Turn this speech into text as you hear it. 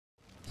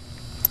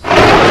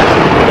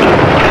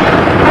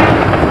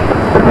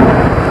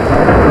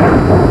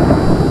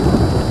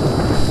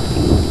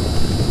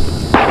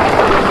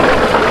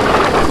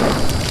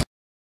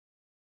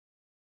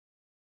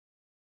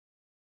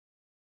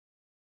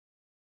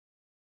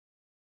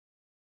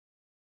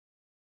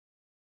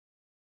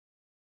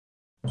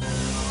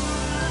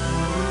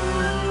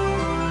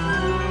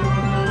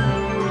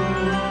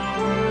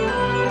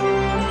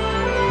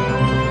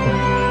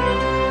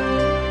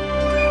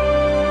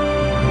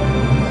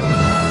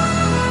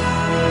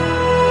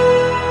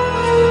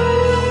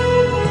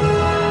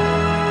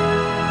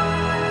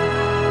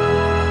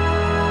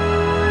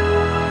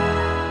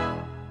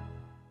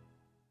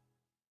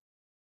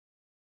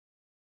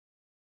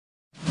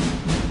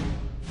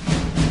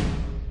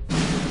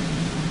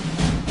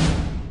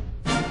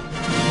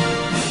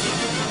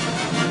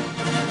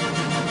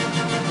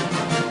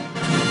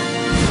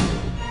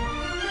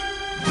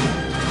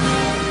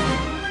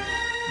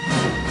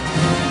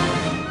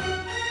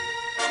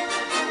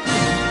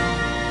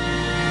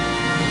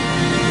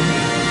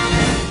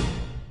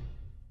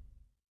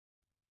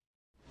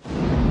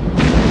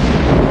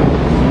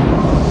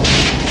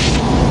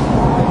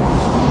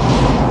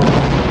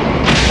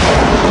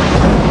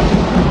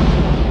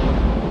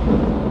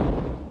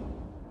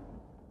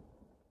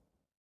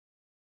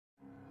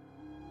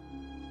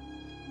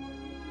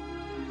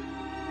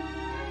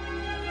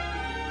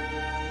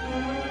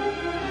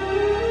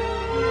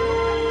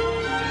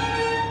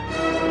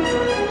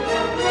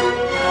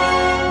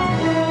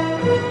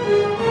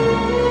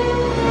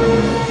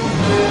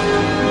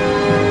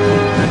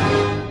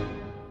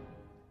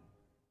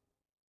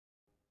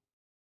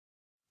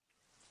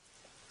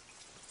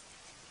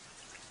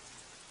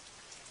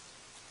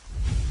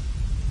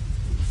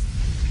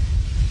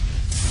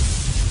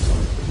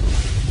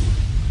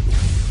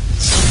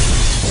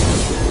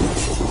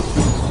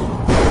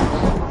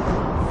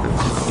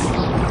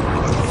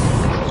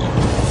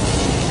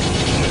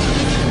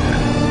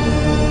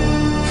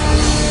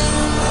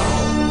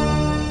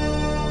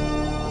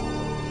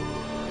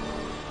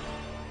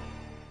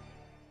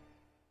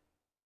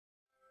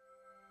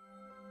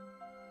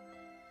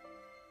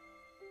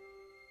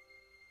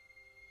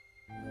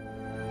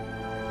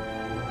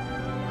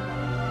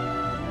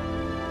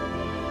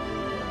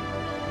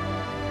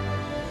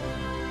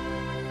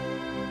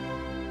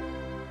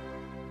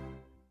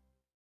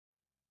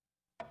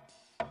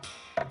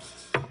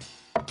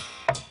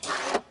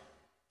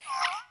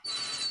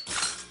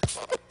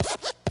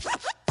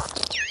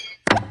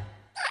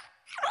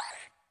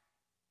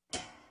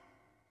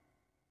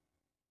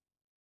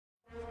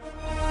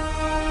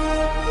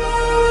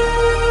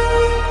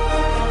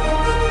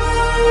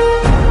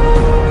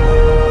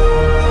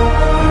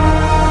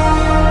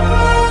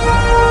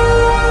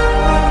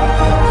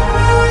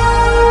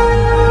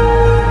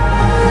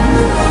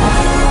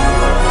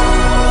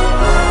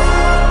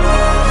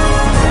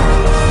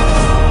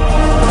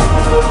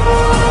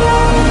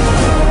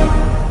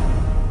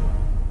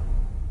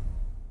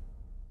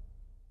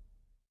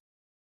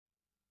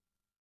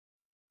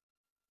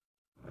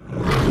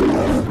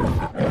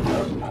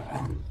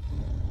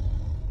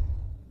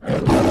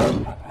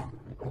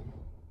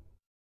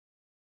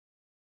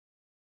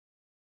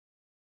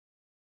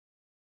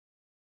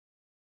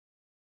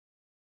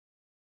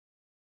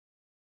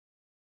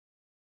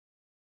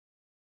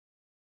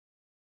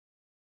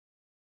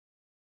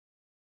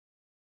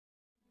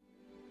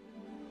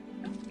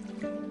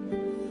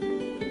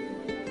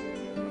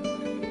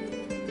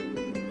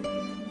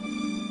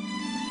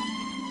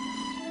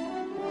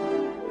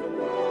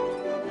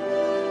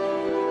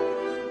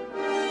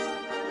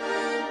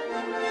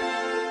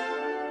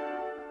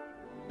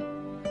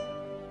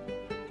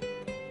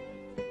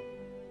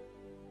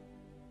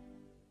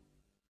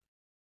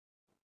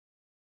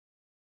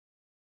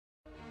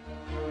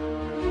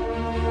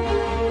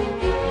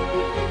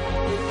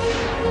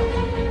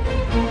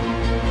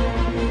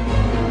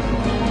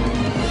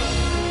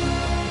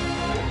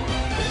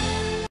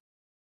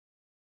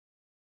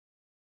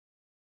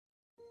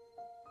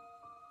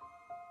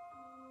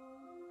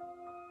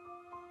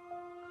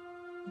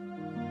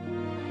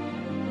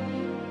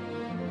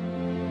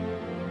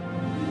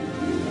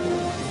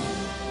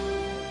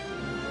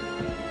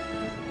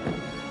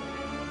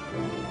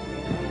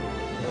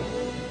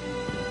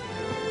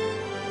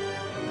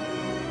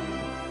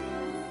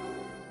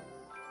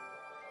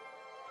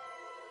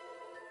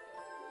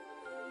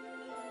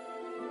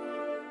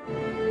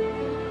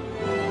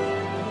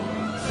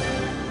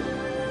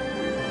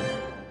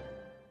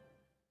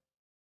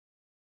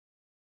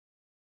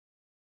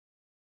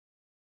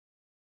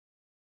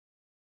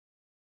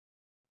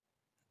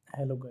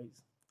Hello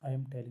guys, I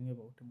am telling you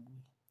about a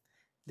movie.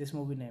 This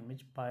movie name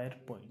is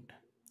Pierrepoint.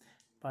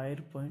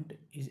 Pierrepoint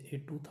is a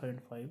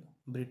 2005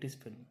 British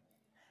film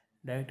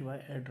directed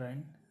by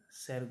Adrian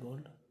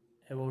Sergold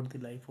about the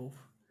life of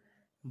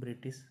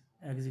British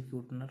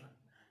executioner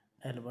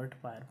Albert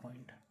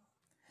Pierrepoint.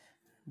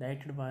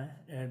 Directed by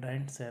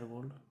Adrian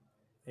Sergold,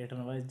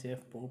 written by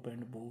Jeff Pope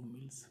and Bob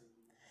Mills.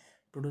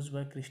 Produced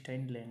by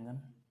Christine Langan,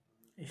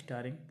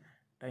 starring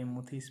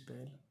Timothy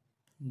Spall,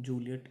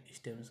 Juliet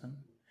Stevenson,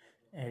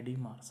 Eddie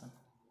Marsan.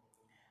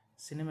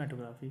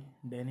 Cinematography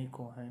Danny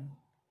Cohen,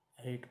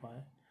 edit by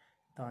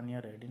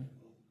Tanya Redin,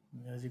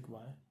 music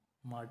by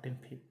Martin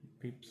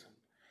Phipps,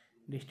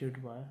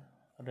 distributed by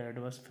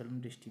Redverse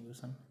Film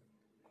Distribution.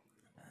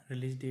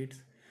 Release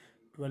dates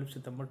 12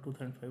 September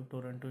 2005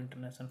 Toronto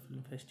International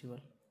Film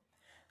Festival,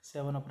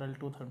 7 April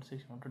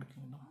 2006 United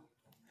Kingdom.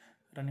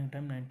 Running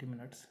time 90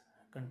 minutes,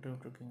 country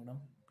United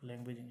Kingdom,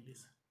 language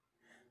English.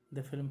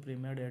 The film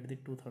premiered at the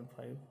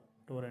 2005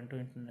 Toronto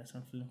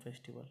International Film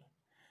Festival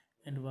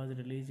and was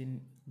released in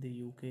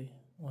the UK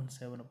on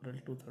 7 April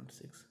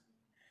 2006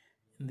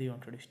 in the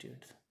United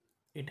States.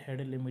 It had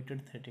a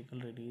limited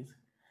theatrical release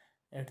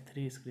at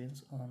 3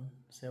 screens on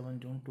 7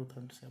 June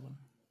 2007,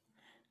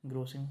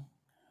 grossing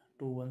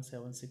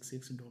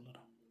 $21766.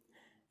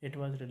 It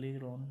was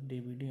released on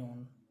DVD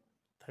on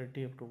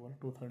 30 October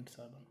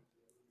 2007.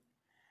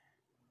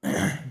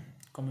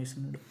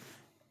 Commissioned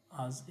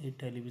as a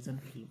television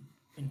film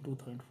in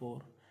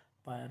 2004,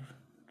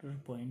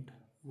 Pierrepoint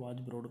was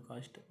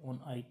broadcast on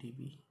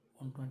ITV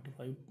on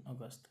 25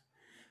 August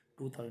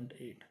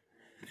 2008.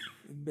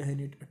 When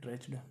it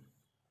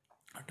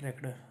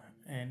attracted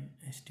an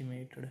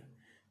estimated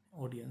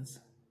audience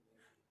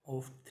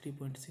of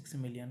 3.6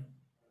 million.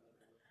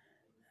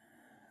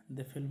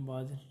 The film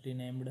was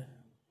renamed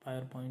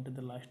Pierrepoint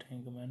The Last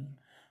Hangman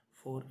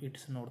for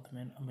its North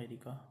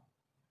America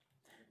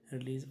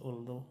release,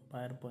 although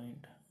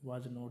Pierrepoint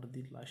was not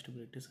the last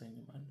British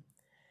hangman.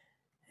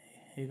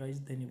 Hey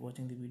guys, then you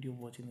watching the video,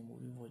 watching the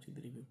movie, watching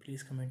the review.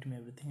 Please comment me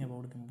everything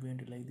about the movie,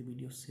 and you like the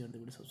video, share the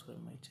video,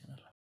 subscribe my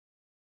channel.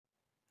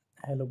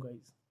 Hello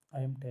guys,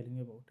 I am telling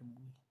you about a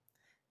movie.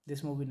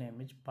 This movie name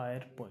is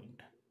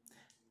Pierrepoint.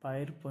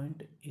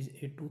 Pierrepoint is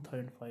a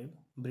 2005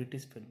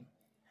 British film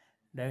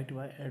directed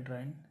by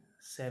Adrian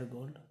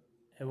Sergold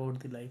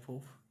about the life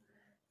of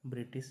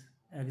British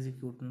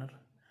executioner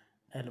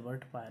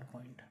Albert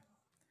Pierrepoint.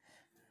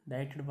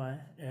 Directed by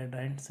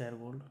Adrian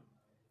Sergold,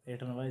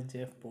 written by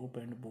Jeff Pope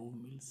and Bob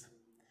Mills.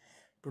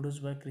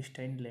 Produced by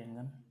Christine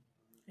Langan,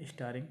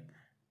 starring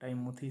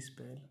Timothy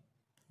Spall,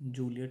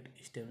 Juliet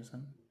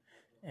Stevenson,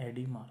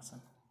 Eddie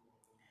Marsan.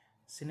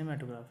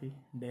 Cinematography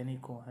Danny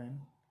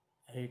Cohen,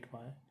 edit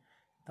by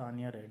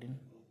Tanya Redin,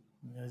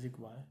 music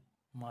by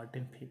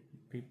Martin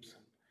Phipps,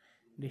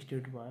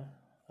 distributed by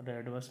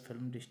Redverse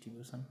Film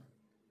Distribution.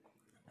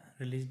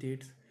 Release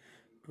dates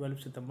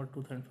 12 September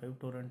 2005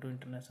 Toronto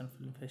International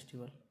Film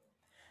Festival,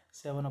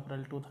 7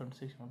 April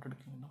 2006 United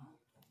Kingdom.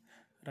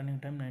 Running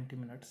time 90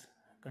 minutes.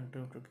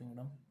 Country United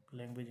Kingdom.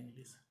 Language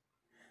English.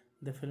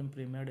 The film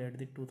premiered at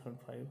the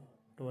 2005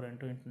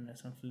 Toronto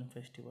International Film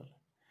Festival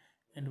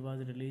and was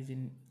released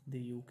in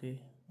the UK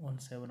on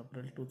 7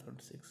 April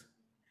 2006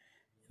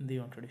 in the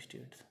United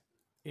States.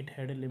 It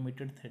had a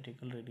limited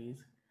theatrical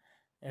release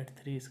at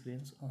 3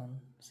 screens on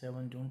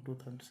 7 June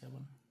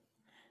 2007,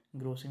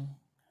 grossing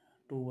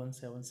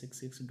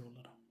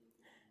 $21766.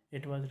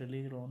 It was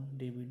released on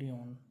DVD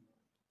on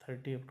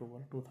 30 October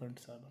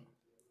 2007.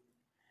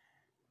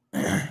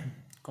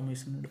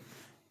 Commissioned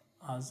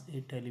as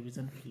a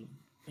television film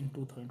in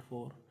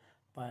 2004,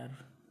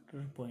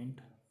 Pierrepoint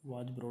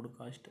was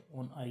broadcast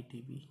on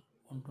ITV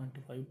on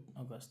 25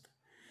 August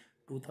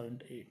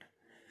 2008.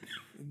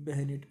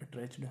 When it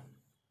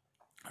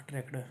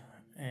attracted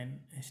an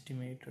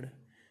estimated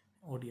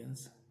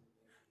audience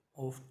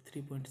of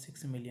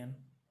 3.6 million.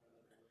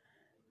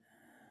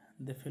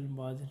 The film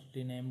was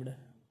renamed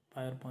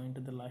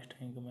Pierrepoint The Last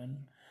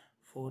Hangman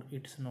for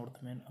its North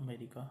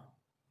America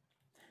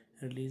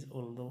release,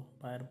 although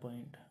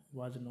Pierrepoint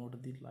was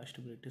not the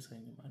last British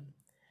hangman.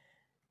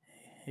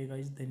 Hey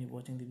guys, then you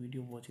watching the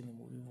video, watching the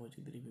movie,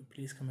 watching the review.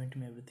 Please comment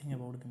me everything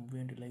about the movie,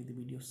 and you like the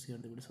video, share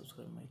the video,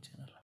 subscribe my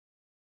channel.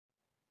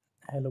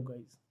 Hello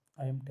guys,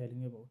 I am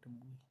telling you about a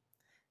movie.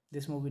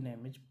 This movie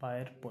name is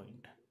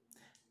Pierrepoint.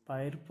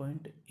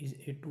 Pierrepoint is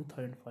a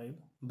 2005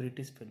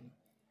 British film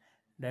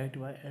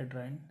directed by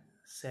Adrian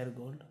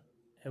Sargold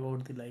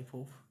about the life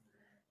of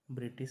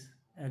British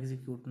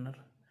executioner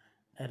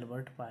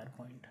Albert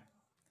Pierrepoint.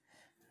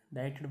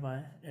 Directed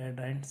by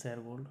Adrian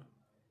Sargold,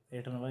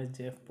 written by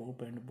Jeff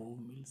Pope and Bob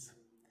Mills.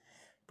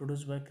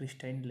 Produced by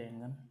Christine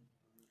Langan,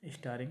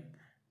 starring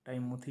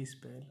Timothy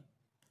Spall,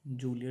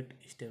 Juliet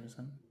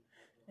Stevenson,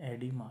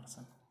 Eddie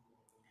Marsan.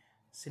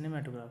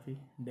 Cinematography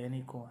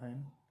Danny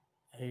Cohen,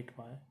 edited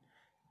by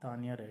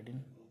Tanya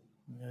Reddin,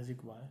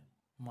 music by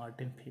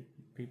Martin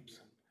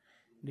Phipps,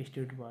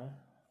 distributed by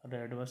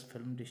Redwas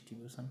Film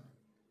Distribution.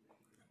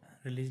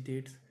 Release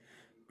dates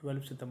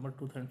 12 September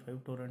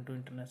 2005 Toronto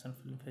International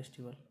Film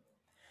Festival,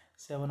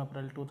 7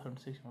 April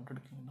 2006 United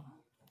Kingdom.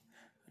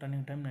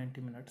 Running time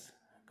 90 minutes.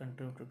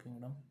 Country United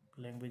Kingdom.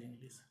 Language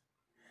English.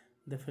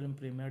 The film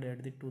premiered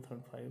at the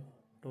 2005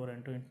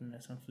 Toronto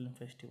International Film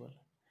Festival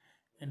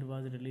and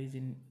was released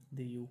in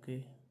the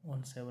UK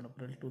on 7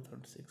 April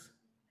 2006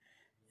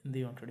 in the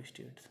United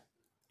States.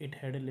 It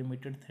had a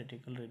limited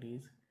theatrical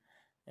release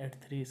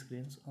at 3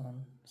 screens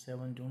on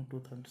 7 June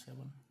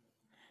 2007,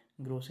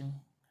 grossing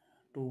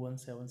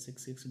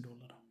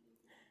 $21766.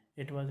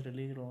 It was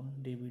released on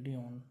DVD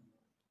on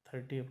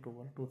 30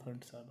 October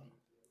 2007.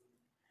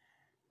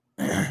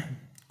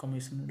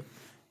 Commissioned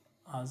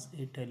as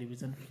a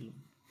television film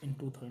in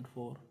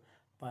 2004,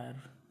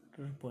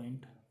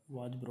 Pierrepoint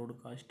was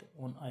broadcast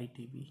on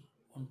ITV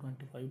on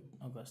 25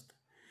 August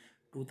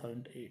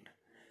 2008.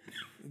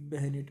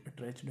 When it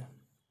attracted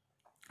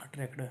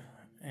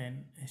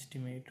an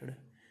estimated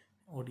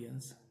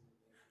audience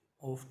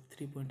of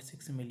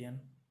 3.6 million.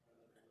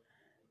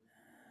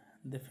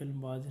 The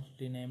film was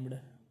renamed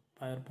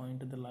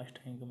Pierrepoint The Last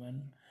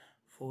Hangman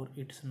for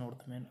its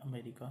North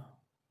America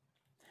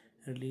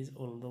release,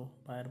 although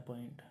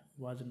Pierrepoint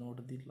was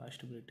not the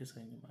last British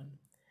hangman.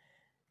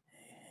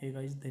 Hey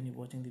guys, then you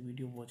watching the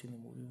video, watching the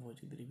movie,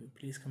 watching the review.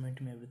 Please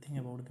comment me everything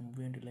about the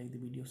movie, and you like the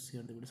video,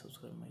 share the video,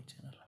 subscribe my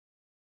channel.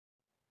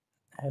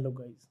 Hello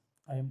guys,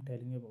 I am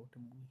telling you about a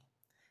movie.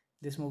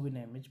 This movie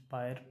name is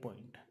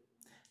Pierrepoint.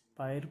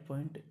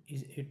 Pierrepoint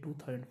is a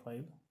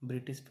 2005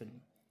 British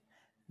film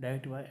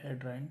directed by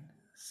Adrian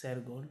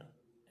Sargold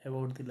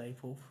about the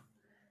life of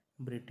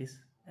British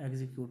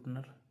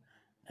executioner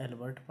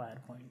Albert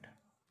Pierrepoint.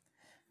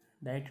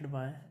 Directed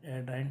by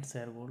Adrian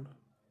Sargold,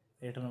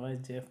 written by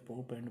Jeff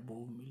Pope and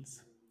Bob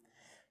Mills.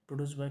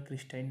 Produced by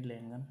Christine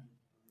Langan,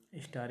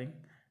 starring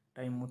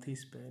Timothy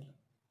Spall,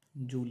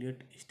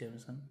 Juliet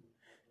Stevenson,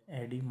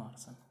 Eddie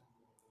Marsan.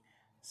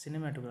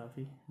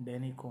 Cinematography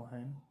Danny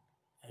Cohen,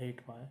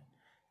 edited by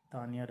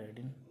Tanya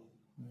Reddin,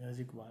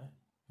 music by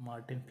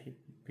Martin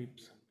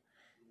Phipps,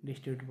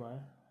 distributed by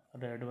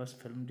Redwas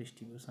Film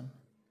Distribution.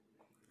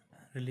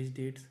 Release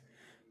dates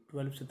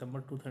 12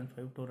 September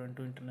 2005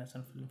 Toronto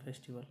International Film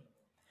Festival,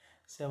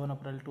 7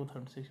 April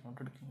 2006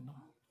 United Kingdom.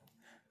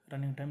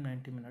 Running time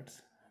 90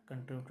 minutes.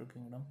 Country United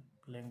Kingdom.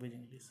 Language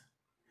English.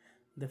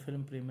 The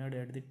film premiered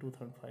at the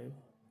 2005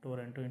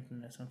 Toronto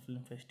International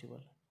Film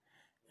Festival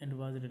and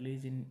was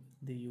released in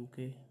the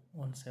UK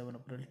on 7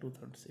 April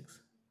 2006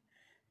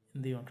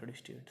 in the United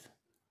States.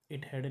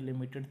 It had a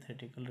limited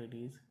theatrical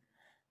release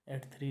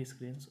at 3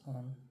 screens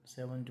on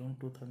 7 June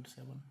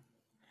 2007,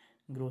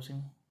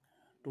 grossing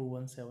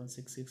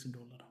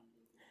 $21766.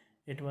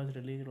 It was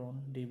released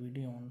on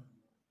DVD on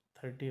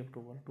 30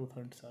 October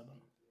 2007.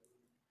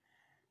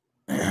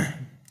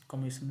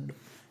 Commissioned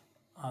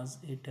as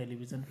a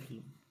television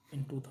film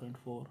in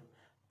 2004,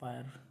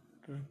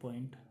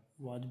 Pierrepoint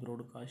was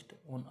broadcast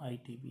on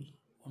ITV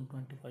on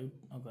 25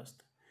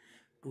 August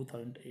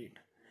 2008.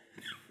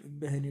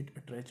 Behind it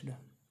attracted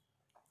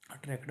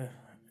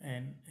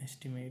an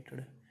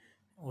estimated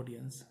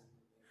audience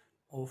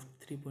of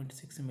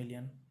 3.6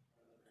 million.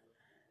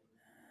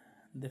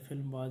 The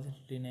film was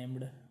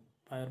renamed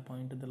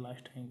Pierrepoint the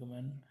Last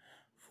Hangman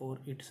for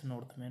its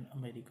North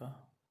America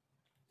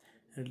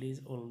release,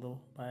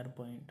 although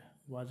Pierrepoint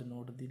was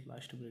not the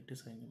last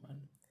British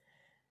hangman.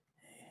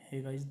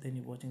 Hey guys, then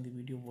you watching the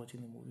video,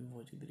 watching the movie,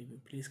 watching the review.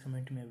 Please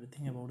comment me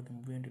everything about the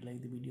movie and you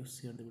like the video,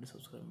 share the video,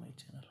 subscribe my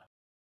channel.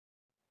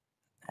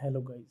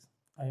 Hello guys,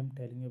 I am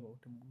telling you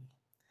about a movie.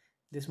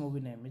 This movie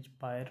name is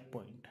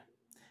Pierrepoint.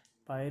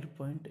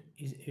 Pierrepoint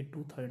is a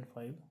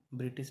 2005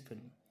 British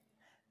film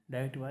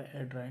directed by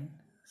Adrian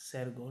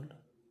Sargold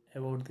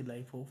about the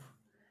life of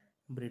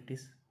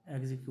British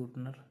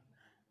executioner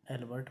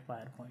Albert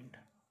Pierrepoint.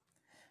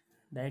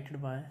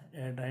 Directed by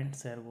Adrian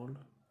Sargold,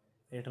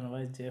 written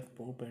by Jeff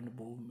Pope and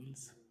Bob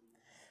Mills.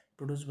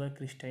 Produced by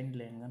Christine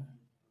Langan,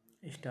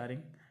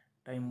 starring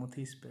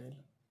Timothy Spall,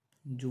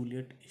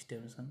 Juliet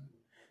Stevenson,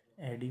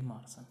 Eddie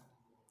Marsan.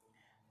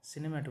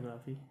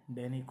 Cinematography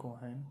Danny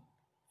Cohen,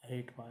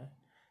 edit by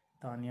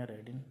Tanya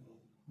Redin,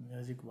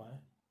 music by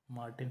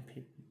Martin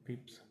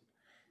Phipps,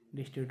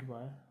 distributed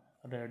by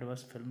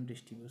Redwas Film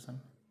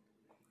Distribution.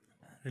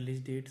 Release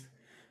dates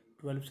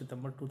 12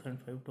 September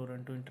 2005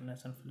 Toronto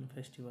International Film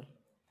Festival,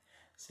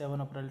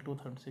 7 April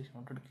 2006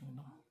 United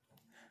Kingdom.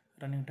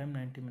 Running time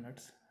 90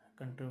 minutes.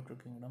 Country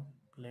United Kingdom.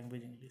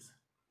 Language English.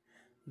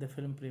 The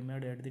film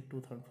premiered at the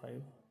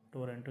 2005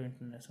 Toronto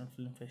International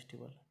Film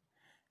Festival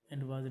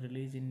and was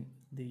released in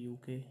the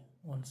UK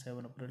on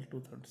 7 April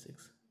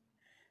 2006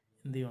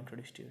 in the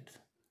United States.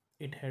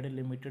 It had a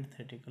limited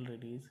theatrical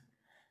release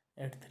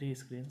at 3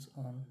 screens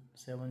on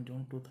 7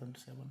 June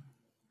 2007,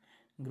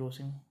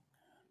 grossing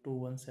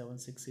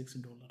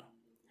 $21766.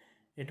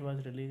 It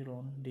was released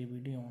on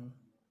DVD on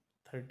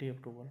 30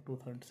 October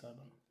 2007.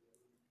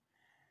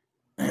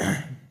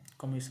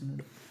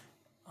 Commissioned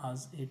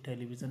as a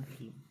television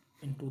film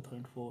in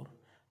 2004,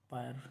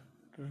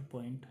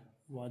 Pierrepoint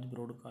was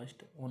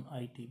broadcast on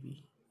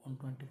ITV on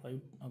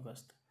 25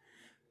 August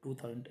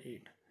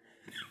 2008.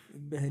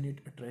 Behind it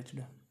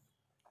attracted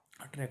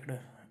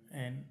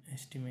an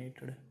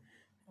estimated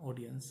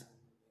audience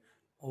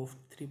of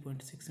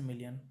 3.6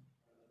 million.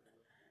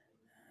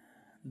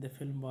 The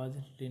film was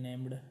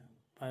renamed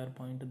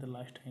Pierrepoint the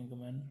Last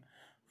Hangman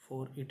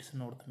for its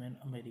North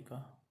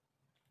America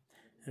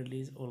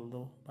release,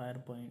 although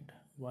Pierrepoint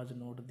was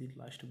not the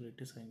last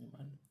British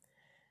hangman.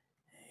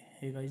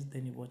 Hey guys,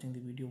 then you watching the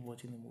video,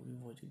 watching the movie,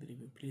 watching the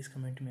review. Please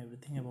comment me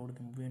everything about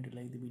the movie and you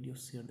like the video,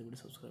 share the video,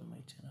 subscribe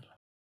my channel.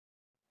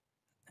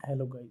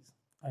 Hello guys,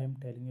 I am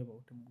telling you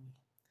about a movie.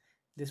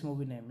 This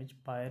movie name is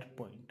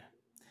Pierrepoint.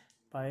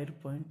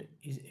 Pierrepoint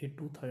is a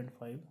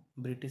 2005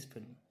 British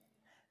film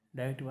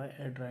directed by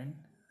Adrian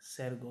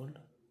Sargold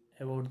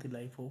about the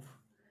life of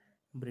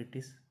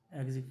British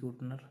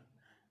executioner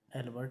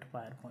Albert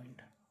Pierrepoint.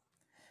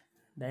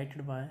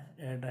 Directed by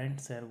Adrian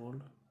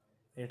Sargold,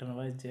 written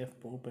by Jeff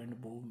Pope and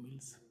Bob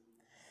Mills.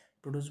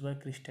 Produced by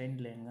Christine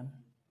Langan,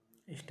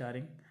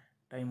 starring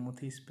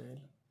Timothy Spall,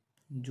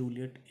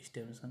 Juliet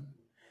Stevenson,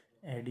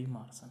 Eddie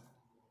Marsan.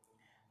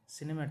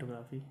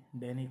 Cinematography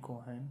Danny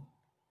Cohen,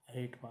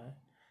 edit by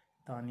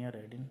Tanya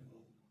Redin,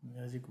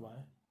 music by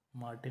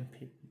Martin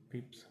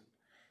Phipps,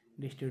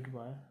 distributed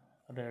by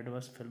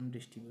Redwas Film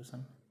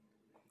Distribution.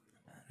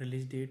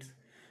 Release dates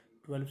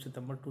 12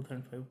 September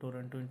 2005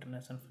 Toronto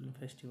International Film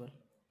Festival,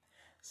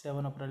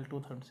 7 April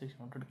 2006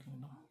 United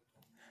Kingdom.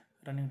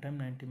 Running time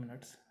 90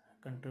 minutes.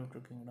 Country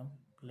United Kingdom.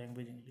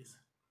 Language English.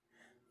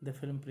 The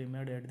film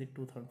premiered at the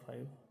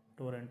 2005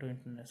 Toronto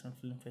International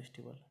Film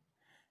Festival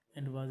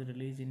and was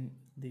released in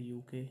the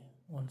UK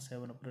on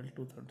 7 April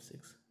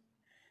 2006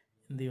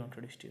 in the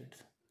United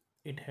States.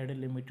 It had a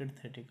limited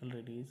theatrical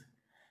release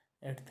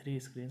at 3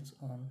 screens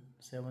on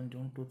 7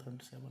 June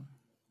 2007,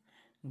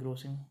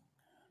 grossing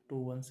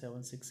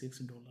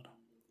 $21766.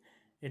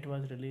 It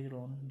was released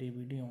on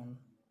DVD on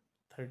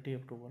 30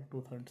 October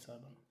 2007.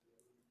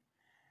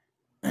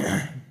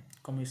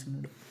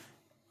 Commissioned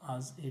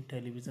as a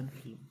television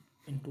film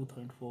in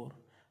 2004,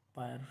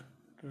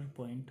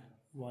 Pierrepoint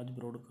was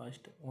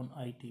broadcast on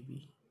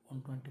ITV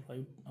on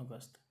 25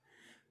 August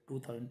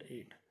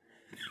 2008.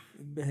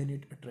 Behind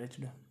it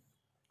attracted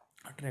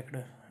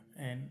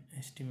an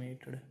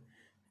estimated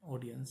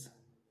audience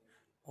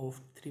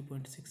of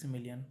 3.6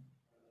 million.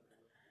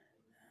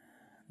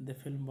 The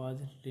film was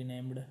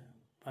renamed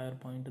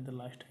Pierrepoint the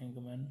Last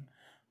Hangman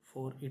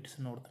for its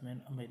North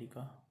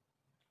America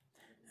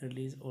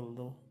release,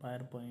 although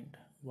Pierrepoint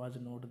was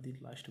not the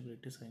last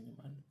British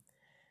hangman.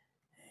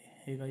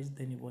 Hey guys,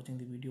 then you watching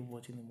the video,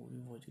 watching the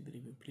movie, watching the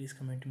review. Please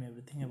comment me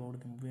everything about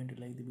the movie and you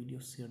like the video,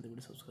 share the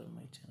video, subscribe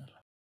my channel.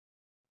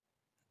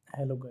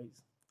 Hello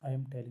guys, I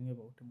am telling you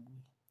about a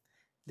movie.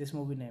 This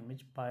movie name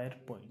is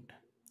Pierrepoint.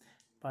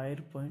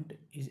 Pierrepoint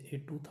is a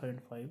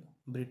 2005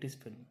 British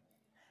film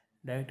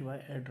directed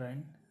by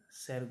Adrian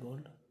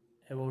Sargold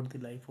about the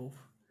life of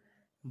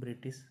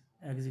British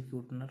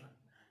executioner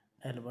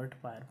Albert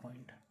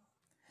Pierrepoint.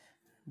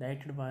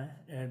 Directed by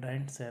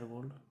Adrian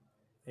Sargold,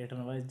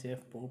 written by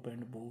Jeff Pope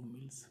and Bob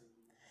Mills,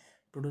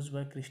 produced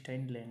by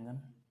Christine Langan,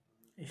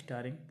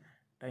 starring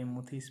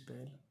Timothy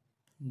Spall,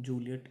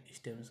 Juliet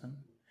Stevenson,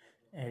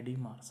 Eddie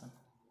Marsan.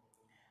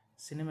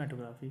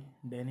 Cinematography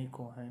Danny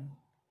Cohen,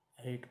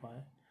 edit by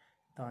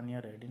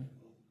Tanya Redin,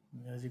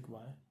 music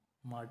by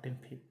Martin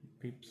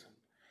Phipps,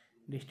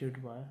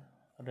 distributed by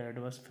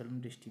Redverse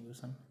Film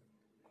Distribution.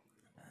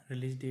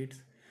 Release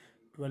dates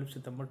 12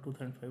 September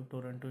 2005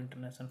 Toronto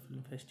International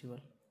Film Festival,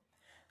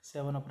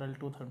 7 April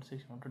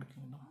 2006 United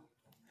Kingdom.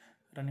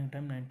 Running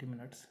time 90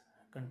 minutes.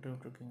 Country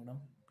United Kingdom.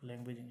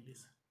 Language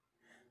English.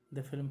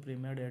 The film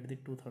premiered at the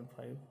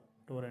 2005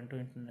 Toronto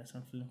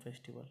International Film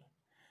Festival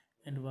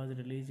and was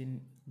released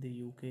in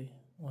the UK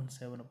on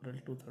 7 April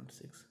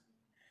 2006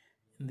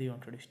 in the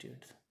United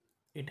States.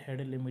 It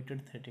had a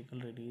limited theatrical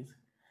release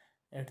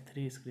at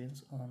 3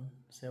 screens on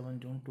 7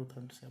 June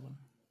 2007,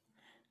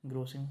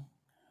 grossing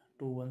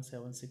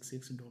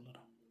 $21766.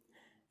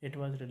 It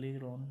was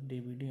released on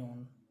DVD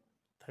on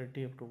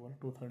 30 October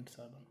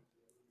 2007.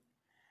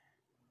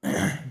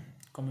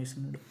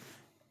 Commissioned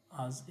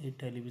as a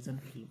television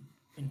film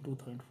in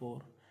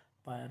 2004,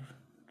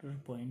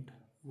 Pierrepoint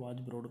was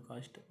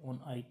broadcast on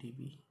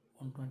ITV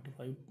on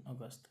 25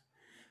 August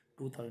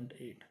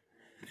 2008.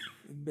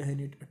 When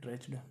it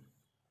attracted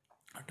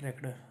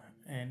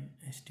an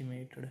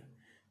estimated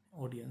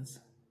audience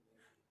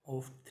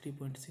of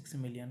 3.6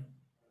 million.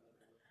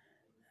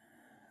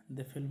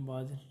 The film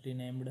was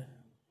renamed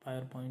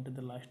Pierrepoint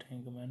The Last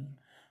Hangman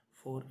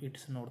for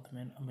its North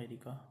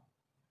America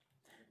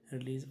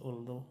release,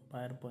 although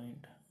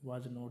Pierrepoint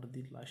was not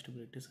the last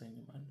British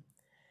hangman.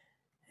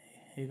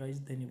 Hey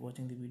guys, then you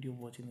watching the video,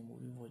 watching the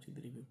movie, watching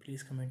the review.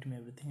 Please comment me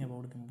everything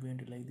about the movie,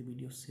 and you like the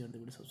video, share the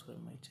video,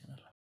 subscribe my channel.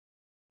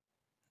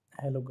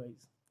 Hello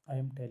guys, I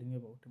am telling you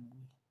about a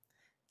movie.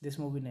 This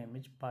movie name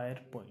is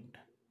Pierrepoint.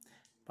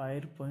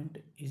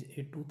 Pierrepoint is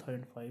a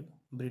 2005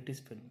 British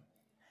film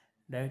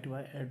directed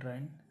by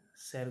Adrian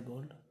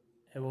Sargold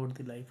about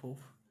the life of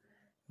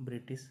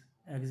British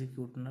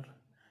executioner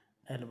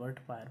Albert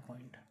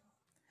Pierrepoint.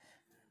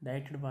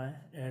 Directed by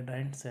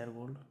Adrian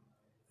Sargold,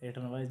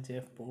 written by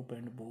Jeff Pope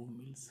and Bob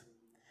Mills,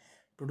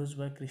 produced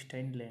by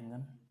Christine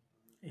Langan,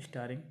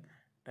 starring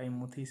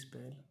Timothy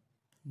Spall,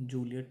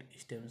 Juliet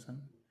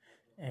Stevenson,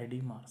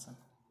 Eddie Marsan.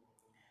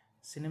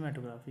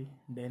 Cinematography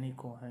Danny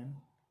Cohen,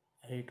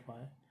 edit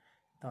by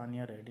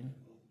Tanya Redin,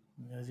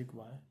 music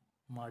by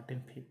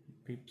Martin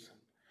Phipps,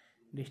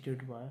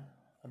 distributed by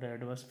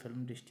Redverse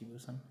Film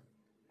Distribution.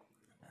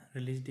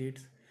 Release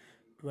dates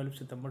 12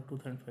 September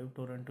 2005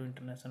 Toronto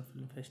International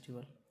Film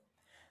Festival,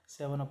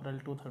 7 April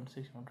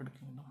 2006 United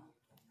Kingdom.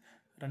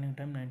 Running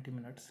time 90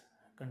 minutes.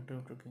 Country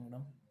United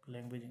Kingdom.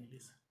 Language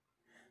English.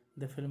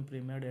 The film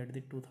premiered at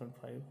the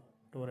 2005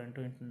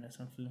 Toronto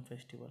International Film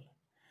Festival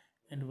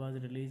and was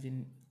released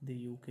in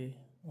the UK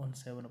on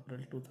 7 April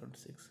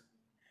 2006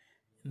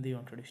 in the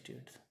United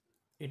States.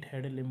 It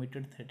had a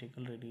limited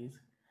theatrical release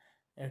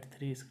at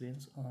 3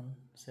 screens on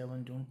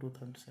 7 June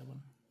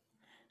 2007,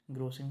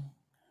 grossing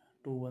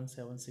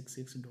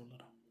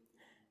 $21766.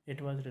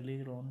 It was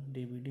released on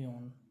DVD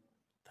on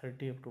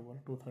 30 October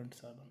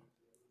 2007.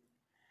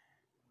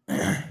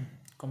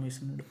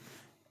 Commissioned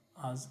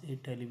as a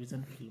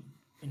television film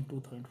in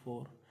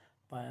 2004,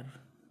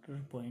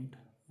 Pierrepoint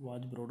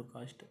was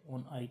broadcast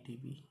on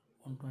ITV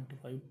on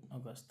 25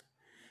 August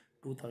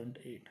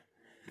 2008.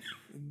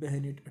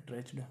 When it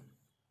attracted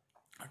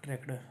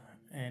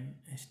an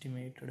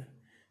estimated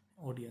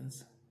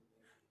audience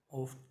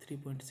of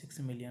 3.6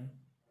 million.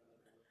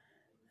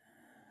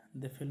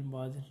 The film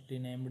was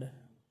renamed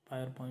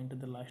Pierrepoint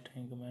The Last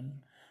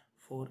Hangman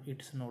for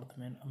its North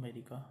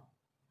America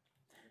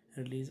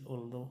release,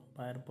 although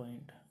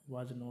Pierrepoint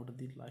was not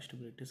the last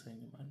British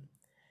hangman.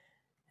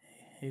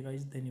 Hey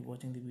guys, then you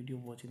watching the video,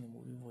 watching the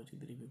movie, watching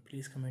the review.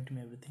 Please comment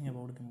me everything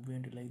about the movie,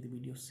 and you like the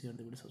video, share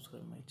the video,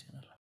 subscribe my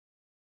channel.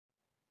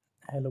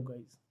 Hello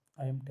guys,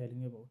 I am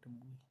telling you about a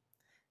movie.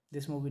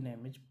 This movie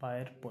name is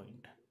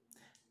Pierrepoint.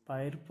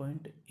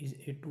 Pierrepoint is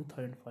a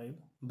 2005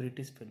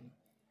 British film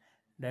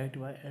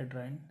directed by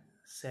Adrian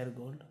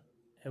Sargold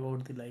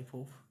about the life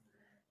of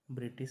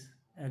British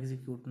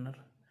executioner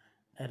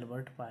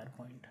Albert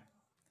Pierrepoint.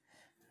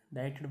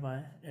 Directed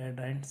by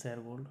Adrian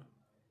Sargold,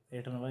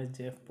 written by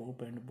Jeff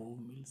Pope and Bob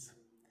Mills,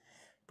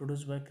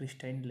 produced by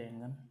Christine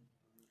Langan,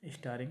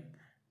 starring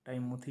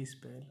Timothy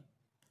Spall,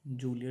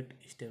 Juliet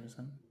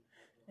Stevenson,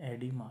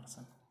 Eddie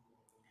Marsan.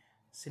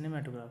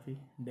 Cinematography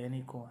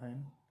Danny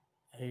Cohen,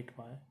 edit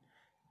by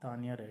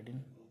Tanya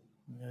Redin,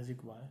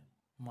 music by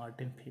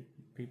Martin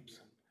Phipps,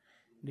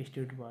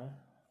 distributed by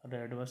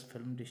Redverse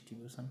Film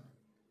Distribution.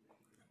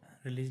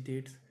 Release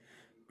dates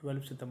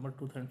 12 September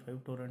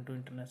 2005 Toronto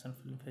International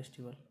Film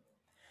Festival,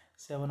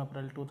 7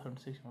 April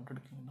 2006 United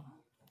Kingdom.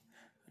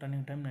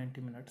 Running time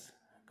 90 minutes.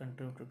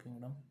 Country United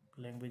Kingdom.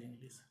 Language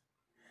English.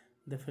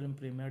 The film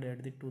premiered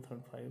at the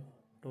 2005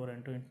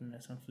 Toronto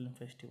International Film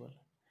Festival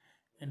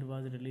and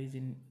was released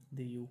in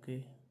the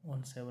UK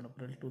on 7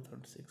 April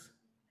 2006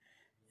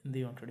 in the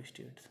United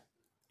States.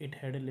 It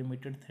had a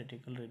limited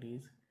theatrical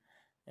release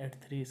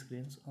at 3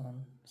 screens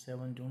on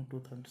 7 June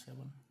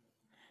 2007,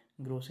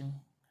 grossing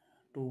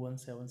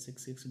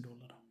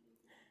 $21766.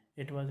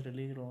 It was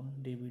released on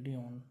DVD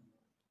on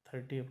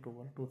 30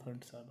 October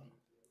 2007.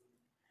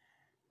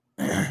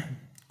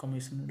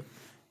 Commissioned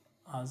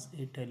as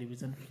a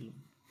television film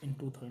in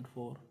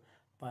 2004,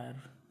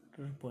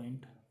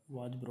 Pierrepoint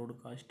was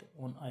broadcast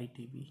on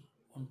ITV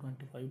on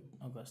 25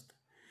 August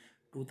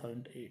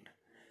 2008.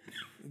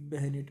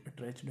 When it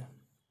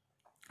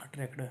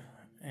attracted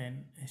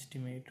an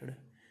estimated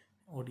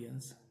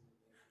audience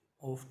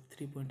of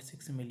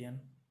 3.6 million.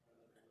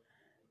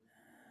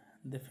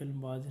 The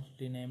film was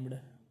renamed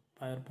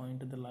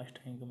Pierrepoint The Last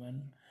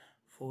Hangman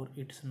for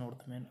its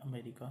North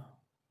America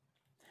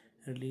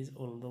release,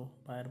 although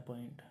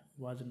Pierrepoint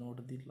was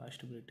not the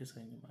last British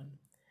hangman.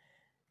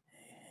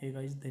 Hey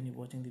guys, then you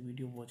watching the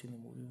video, watching the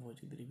movie,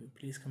 watching the review.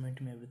 Please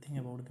comment me everything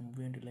about the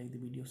movie and you like the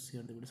video,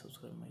 share the video,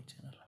 subscribe my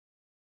channel.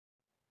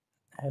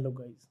 Hello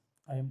guys,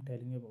 I am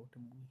telling you about a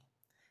movie.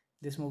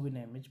 This movie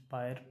name is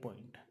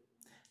Pierrepoint.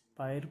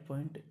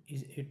 Pierrepoint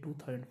is a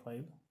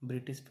 2005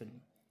 British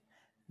film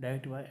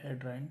directed by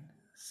Adrian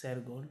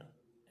Sargold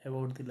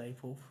about the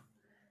life of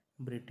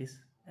British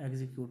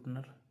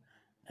executioner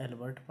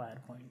Albert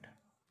Pierrepoint.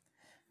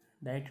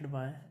 Directed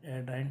by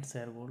Adrian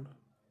Sargold,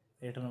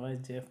 written by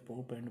Jeff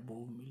Pope and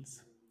Bob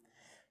Mills.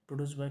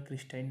 Produced by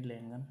Christine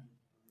Langan,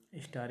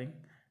 starring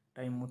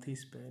Timothy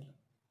Spall,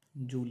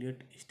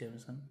 Juliet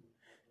Stevenson,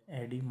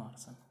 Eddie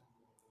Marsan.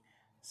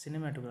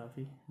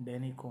 Cinematography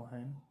Danny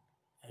Cohen,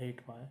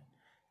 edited by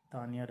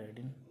Tanya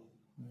Reddin,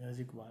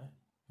 music by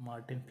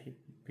Martin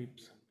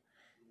Phipps,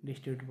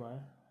 distributed by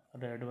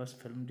Redwas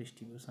Film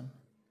Distribution.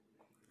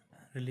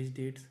 Release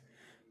dates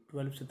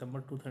 12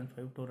 September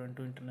 2005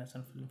 Toronto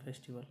International Film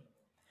Festival,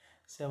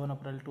 7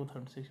 April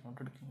 2006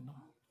 United Kingdom.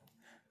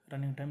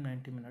 Running time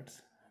 90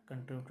 minutes.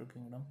 Country United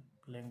Kingdom.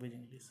 Language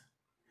English.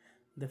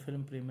 The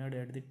film premiered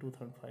at the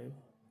 2005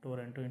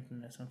 Toronto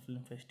International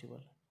Film Festival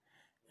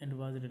and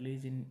was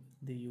released in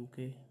the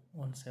UK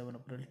on 7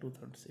 April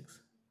 2006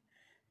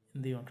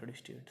 in the United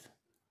States.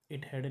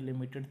 It had a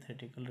limited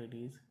theatrical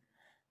release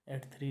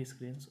at 3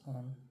 screens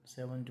on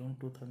 7 June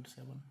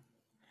 2007,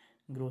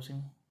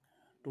 grossing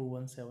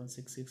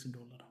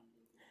 $21766.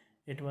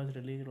 It was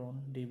released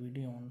on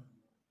DVD on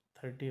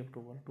 30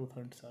 October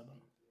 2007.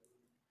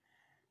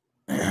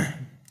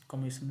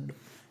 Commissioned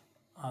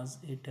as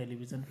a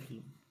television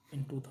film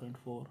in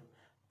 2004,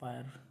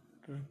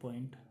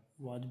 Pierrepoint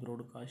was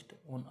broadcast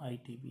on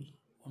ITV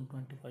on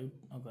 25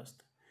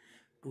 August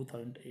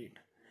 2008.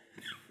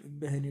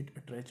 When it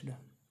attracted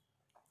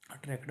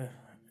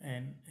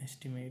an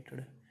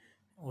estimated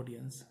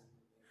audience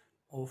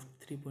of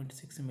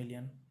 3.6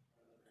 million.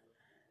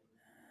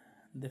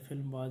 The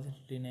film was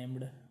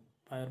renamed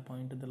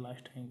Pierrepoint The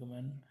Last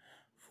Hangman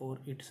for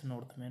its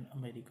North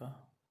America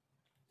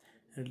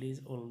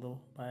release,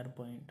 although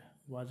Pierrepoint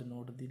was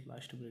not the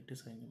last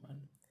British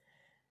hangman.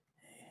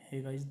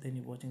 Hey guys, then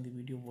you watching the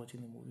video,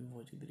 watching the movie,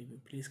 watching the review.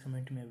 Please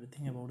comment me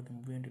everything about the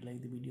movie and you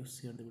like the video,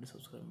 share the video,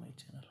 subscribe my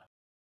channel.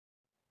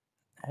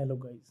 Hello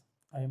guys,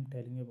 I am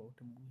telling you about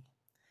a movie.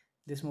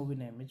 This movie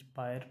name is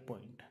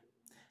Pierrepoint.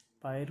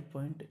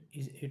 Pierrepoint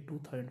is a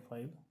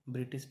 2005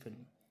 British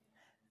film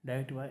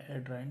directed by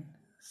Adrian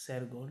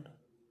Sargold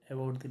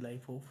about the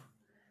life of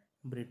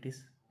British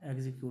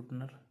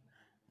executioner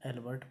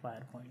Albert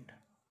Pierrepoint.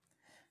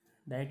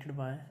 Directed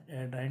by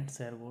Adrian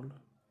Sargold,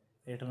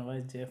 written by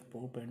Jeff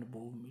Pope and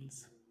Bob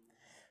Mills.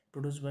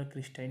 Produced by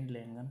Christine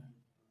Langan,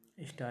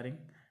 starring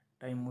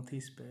Timothy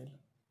Spall,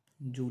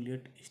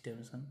 Juliet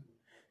Stevenson,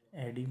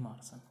 Eddie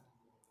Marsan.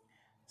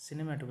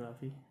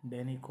 Cinematography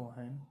Danny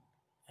Cohen,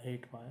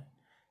 edited by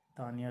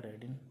Tanya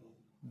Reddin,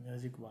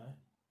 music by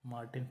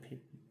Martin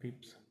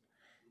Phipps,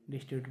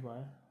 distributed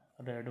by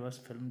Redwas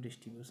Film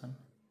Distribution.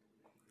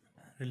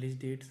 Release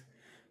dates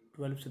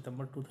 12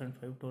 September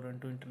 2005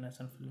 Toronto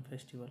International Film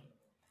Festival,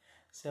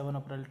 7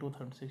 April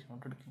 2006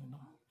 United Kingdom.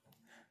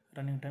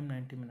 Running time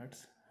 90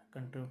 minutes.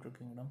 Country United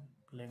Kingdom.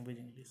 Language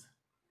English.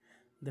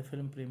 The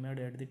film premiered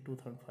at the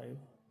 2005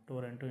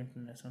 Toronto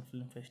International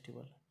Film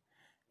Festival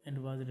and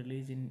was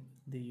released in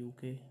the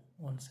UK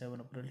on 7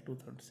 April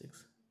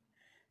 2006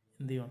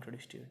 in the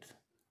United States.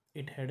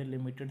 It had a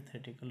limited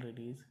theatrical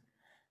release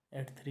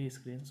at 3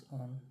 screens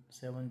on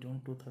 7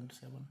 June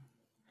 2007,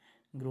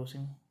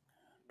 grossing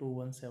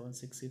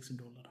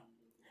 $21766.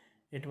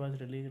 It was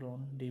released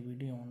on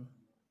DVD on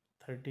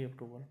 30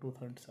 October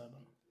 2007.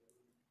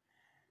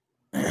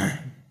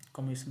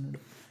 Commissioned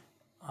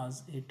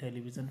as a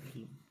television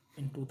film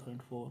in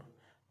 2004,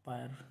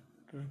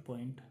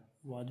 Pierrepoint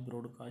was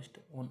broadcast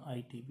on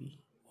ITV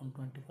on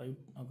 25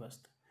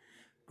 August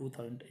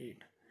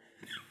 2008.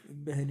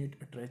 When it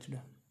attracted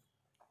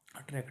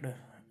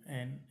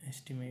an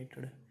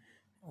estimated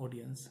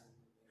audience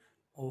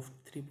of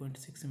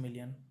 3.6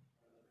 million.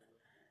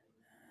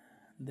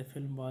 The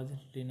film was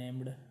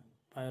renamed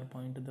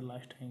Pierrepoint The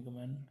Last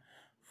Hangman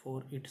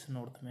for its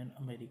North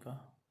America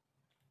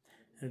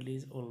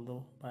release,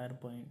 although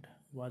Pierrepoint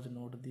was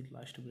not the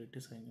last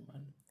British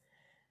hangman.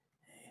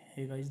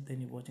 Hey guys,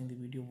 then you watching the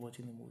video,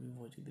 watching the movie,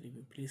 watching the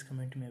review. Please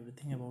comment me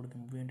everything about the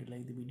movie and you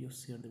like the video,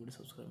 share the video,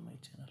 subscribe my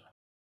channel.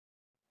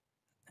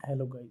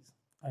 Hello guys,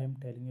 I am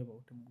telling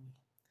about a movie.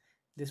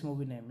 This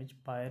movie name is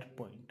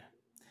Pierrepoint.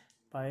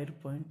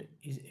 Pierrepoint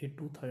is a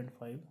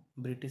 2005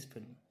 British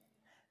film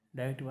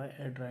directed by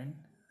Adrian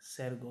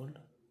Sergold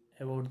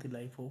about the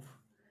life of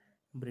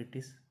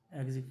British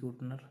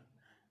executioner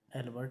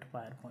Albert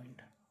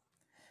Pierrepoint.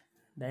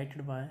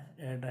 Directed by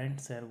Adrian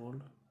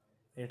Sergold,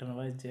 written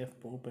by Jeff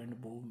Pope and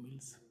Bob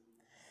Mills.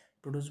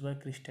 Produced by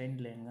Christine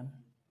Langan,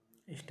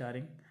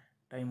 starring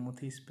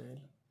Timothy Spall,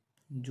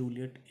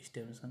 Juliet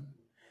Stevenson,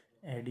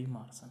 Eddie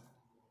Marsan.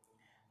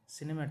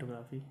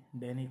 Cinematography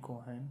Danny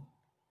Cohen,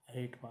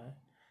 edit by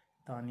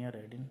Tanya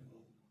Redin,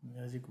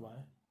 music by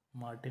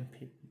Martin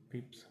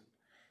Phipps,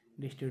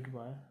 distributed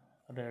by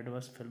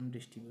Redverse Film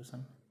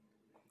Distribution.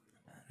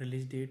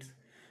 Release dates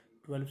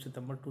 12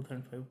 September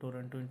 2005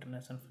 Toronto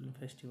International Film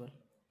Festival,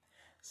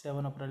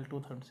 7 April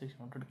 2006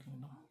 United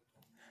Kingdom.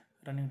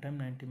 Running time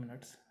 90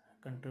 minutes,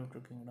 country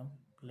United Kingdom,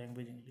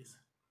 language English.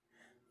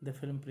 The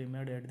film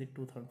premiered at the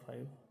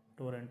 2005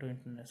 Toronto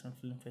International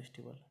Film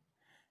Festival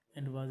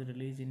and was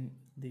released in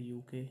the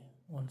UK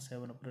on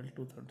 7 April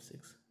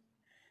 2006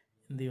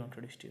 in the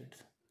United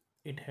States.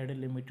 It had a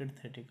limited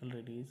theatrical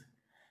release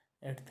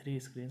at 3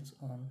 screens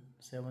on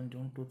 7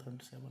 June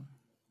 2007,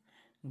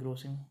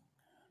 grossing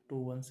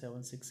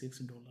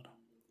 $21766.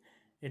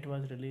 It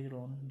was released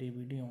on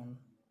DVD on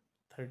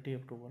 30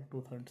 October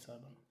 2007.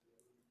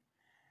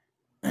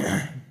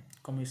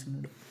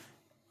 Commissioned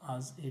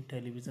as a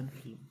television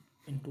film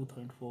in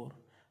 2004,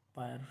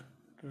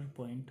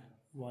 Pierrepoint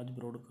was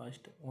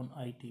broadcast on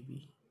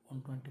ITV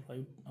on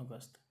 25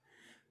 August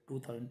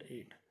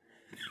 2008.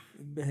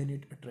 When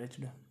it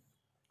attracted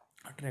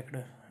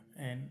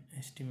an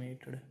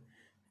estimated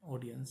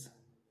audience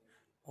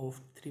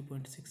of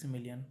 3.6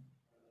 million.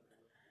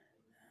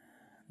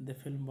 The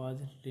film was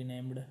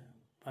renamed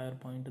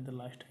Pierrepoint The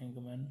Last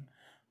Hangman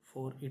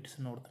for its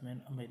North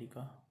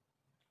America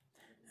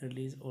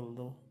release,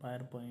 although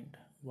Pierrepoint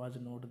was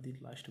not the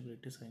last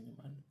British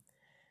hangman.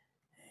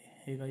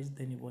 Hey guys,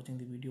 then you watching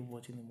the video,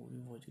 watching the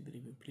movie, watching the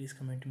review. Please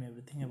comment me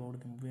everything about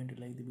the movie, and you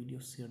like the video,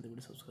 share the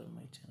video, subscribe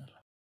my channel.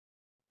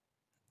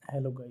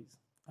 Hello guys,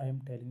 I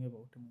am telling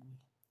about a movie.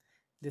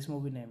 This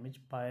movie name is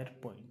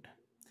Pierrepoint.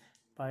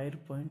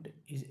 Pierrepoint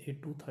is a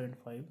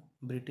 2005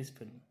 British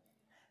film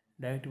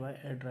directed by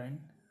Adrian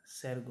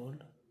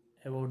Sergold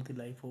about the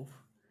life of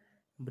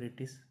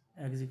British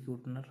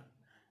executioner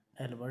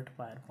Albert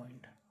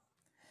Pierrepoint.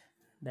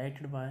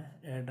 Directed by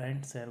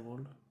Adrian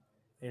Sergold,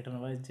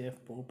 written by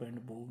Jeff Pope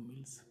and Bob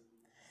Mills.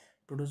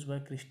 Produced by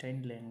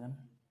Christine Langan,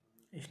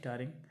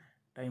 starring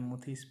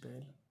Timothy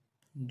Spall,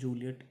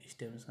 Juliet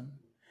Stevenson,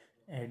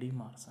 Eddie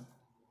Marsan.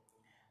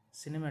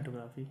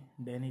 Cinematography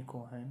Danny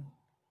Cohen,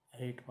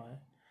 edit by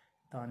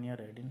Tanya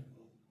Redin,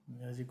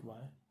 music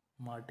by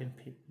Martin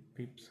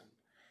Phipps,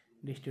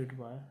 distributed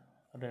by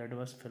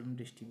Redverse Film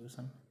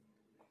Distribution.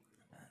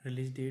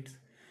 Release dates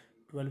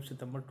 12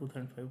 September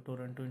 2005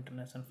 Toronto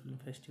International Film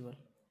Festival,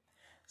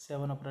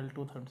 7 April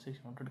 2006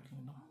 United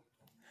Kingdom.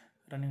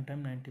 Running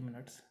time 90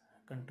 minutes,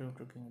 country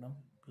United Kingdom,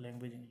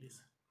 language English.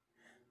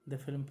 The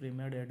film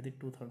premiered at the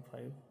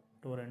 2005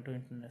 Toronto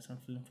International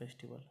Film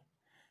Festival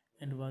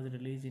and was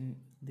released in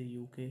the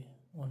UK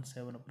on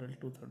 7 April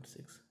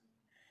 2006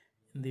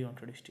 in the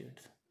United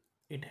States.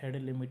 It had a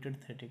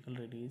limited theatrical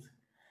release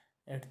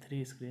at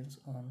 3 screens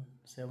on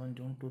 7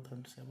 June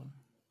 2007,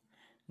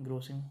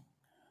 grossing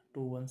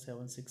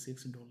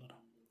 $21766.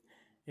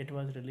 It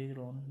was released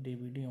on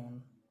DVD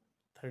on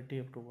 30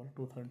 October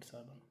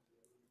 2007.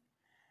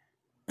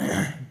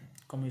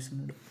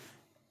 Commissioned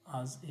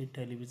as a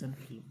television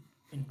film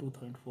in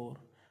 2004,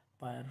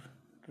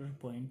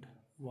 Pierrepoint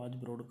was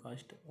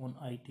broadcast on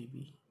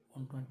ITV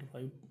on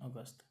 25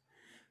 August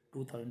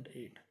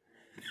 2008.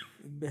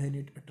 When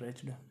it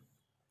attracted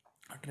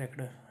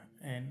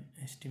an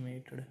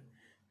estimated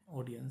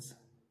audience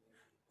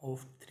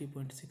of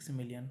 3.6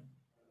 million.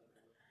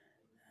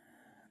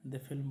 The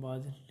film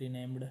was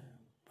renamed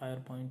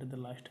Pierrepoint The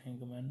Last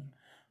Hangman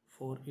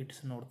for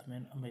its North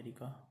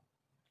America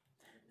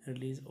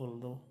release,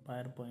 although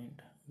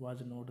Pierrepoint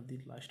was not the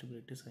last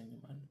British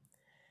hangman.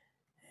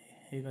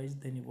 Hey guys,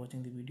 then you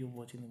watching the video,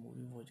 watching the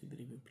movie, watching the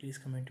review. Please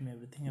comment me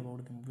everything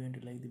about the movie, and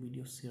you like the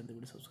video, share the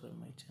video, subscribe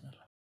my channel.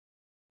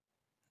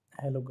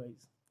 Hello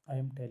guys, I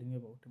am telling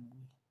about a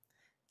movie.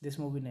 This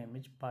movie name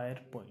is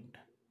Pierrepoint.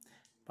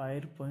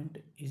 Pierrepoint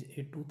is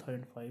a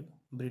 2005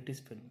 British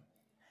film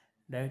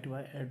directed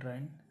by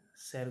Adrian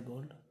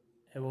Sergold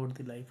about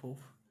the life of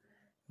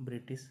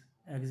British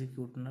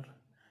executioner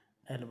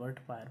Albert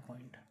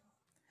Pierrepoint.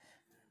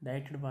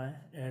 Directed by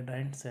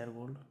Adrian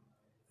Sergold,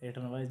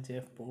 written by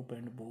Jeff Pope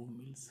and Bob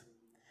Mills.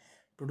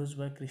 Produced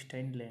by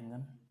Christine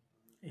Langan,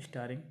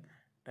 starring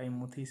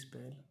Timothy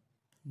Spall,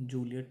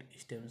 Juliet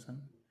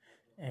Stevenson,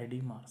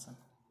 Eddie Marsan.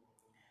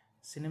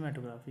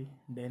 Cinematography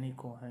Danny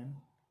Cohen,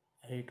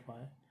 edit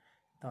by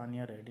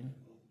Tanya Redin,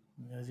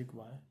 music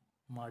by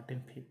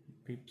Martin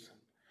Phipps,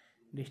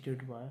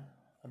 distributed by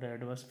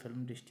Redverse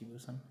Film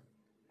Distribution.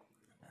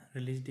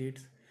 Release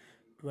dates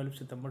 12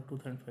 September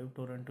 2005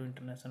 Toronto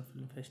International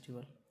Film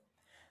Festival,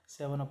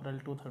 7 April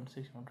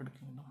 2006 United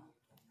Kingdom.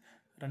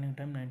 Running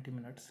time 90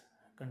 minutes.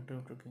 Country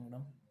of the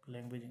Kingdom.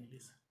 Language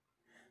English.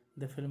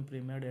 The film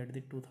premiered at the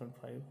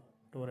 2005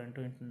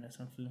 Toronto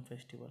International Film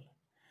Festival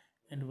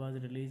and was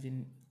released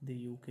in the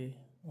UK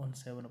on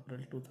 7 April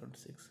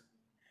 2006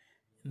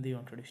 in the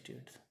United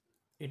States.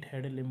 It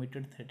had a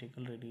limited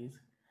theatrical release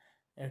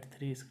at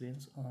 3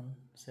 screens on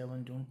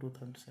 7 June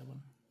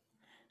 2007,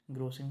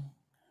 grossing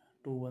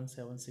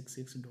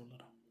 $21766.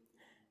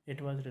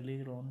 It was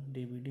released on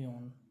DVD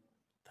on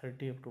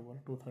 30 October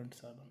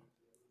 2007.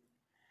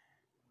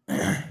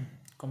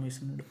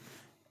 Commissioned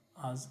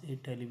as a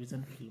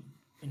television film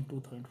in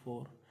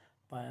 2004,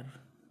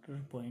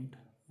 Pierrepoint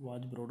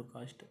was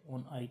broadcast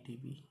on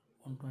ITV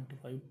on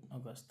 25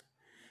 August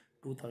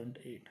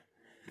 2008.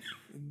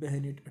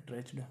 When it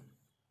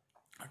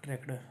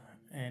attracted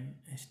an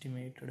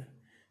estimated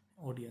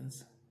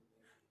audience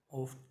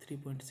of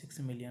 3.6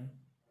 million.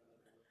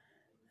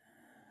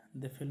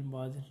 The film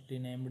was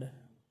renamed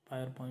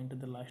Pierrepoint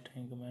The Last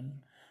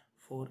Hangman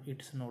for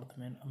its North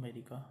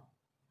America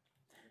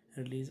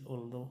release,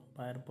 although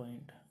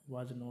Pierrepoint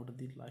was not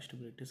the last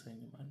British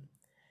hangman.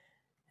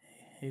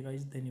 Hey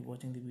guys, then you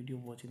watching the video,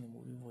 watching the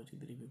movie, watching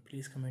the review.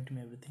 Please comment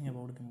me everything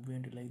about the movie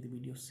and you like the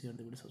video, share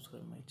the video,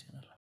 subscribe my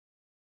channel.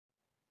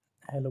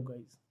 Hello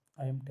guys,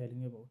 I am telling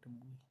you about a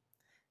movie.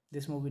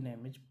 This movie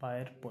name is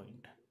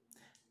Pierrepoint.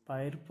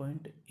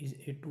 Pierrepoint is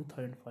a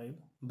 2005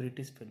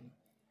 British film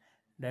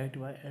directed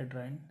by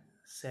Adrian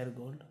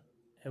Sargold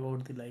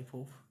about the life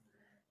of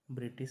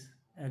British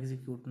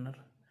executioner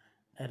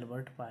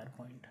Albert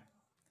Pierrepoint.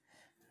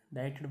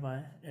 Directed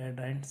by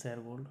Adrian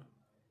Sargold,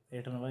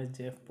 written by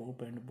Jeff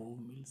Pope and Bob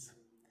Mills.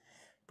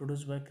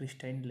 Produced by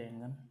Christine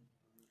Langan,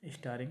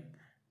 starring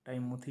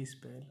Timothy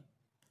Spall,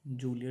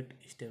 Juliet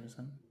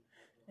Stevenson,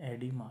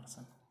 Eddie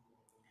Marsan.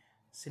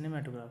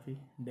 Cinematography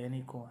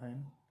Danny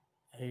Cohen,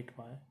 edited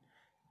by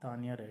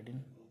Tanya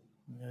Reddin,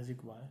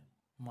 music by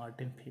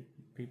Martin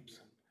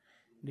Phipps,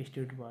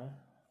 distributed by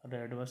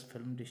Redwas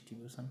Film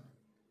Distribution.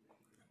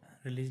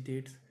 Release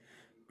dates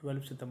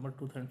 12 September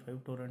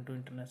 2005 Toronto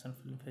International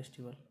Film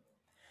Festival,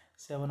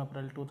 7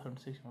 April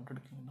 2006 United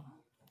Kingdom.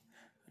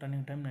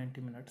 Running time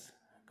 90 minutes.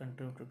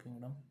 Country of the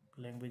Kingdom.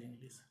 Language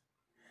English.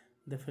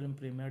 The film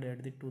premiered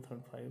at the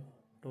 2005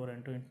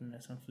 Toronto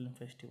International Film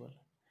Festival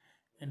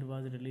and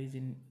was released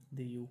in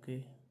the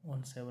UK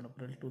on 7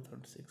 April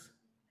 2006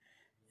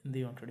 in the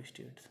United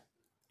States.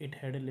 It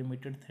had a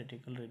limited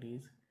theatrical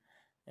release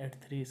at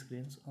 3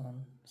 screens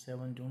on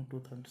 7 June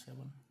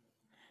 2007,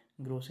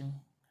 grossing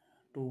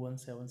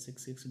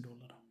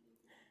 $21766.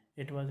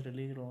 It was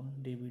released on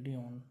DVD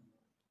on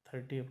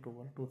 30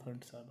 October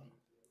 2007.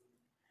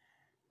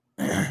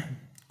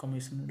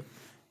 Commissioned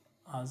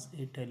as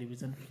a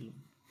television film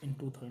in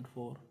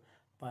 2004,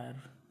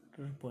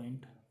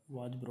 Pierrepoint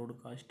was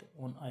broadcast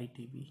on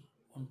ITV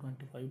on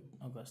 25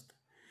 August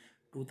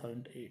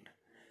 2008.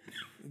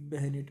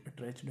 When it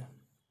attracted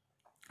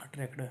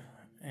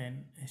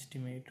an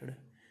estimated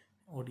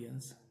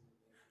audience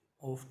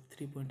of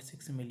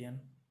 3.6 million.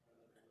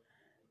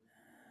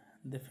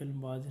 The film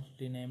was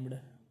renamed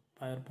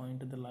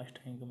Pierrepoint The Last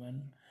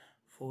Hangman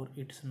for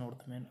its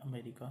North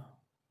America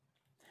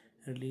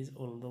release,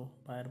 although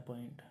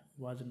Pierrepoint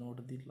was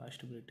not the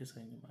last British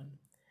hangman.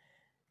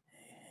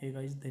 Hey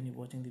guys, then you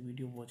watching the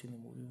video, watching the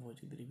movie,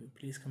 watching the review.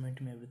 Please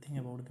comment me everything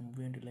about the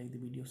movie and you like the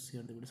video,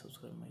 share the video,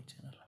 subscribe my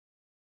channel.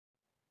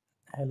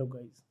 Hello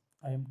guys,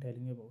 I am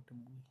telling you about a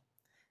movie.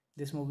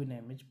 This movie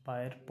name is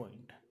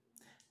Pierrepoint.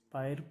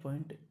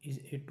 Pierrepoint is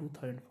a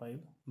 2005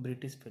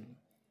 British film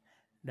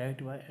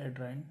directed by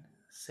Adrian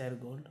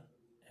Sargold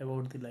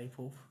about the life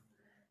of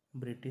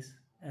British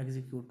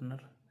executioner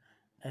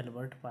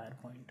Albert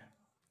Pierrepoint.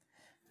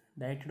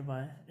 Directed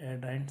by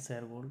Adrian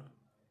Sargold,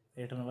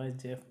 written by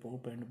Jeff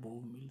Pope and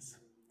Bob Mills.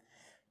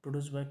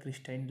 Produced by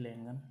Christine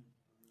Langan,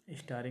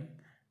 starring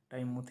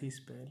Timothy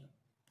Spall,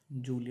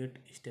 Juliet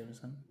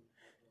Stevenson,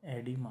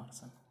 Eddie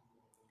Marsan.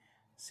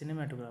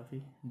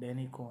 Cinematography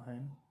Danny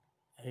Cohen,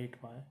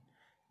 edited by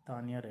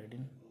Tanya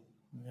Reddin,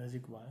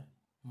 music by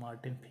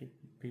Martin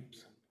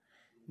Phipps,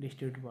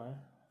 distributed by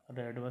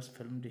Redwas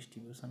Film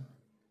Distribution.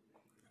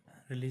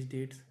 Release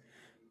dates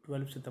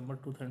 12 September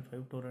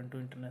 2005 Toronto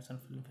International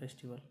Film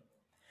Festival,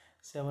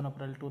 7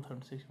 April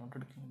 2006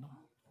 United Kingdom.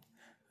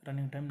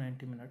 Running time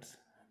 90 minutes.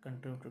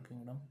 Country of the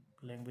Kingdom.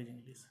 Language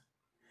English.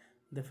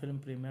 The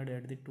film premiered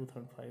at the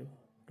 2005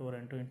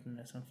 Toronto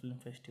International Film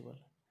Festival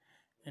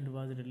and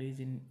was released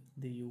in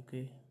the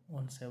UK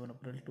on 7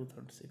 April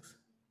 2006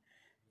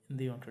 in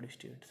the United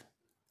States.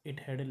 It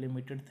had a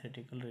limited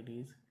theatrical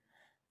release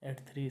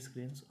at 3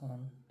 screens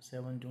on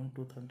 7 June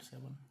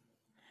 2007,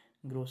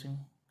 grossing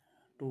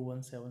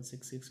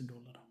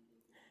 $21766.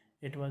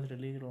 It was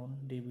released on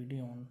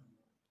DVD on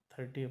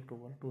 30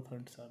 October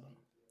 2007.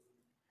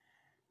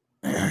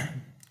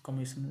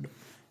 Commissioned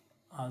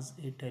as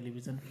a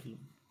television film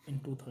in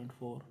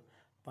 2004,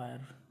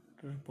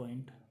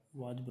 Pierrepoint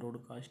was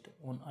broadcast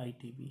on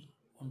ITV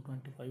on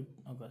 25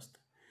 August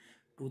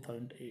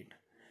 2008.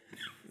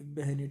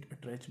 When it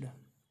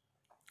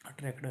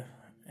attracted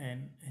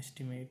an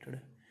estimated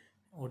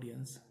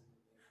audience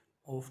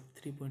of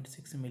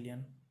 3.6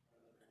 million.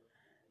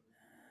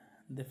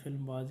 The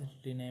film was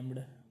renamed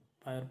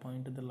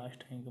Pierrepoint The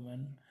Last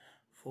Hangman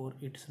for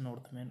its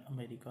North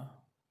America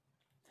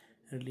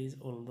release,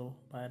 although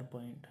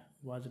Pierrepoint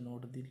was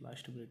not the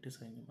last British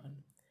hangman.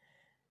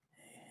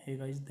 Hey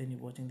guys, then you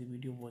watching the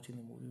video, watching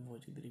the movie,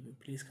 watching the review.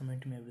 Please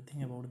comment me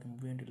everything about the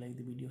movie and you like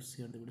the video,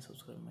 share the video,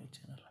 subscribe my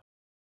channel.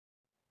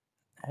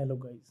 Hello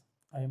guys,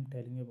 I am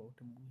telling you about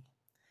a movie.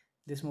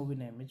 This movie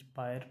name is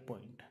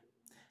Pierrepoint.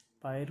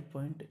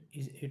 Pierrepoint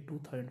is a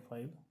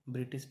 2005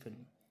 British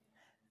film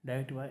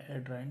directed by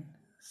Adrian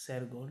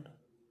Sargold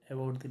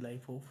about the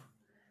life of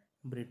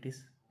British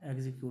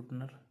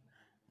executioner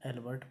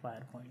Albert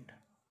Pierrepoint.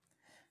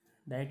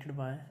 Directed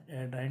by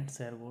Adrian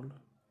Sargold,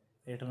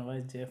 written by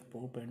Jeff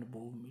Pope and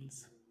Bob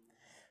Mills.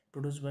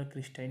 Produced by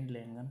Christine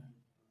Langan,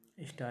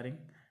 starring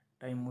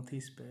Timothy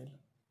Spall,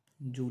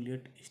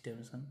 Juliet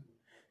Stevenson,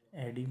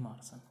 Eddie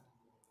Marsan.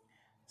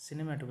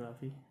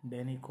 Cinematography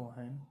Danny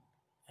Cohen,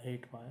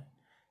 edit by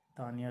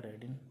Tanya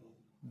Reddin,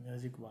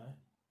 music by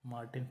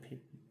Martin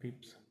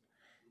Phipps,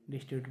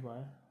 distributed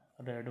by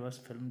Redverse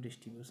Film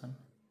Distribution.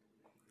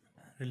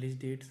 Release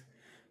dates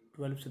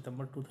 12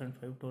 September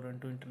 2005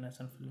 Toronto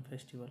International Film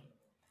Festival,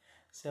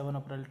 7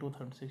 April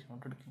 2006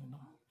 United Kingdom.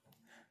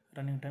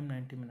 Running time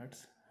 90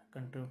 minutes.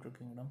 Country United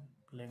Kingdom.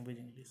 Language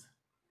English.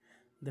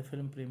 The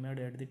film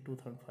premiered at the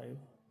 2005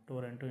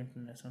 Toronto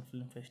International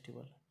Film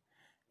Festival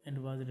and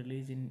was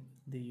released in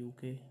the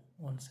UK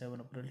on 7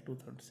 April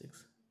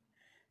 2006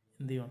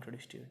 in the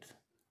United States.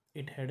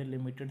 It had a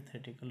limited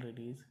theatrical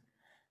release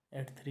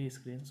at 3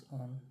 screens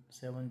on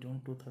 7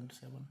 June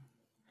 2007,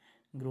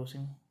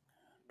 grossing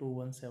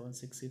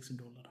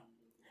 $21766.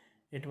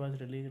 It was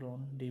released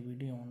on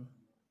DVD on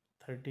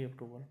 30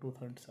 October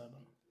 2007.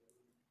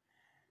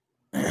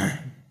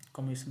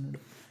 Commissioned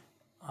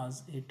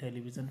as a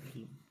television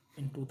film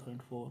in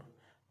 2004,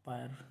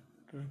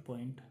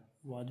 Pierrepoint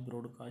was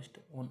broadcast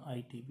on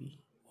ITV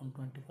on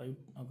 25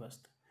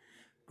 August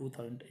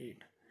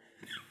 2008.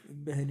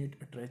 When it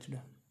attracted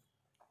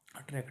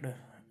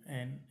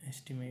an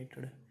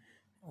estimated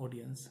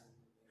audience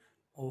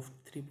of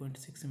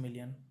 3.6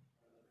 million.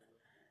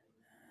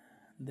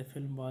 The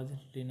film was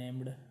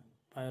renamed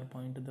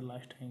Pierrepoint The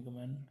Last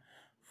Hangman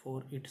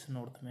for its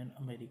North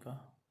America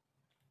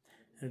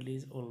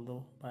release,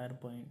 although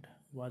Pierrepoint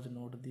was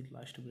not the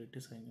last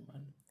British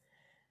hangman.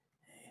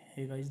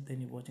 Hey guys,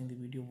 then you watching the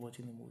video,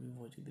 watching the movie,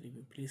 watching the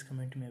review. Please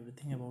comment me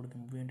everything about the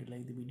movie and you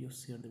like the video,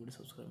 share the video,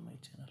 subscribe my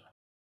channel.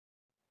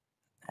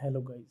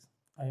 Hello guys,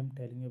 I am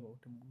telling you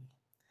about a movie.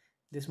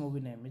 This movie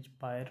name is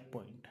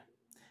Pierrepoint.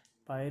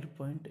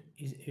 Pierrepoint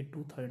is a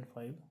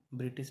 2005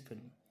 British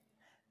film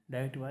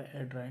directed by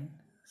Adrian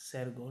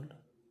Sargold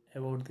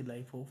about the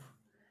life of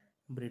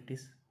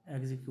British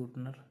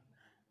executioner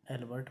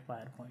Albert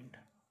Pierrepoint.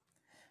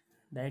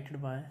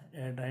 Directed by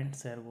Adrian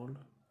Sargold,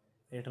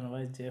 written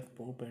by Jeff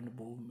Pope and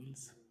Bob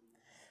Mills.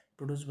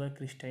 Produced by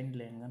Christine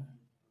Langan,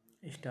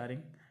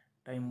 starring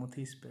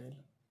Timothy Spall,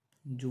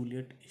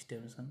 Juliet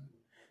Stevenson,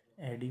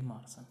 Eddie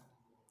Marsan.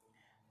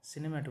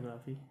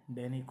 Cinematography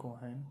Danny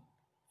Cohen,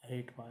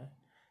 edit by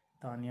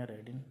Tanya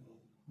Reddin,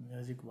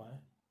 music by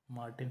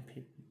Martin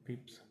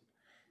Phipps,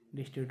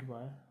 distributed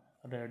by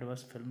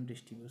Redverse Film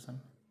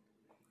Distribution.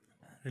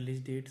 Release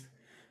dates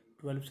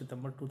 12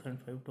 September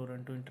 2005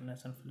 Toronto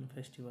International Film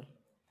Festival,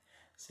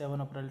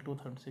 7 April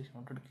 2006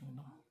 United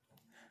Kingdom.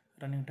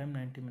 Running time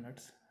 90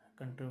 minutes.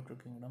 Country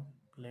United Kingdom.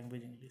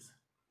 Language English.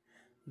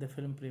 The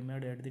film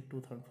premiered at the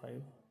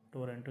 2005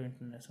 Toronto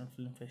International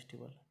Film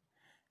Festival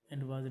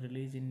and was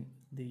released in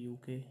the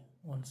UK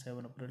on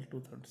 7 April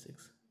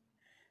 2006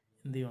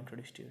 in the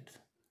United States.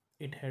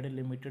 It had a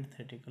limited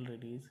theatrical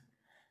release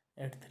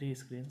at 3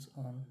 screens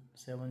on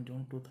 7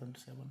 June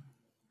 2007,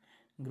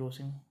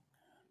 grossing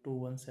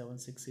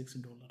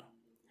 $21766.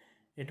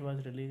 It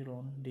was released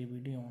on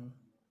DVD on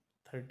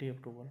 30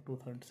 October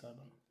 2007.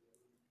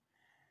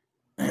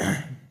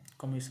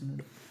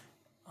 Commissioned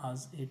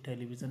as a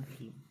television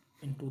film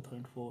in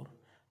 2004,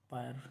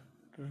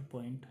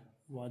 Pierrepoint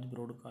was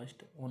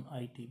broadcast on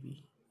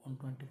ITV on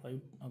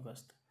 25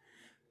 August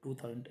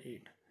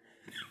 2008.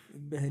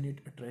 When it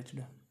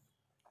attracted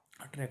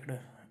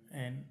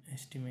an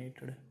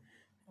estimated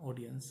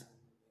audience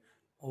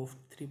of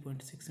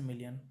 3.6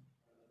 million.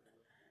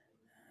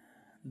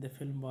 The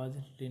film was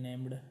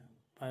renamed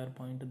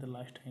Pierrepoint The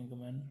Last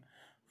Hangman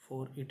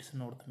for its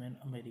North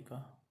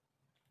America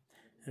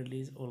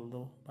release,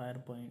 although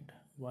Pierrepoint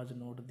was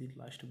not the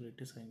last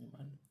British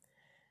hangman.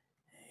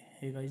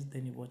 Hey guys,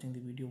 then you watching the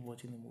video,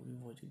 watching the movie,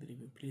 watching the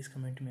review. Please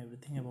comment me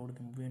everything about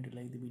the movie and you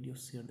like the video,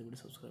 share the video,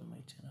 subscribe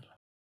my channel.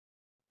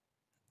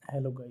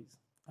 Hello guys,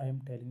 I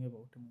am telling you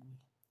about a movie.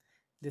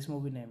 This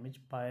movie name is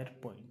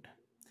Pierrepoint.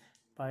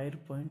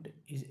 Pierrepoint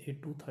is a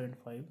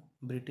 2005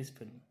 British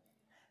film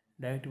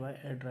directed by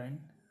Adrian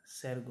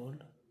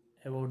Sargold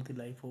about the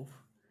life of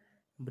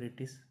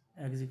British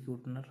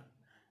executioner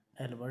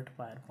Albert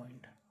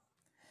Pierrepoint.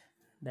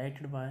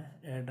 Directed by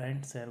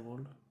Adrian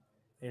Sargold,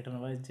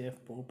 written by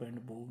Jeff Pope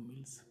and Bob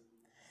Mills.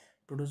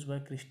 Produced by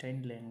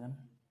Christine Langan,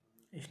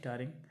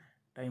 starring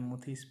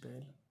Timothy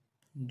Spall,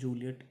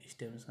 Juliet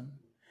Stevenson,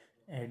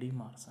 Eddie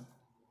Marsan.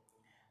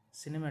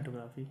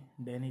 Cinematography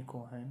Danny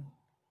Cohen,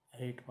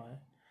 edit by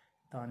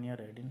Tanya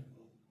Redin,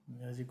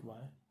 music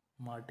by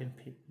Martin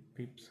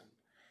Phipps,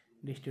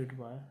 distributed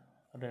by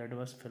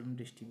Redwas Film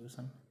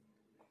Distribution.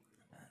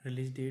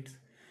 Release dates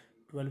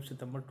 12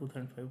 September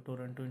 2005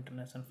 Toronto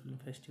International Film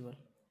Festival,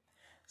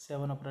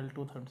 7 April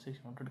 2006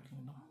 United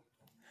Kingdom.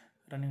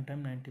 Running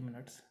time 90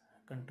 minutes.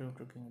 Country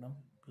United Kingdom.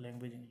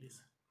 Language English.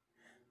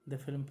 The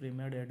film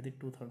premiered at the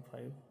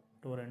 2005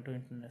 Toronto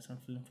International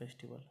Film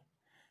Festival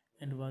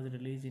and was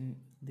released in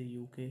the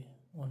UK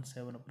on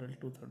 7 April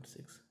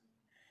 2006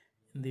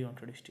 in the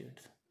United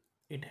States.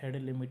 It had a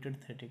limited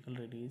theatrical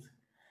release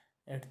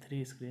at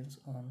 3 screens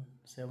on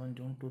 7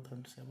 June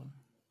 2007,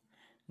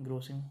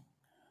 grossing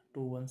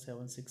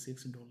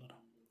 $21766.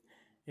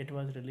 It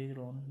was released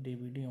on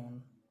DVD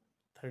on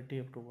 30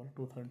 October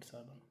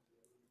 2007.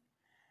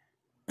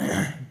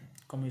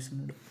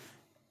 Commissioned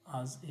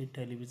as a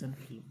television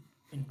film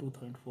in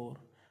 2004,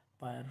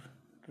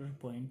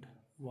 Pierrepoint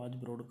was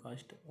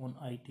broadcast on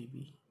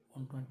ITV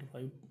on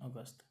 25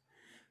 August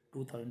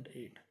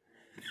 2008.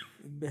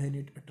 When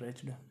it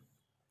attracted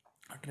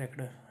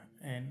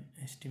an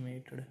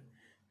estimated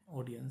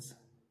audience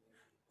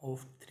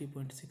of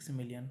 3.6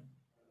 million.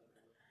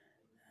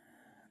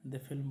 The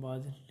film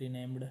was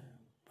renamed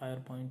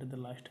Pierrepoint The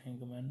Last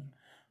Hangman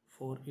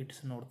for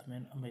its North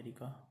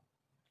America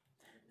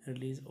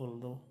release,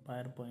 although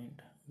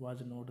Pierrepoint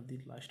was not the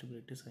last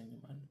British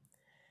hangman.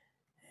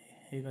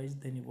 Hey guys,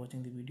 then you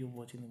watching the video,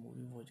 watching the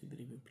movie, watching the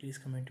review. Please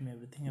comment me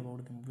everything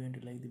about the movie and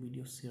you like the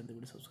video, share the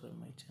video, subscribe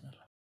my channel.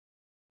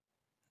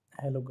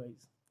 Hello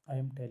guys, I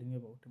am telling you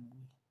about a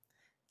movie.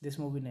 This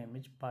movie name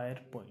is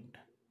Pierrepoint.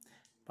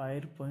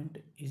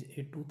 Pierrepoint is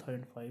a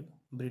 2005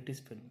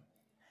 British film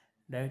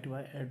directed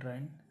by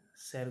Adrian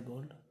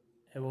Sargold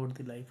about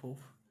the life of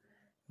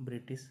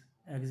British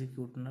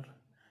executioner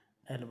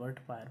Albert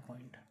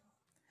Pierrepoint.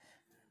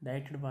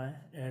 Directed by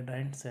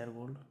Adrian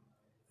Sargold,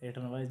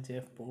 written by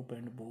Jeff Pope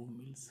and Bob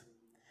Mills.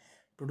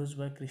 Produced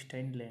by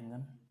Christine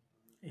Langan,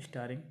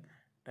 starring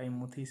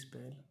Timothy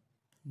Spall,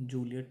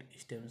 Juliet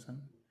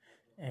Stevenson,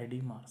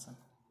 Eddie Marsan.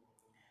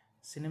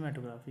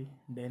 Cinematography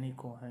Danny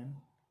Cohen,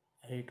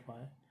 edit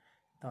by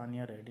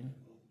Tanya Redin,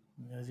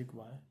 music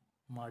by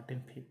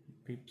Martin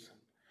Phipps,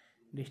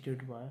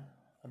 distributed by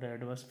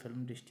Redwas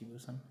Film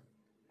Distribution.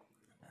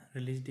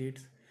 Release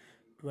dates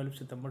 12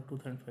 September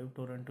 2005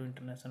 Toronto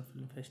International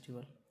Film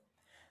Festival,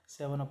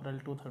 7 April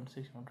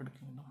 2006 United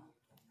Kingdom.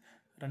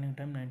 Running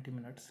time 90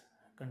 minutes.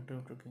 Country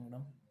United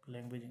Kingdom.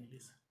 Language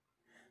English.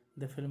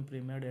 The film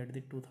premiered at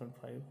the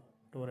 2005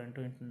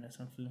 Toronto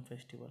International Film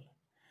Festival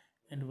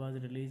and was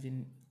released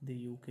in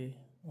the UK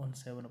on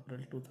 7 April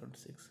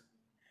 2006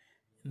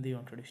 in the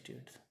United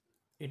States.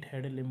 It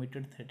had a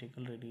limited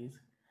theatrical release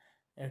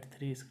at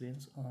 3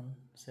 screens on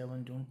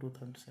 7 June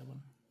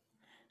 2007,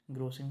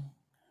 grossing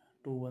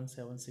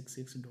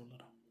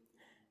 $21766.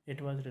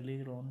 It was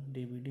released on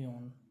DVD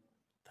on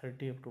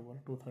 30 October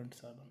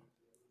 2007.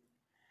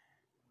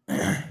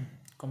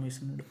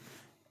 Commissioned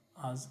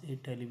as a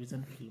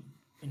television film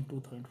in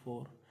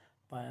 2004,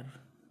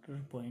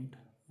 Pierrepoint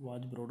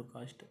was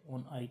broadcast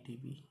on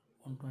ITV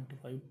on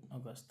 25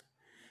 August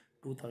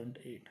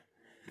 2008.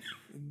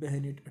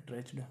 When it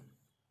attracted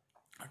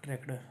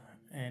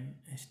an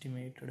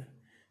estimated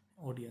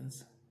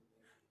audience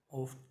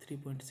of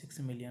 3.6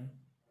 million.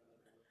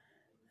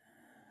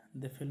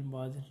 The film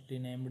was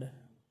renamed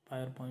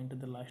Pierrepoint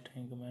The Last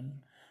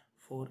Hangman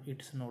for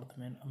its North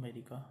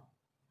America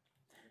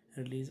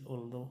release,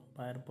 although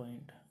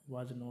Pierrepoint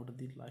was not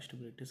the last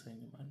British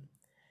hangman.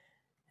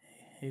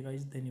 Hey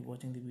guys, then you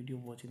watching the video,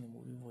 watching the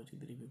movie, watching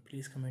the review.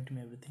 Please comment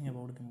me everything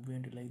about the movie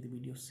and you like the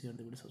video, share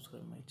the video,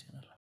 subscribe my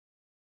channel.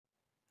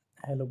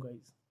 Hello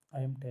guys,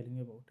 I am telling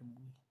you about a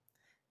movie.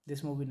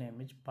 This movie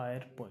name is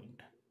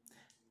Pierrepoint.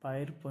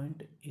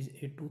 Pierrepoint is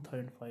a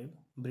 2005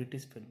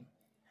 British film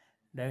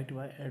directed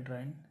by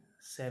Adrian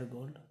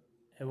Sargold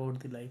about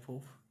the life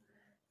of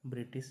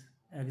British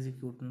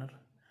executioner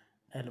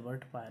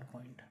Albert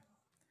Pierrepoint.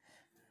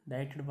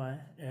 Directed by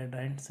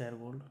Adrian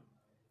Sargold,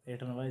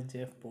 written by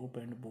Jeff Pope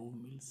and Bob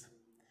Mills.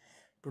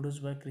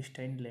 Produced by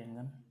Christine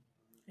Langan,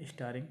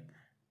 starring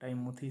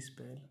Timothy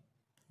Spall,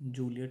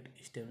 Juliet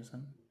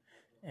Stevenson,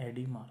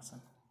 Eddie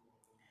Marsan.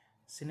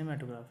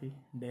 Cinematography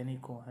Danny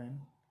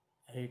Cohen,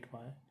 edit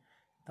by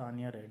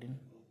Tanya Redin,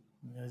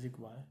 music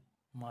by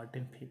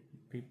Martin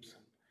Phipps,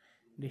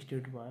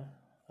 distributed by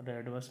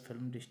Redwas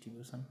Film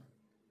Distribution.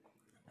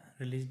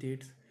 Release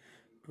dates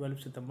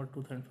 12 September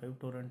 2005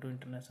 Toronto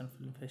International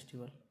Film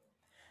Festival,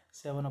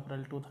 7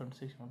 April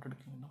 2006 United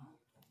Kingdom.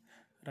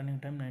 Running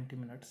time 90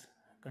 minutes.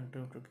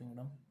 Country United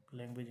Kingdom.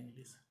 Language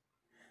English.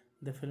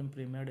 The film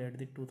premiered at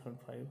the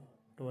 2005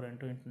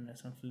 Toronto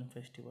International Film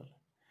Festival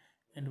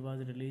and was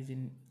released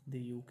in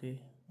the UK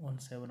on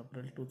 7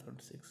 April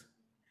 2006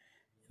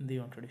 in the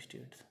United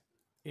States.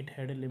 It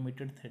had a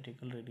limited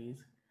theatrical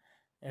release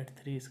at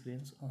 3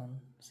 screens on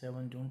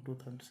 7 June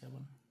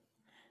 2007,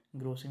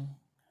 grossing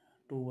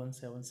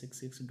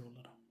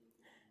 $21766.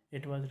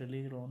 It was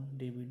released on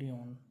DVD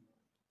on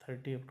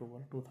 30 October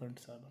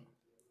 2007.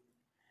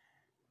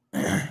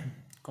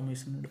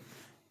 Commissioned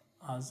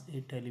as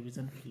a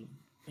television film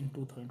in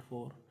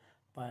 2004.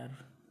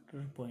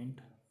 Pierrepoint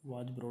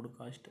was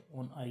broadcast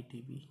on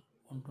ITV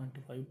on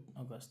 25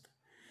 August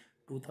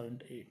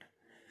 2008.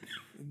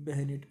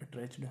 When it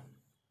attracted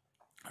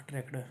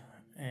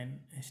an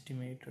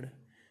estimated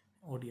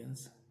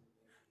audience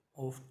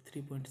of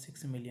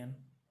 3.6 million.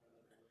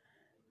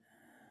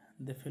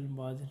 The film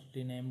was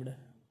renamed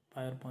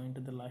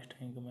Pierrepoint the Last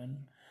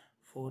Hangman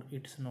for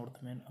its North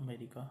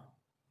America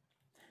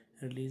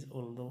release,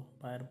 although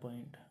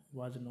Pierrepoint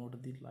was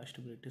not the last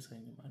British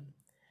hangman.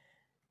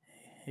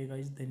 Hey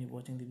guys, then you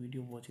watching the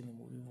video, watching the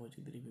movie,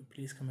 watching the review.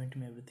 Please comment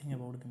me everything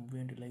about the movie,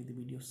 and you like the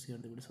video, share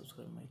the video,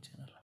 subscribe my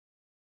channel.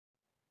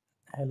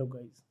 Hello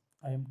guys,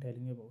 I am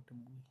telling you about a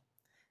movie.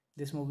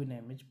 This movie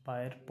name is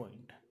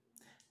Pierrepoint.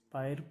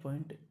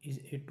 Pierrepoint is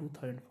a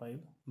 2005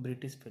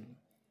 British film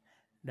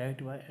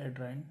directed by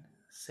Adrian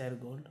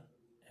Sargold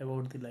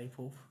about the life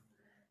of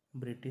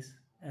British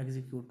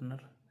executioner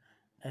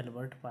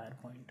Albert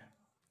Pierrepoint.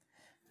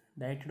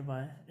 Directed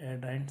by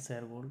Adrian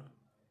Sargold,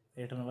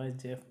 written by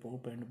Jeff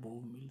Pope and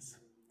Bob Mills.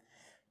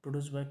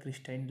 Produced by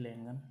Christine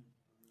Langan,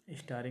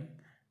 starring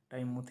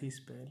Timothy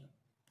Spall,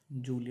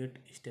 Juliet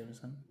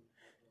Stevenson,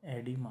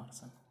 Eddie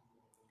Marsan.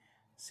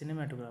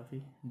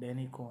 Cinematography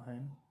Danny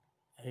Cohen,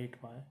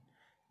 edited by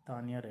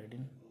Tanya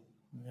Reddin,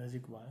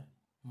 music by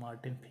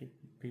Martin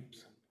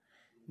Phipps,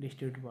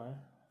 distributed by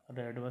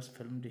Redverse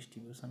Film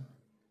Distribution.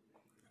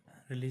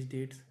 Release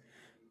dates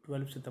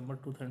 12 September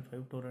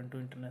 2005 Toronto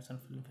International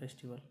Film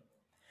Festival,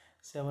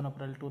 7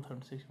 April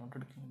 2006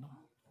 United Kingdom.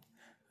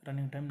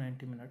 Running time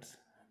 90 minutes.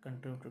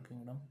 Country United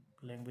Kingdom.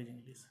 Language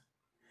English.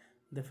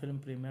 The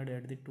film premiered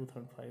at the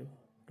 2005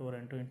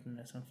 Toronto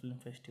International Film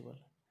Festival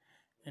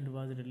and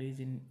was released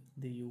in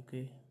the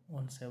UK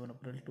on 7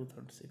 April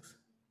 2006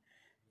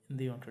 in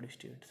the United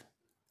States.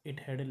 It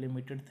had a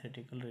limited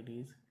theatrical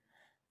release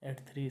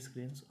at 3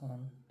 screens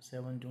on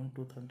 7 June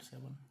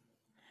 2007,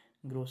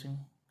 grossing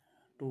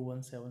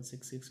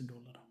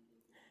 $21766.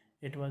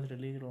 It was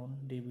released on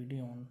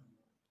DVD on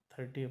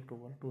 30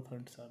 October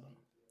 2007.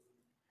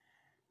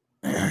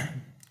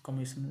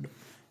 Commissioned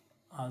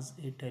as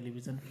a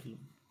television film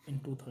in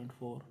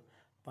 2004,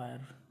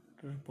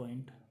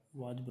 Pierrepoint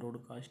was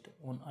broadcast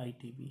on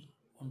ITV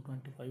on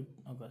 25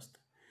 August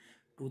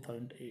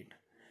 2008.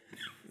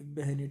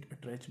 When it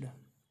attracted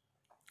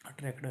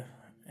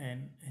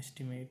an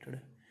estimated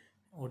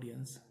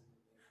audience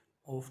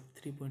of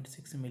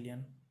 3.6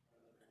 million.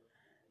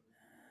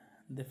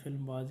 The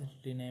film was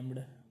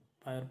renamed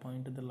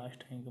Pierrepoint the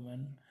Last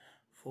Hangman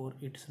for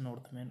its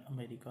North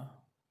America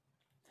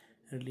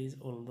release,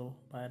 although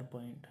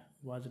Pierrepoint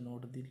was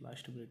not the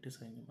last British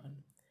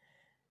hangman.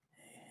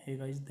 Hey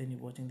guys, then you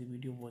watching the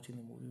video, watching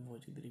the movie,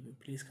 watching the review.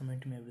 Please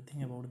comment me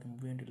everything about the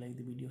movie, and you like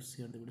the video,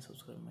 share the video,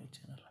 subscribe my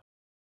channel.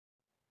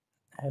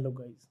 Hello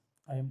guys,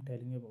 I am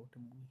telling you about a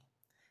movie.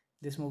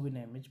 This movie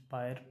name is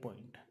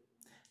Pierrepoint.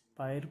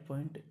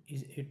 Pierrepoint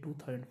is a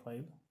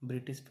 2005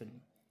 British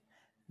film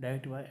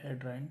directed by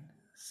Adrian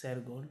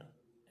Sargold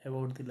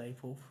about the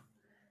life of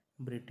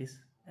British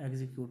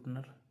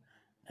executioner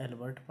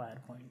Albert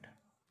Pierrepoint.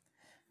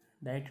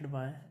 Directed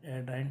by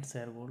Adrian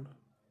Sargold,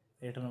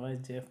 written by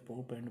Jeff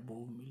Pope and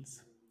Bob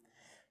Mills.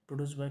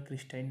 Produced by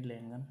Christine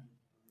Langan,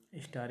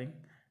 starring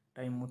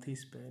Timothy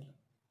Spall,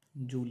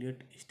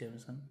 Juliet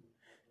Stevenson,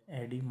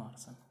 Eddie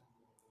Marsan.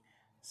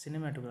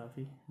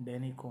 Cinematography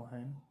Danny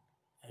Cohen,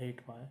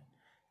 edited by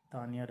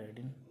Tanya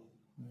Reddin,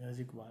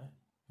 music by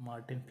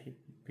Martin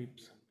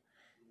Phipps,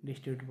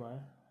 distributed by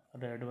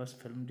Redverse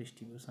Film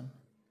Distribution.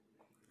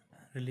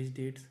 Release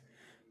dates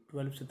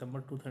 12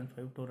 September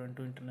 2005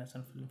 Toronto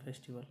International Film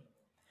Festival,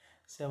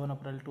 7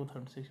 April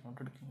 2006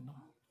 United Kingdom.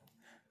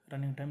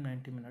 Running time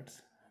 90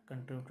 minutes.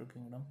 Country United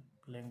Kingdom.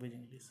 Language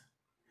English.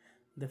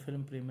 The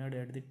film premiered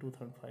at the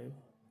 2005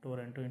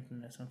 Toronto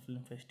International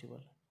Film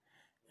Festival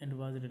and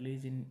was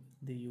released in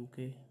the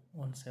UK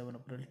on 7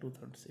 April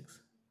 2006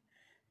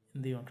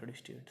 in the United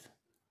States.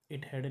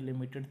 It had a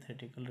limited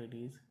theatrical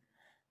release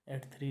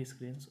at 3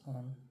 screens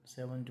on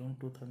 7 June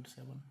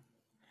 2007,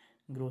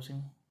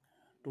 grossing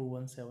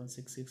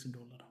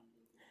 $21766.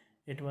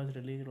 It was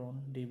released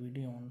on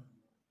DVD on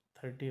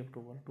 30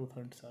 October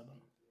 2007.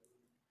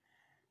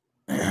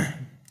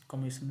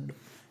 Commissioned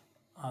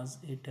as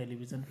a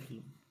television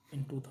film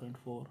in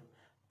 2004,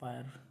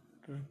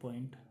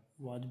 Pierrepoint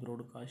was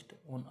broadcast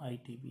on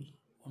ITV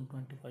on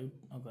 25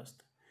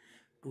 August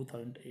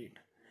 2008.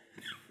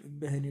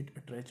 When it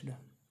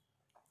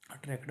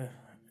attracted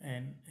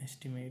an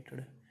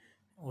estimated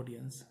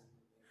audience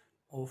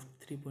of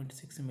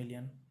 3.6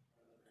 million.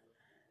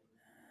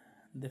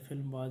 The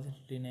film was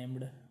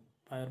renamed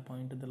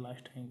Pierrepoint the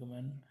Last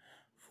Hangman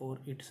for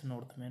its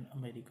North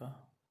America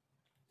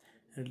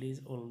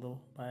release,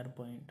 although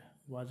Pierrepoint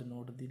was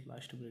not the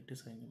last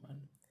British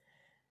hangman.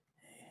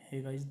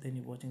 Hey guys, then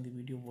you watching the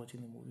video,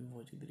 watching the movie,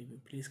 watching the review.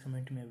 Please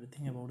comment me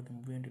everything about the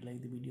movie, and you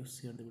like the video,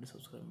 share the video,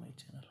 subscribe my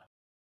channel.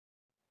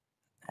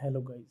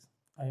 Hello guys,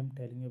 I am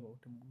telling you about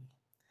a movie.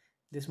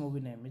 This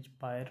movie name is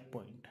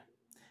Pierrepoint.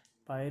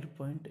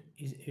 Pierrepoint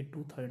is a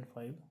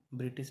 2005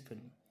 British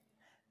film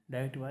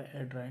directed by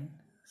Adrian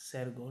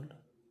Sergold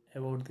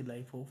about the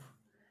life of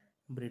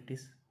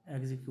British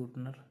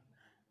executioner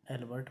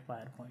Albert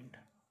Pierrepoint.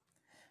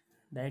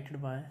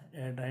 Directed by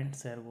Adrian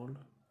Sergold,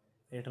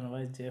 written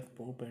by Jeff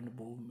Pope and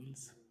Bob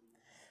Mills.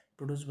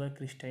 Produced by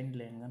Christine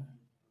Langan,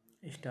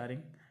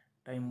 starring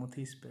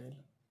Timothy Spall,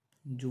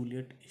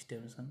 Juliet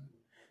Stevenson,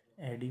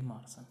 Eddie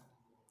Marsan.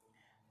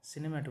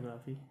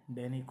 Cinematography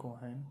Danny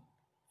Cohen,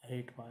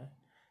 edit by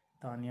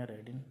Tanya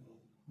Redin,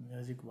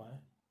 music by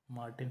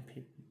Martin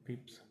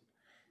Phipps,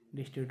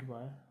 distributed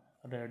by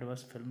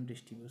Redwas Film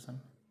Distribution.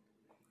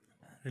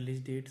 Release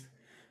dates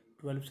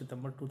 12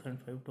 September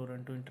 2005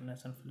 Toronto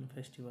International Film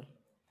Festival,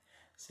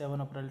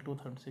 7 April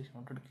 2006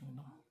 United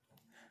Kingdom.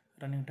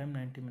 Running time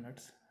 90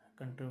 minutes.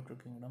 Country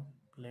United Kingdom.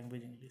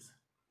 Language English.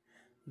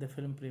 The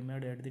film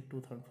premiered at the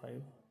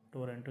 2005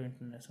 Toronto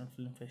International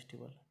Film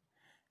Festival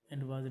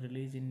and was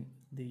released in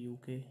the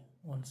UK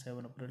on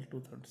 7 April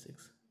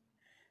 2006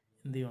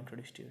 in the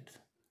United States.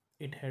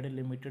 It had a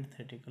limited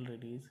theatrical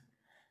release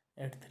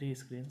at 3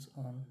 screens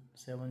on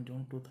 7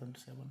 June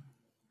 2007,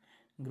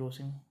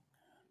 grossing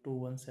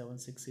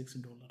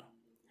 $21766.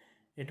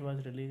 It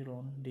was released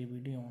on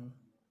DVD on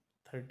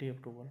 30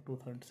 October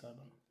 2007.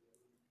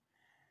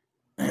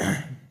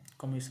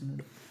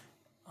 Commissioned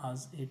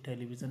as a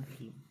television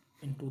film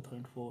in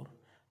 2004,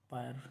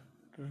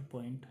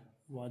 Pierrepoint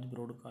was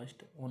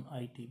broadcast on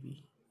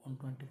ITV on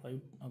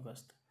 25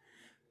 August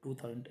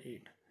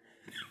 2008.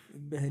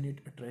 When it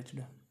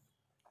attracted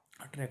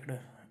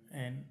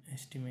an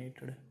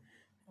estimated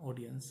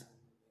audience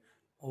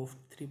of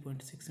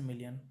 3.6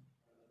 million.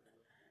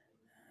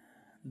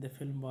 The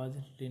film was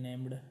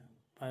renamed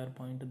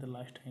Pierrepoint The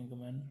Last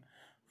Hangman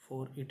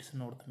for its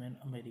North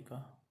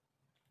America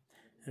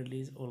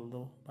release,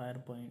 although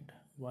Pierrepoint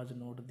was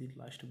not the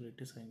last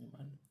British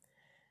hangman.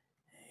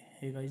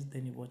 Hey guys,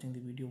 then you watching the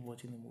video,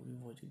 watching the movie,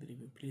 watching the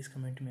review. Please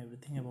comment me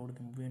everything about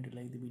the movie and you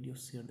like the video,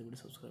 share the video,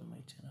 subscribe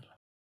my channel.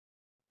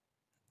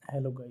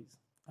 Hello guys,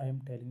 I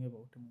am telling you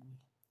about a movie.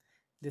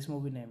 This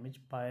movie name is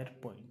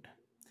Pierrepoint.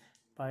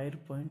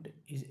 Pierrepoint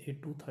is a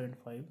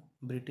 2005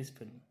 British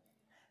film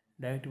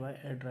directed by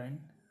Adrian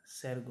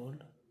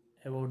Sergold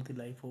about the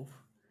life of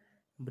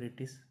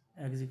British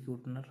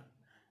executioner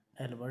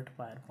Albert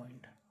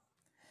Pierrepoint.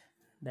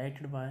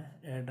 Directed by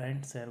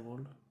Adrian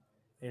Sergold,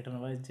 written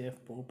by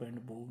Jeff Pope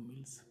and Bob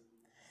Mills.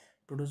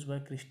 Produced by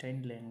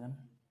Christine Langan,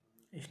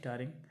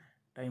 starring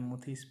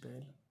Timothy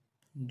Spall,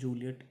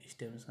 Juliet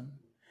Stevenson,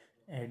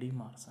 Eddie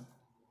Marsan.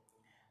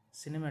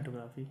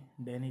 Cinematography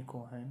Danny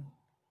Cohen,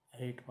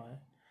 edit by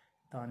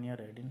Tanya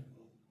Redin,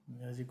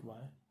 music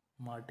by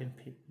Martin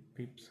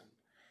Phipps,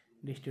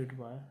 distributed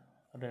by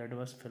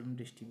Redwas Film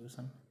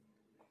Distribution.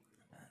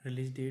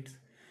 Release dates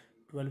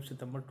 12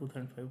 September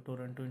 2005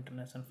 Toronto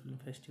International Film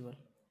Festival,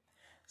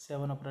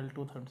 7 April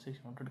 2006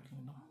 United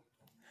Kingdom.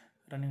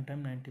 Running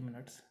time 90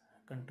 minutes.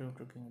 Country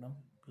United Kingdom.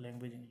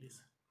 Language English.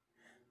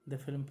 The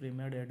film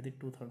premiered at the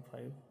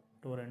 2005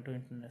 Toronto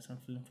International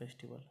Film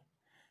Festival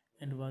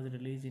and was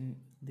released in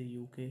the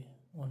UK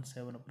on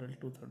 7 April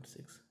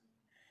 2006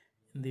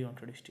 in the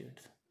United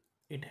States.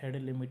 It had a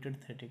limited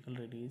theatrical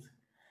release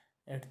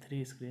at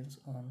 3 screens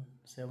on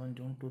 7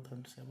 June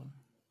 2007,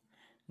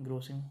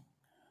 grossing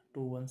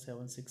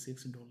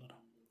 $21766.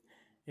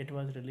 It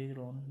was released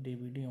on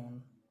DVD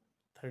on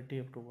 30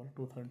 October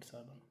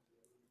 2007.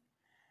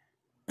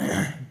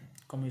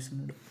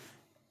 Commissioned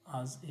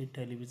as a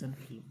television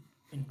film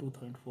in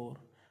 2004,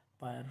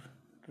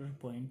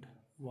 Pierrepoint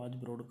was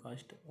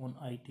broadcast on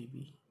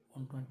ITV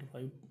on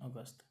 25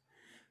 August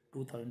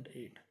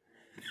 2008.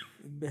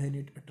 When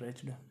it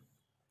attracted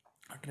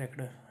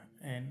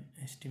an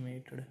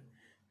estimated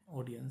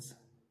audience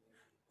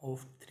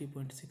of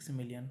 3.6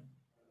 million.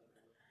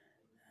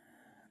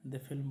 The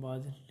film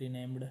was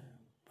renamed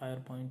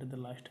Pierrepoint The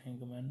Last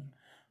Hangman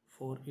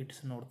for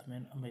its North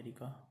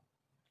America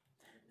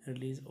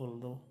release,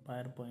 although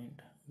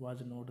Pierrepoint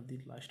was not the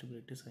last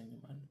British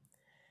hangman.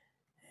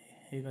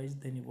 Hey guys,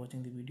 then you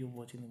watching the video,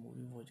 watching the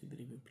movie, watching the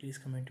review. Please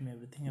comment me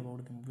everything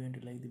about the movie and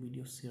you like the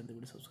video, share the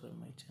video, subscribe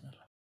my channel.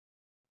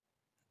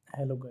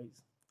 Hello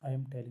guys, I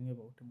am telling you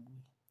about a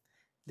movie.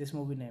 This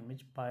movie name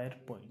is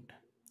Pierrepoint.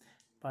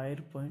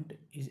 Pierrepoint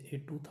is a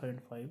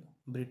 2005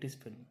 British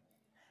film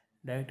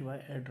directed by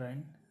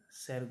Adrian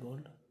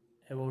Sergold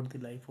about the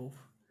life of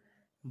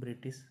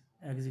British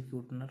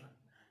executioner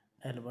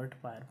Albert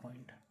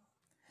Pierrepoint.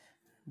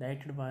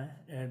 Directed by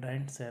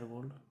Adrian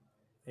Sergold,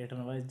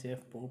 written by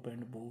Jeff Pope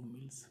and Bob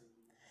Mills.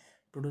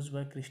 Produced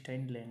by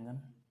Christine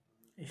Langan,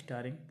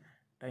 starring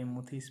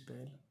Timothy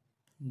Spall,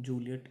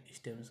 Juliet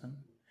Stevenson,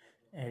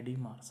 Eddie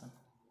Marsan.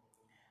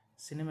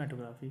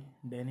 Cinematography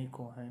Danny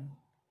Cohen,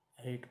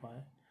 edit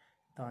by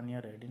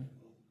Tanya Redin,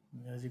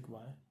 music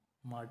by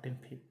Martin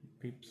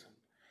Phipps,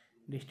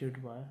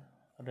 distributed by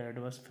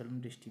Redwas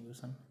Film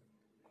Distribution.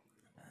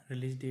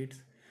 Release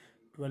dates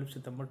 12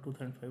 September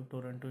 2005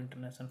 Toronto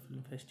International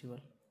Film Festival,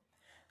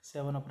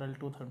 7 April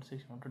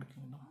 2006 United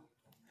Kingdom.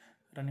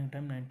 Running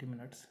time 90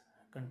 minutes.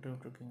 Country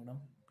United Kingdom.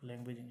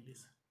 Language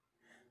English.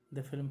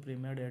 The film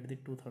premiered at the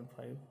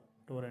 2005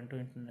 Toronto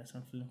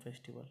International Film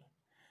Festival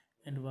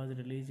and was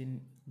released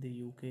in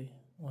the UK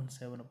on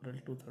 7 April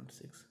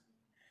 2006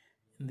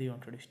 in the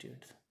United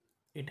States.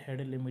 It had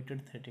a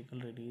limited theatrical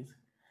release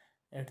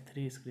at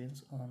three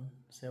screens on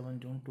 7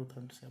 June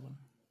 2007,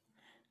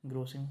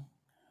 grossing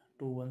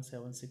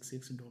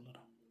 $21766.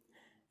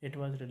 It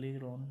was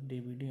released on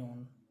DVD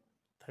on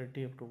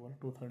 30 October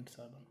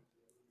 2007.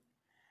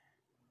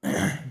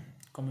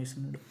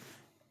 Commissioned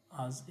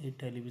as a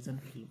television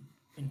film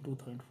in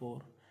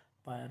 2004,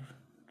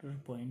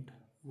 Pierrepoint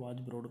was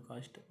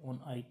broadcast on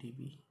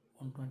ITV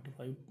on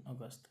 25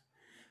 August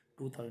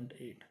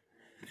 2008.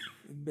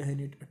 When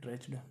it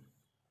attracted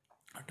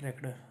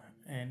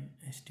an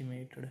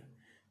estimated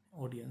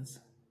audience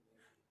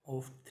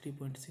of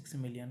 3.6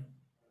 million.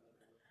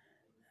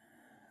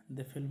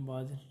 The film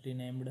was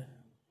renamed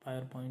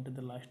Pierrepoint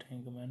The Last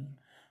Hangman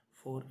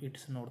for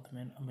its North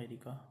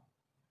America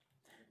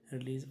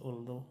release,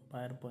 although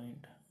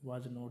Pierrepoint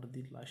was not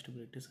the last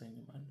British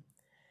hangman.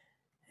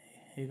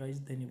 Hey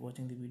guys, then you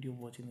watching the video,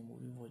 watching the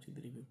movie, watching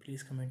the review.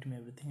 Please comment me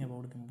everything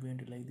about the movie,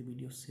 and you like the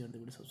video, share the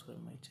video,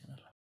 subscribe my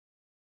channel.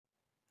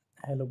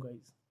 Hello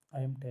guys, I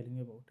am telling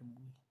you about a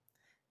movie.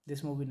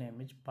 This movie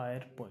name is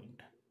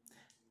Pierrepoint.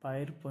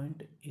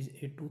 Pierrepoint is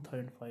a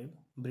 2005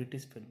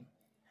 British film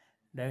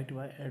directed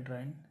by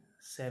Adrian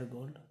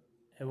Sargold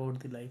about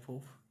the life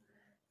of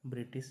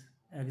British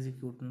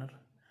executioner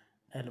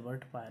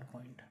Albert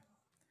Pierrepoint.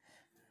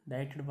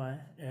 Directed by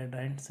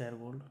Adrian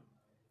Sargold,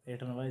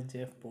 written by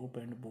Jeff Pope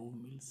and Bob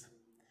Mills.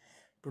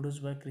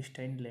 Produced by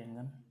Christine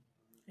Langan,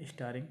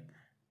 starring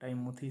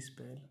Timothy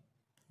Spall,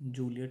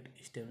 Juliet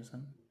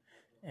Stevenson,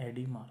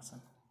 Eddie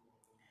Marsan.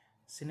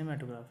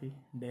 Cinematography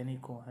Danny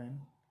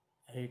Cohen,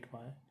 edited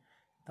by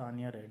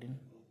Tanya Reddin,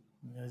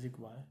 music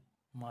by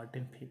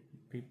Martin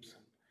Phipps,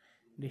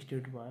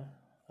 distributed by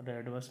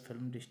Redverse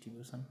Film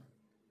Distribution.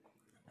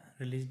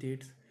 Release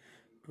dates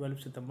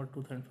 12 September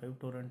 2005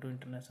 Toronto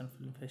International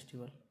Film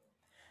Festival,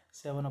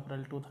 7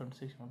 April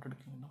 2006 United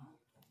Kingdom.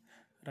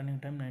 Running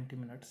time 90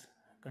 minutes.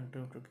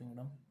 Country United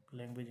Kingdom.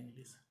 Language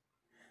English.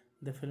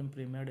 The film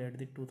premiered at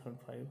the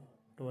 2005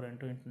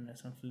 Toronto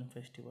International Film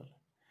Festival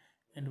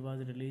and was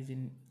released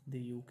in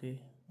the UK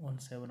on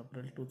 7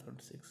 April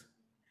 2006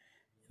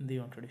 in the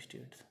United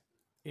States.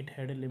 It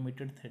had a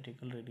limited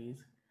theatrical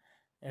release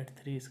at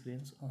three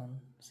screens on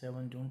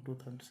 7 June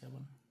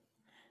 2007,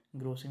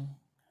 grossing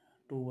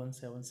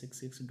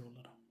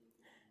 $21766.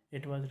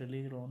 It was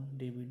released on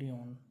DVD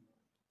on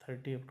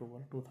 30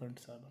 October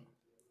 2007.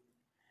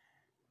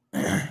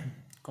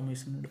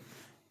 Commissioned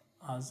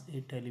as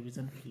a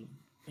television film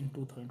in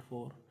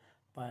 2004,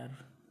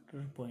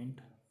 Pierrepoint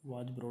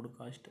was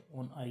broadcast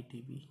on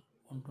ITV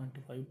on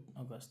 25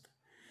 August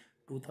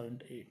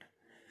 2008.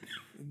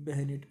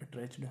 When it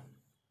attracted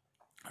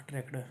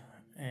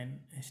an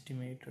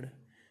estimated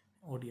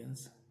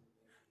audience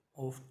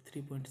of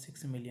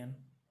 3.6 million.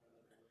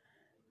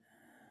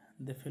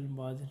 The film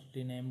was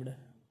renamed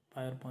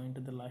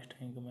Pierrepoint The Last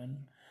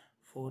Hangman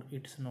for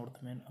its North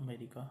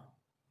America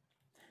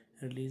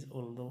release,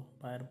 although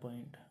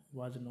Pierrepoint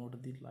was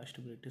not the last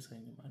British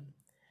hangman.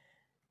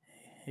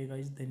 Hey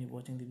guys, then you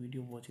watching the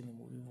video, watching the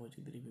movie,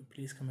 watching the review.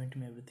 Please comment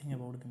me everything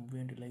about the movie,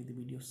 and you like the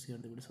video, share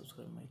the video,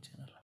 subscribe my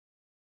channel.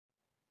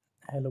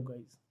 Hello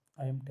guys,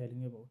 I am telling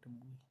you about a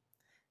movie.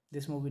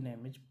 This movie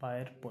name is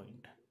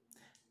Pierrepoint.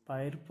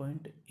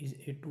 Pierrepoint is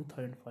a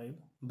 2005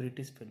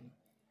 British film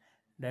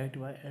directed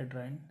by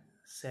Adrian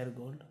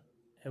Sargold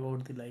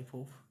about the life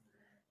of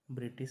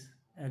British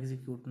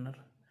executioner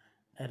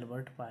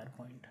Albert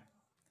Pierrepoint.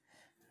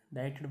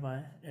 Directed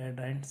by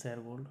Adrian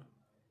Sargold,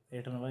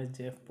 written by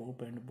Jeff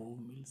Pope and Bob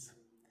Mills.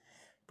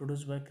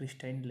 Produced by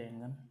Christine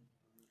Langan,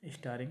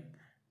 starring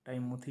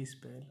Timothy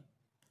Spall,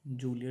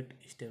 Juliet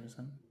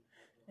Stevenson,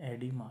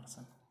 Eddie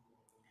Marsan.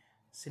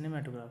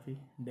 Cinematography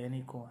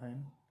Danny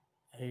Cohen,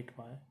 edited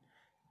by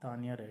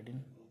Tanya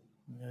Reddin,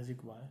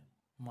 music by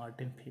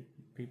Martin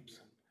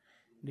Phipps,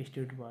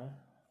 distributed by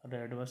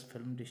Redverse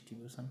Film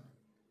Distribution.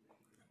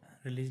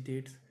 Release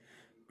dates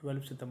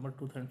 12 September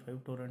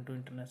 2005 Toronto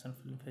International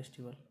Film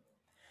Festival,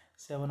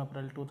 7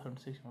 April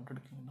 2006 United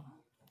Kingdom.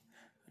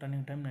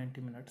 Running time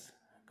 90 minutes.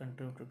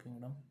 Country United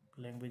Kingdom.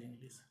 Language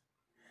English.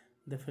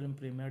 The film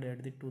premiered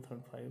at the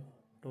 2005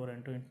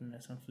 Toronto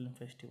International Film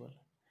Festival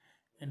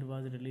and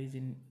was released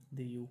in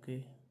the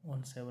UK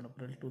on 7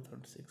 April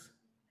 2006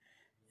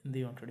 in the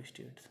United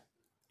States.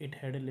 It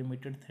had a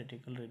limited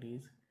theatrical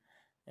release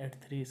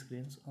at three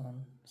screens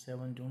on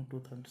 7 June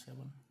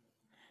 2007,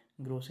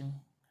 grossing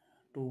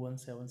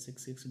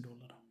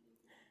 $21766.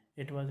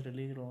 It was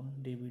released on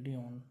DVD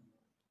on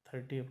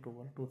 30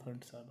 October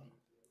 2007.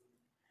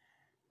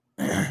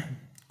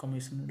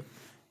 Commissioned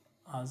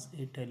as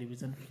a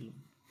television film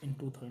in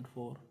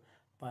 2004,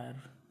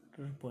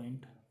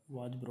 Pierrepoint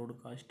was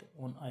broadcast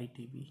on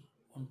ITV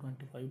on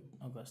 25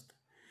 August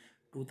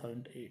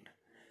 2008.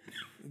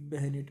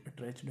 When it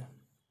attracted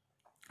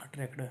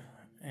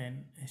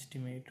an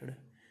estimated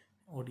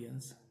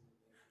audience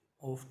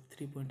of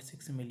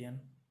 3.6 million.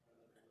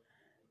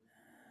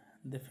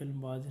 The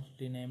film was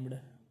renamed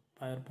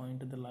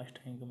Pierrepoint The Last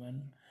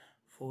Hangman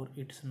for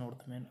its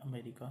North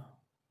America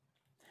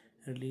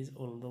release,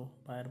 although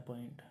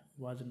Pierrepoint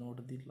was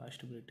not the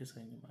last British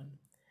hangman.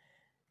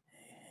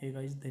 Hey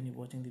guys, then you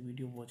watching the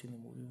video, watching the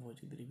movie,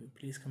 watching the review.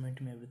 Please comment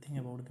me everything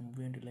about the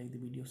movie and you like the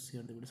video,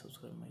 share the video,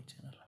 subscribe my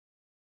channel.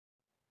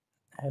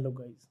 Hello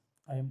guys,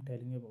 I am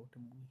telling you about a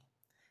movie.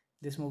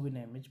 This movie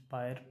name is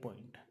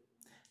Pierrepoint.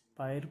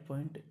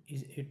 Pierrepoint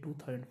is a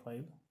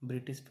 2005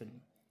 British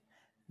film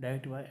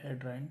directed by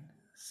Adrian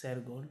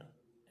Sargold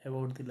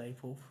about the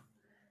life of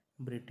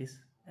British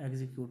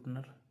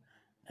executioner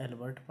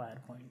Albert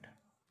Pierrepoint.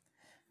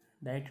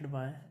 Directed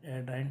by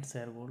Adrian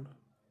Sargold,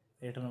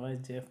 written by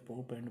Jeff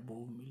Pope and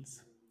Bob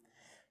Mills.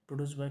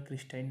 Produced by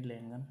Christine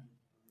Langan,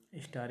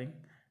 starring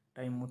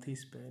Timothy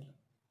Spall,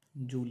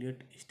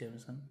 Juliet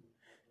Stevenson,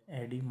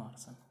 Eddie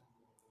Marsan.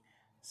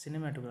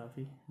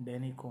 Cinematography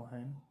Danny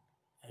Cohen,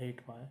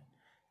 edit by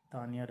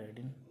Tanya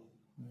Reddin,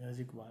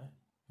 music by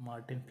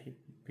Martin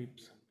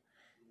Phipps,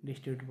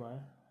 distributed by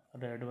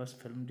Redwas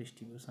Film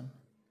Distribution.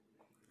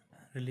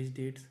 Release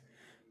dates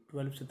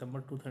 12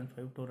 September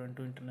 2005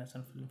 Toronto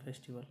International Film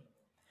Festival,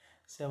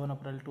 7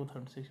 April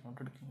 2006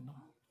 United Kingdom.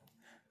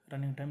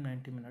 Running time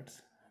 90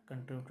 minutes.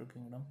 Country United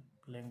Kingdom.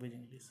 Language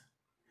English.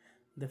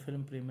 The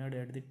film premiered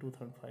at the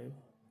 2005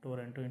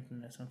 Toronto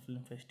International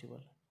Film Festival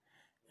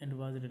and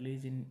was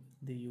released in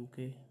the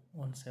UK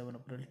on 7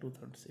 April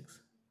 2006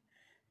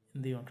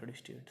 in the United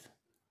States.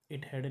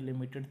 It had a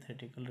limited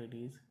theatrical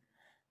release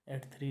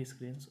at 3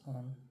 screens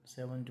on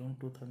 7 June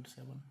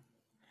 2007,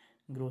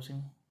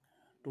 grossing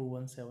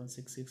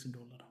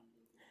 $21766.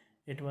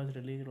 It was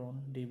released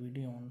on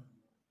DVD on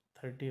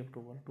 30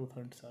 October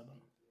 2007.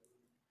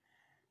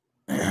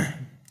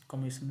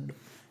 Commissioned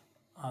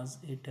as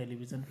a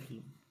television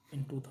film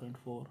in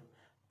 2004,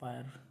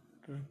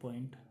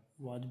 Pierrepoint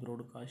was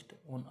broadcast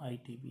on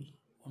ITV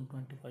on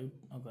 25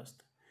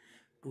 August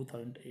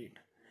 2008.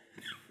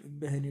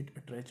 When it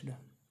attracted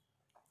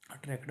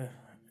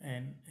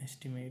an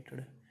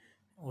estimated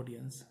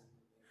audience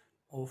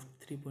of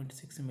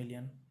 3.6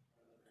 million.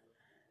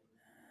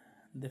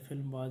 The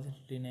film was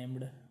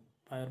renamed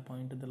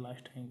Pierrepoint The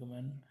Last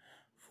Hangman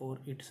for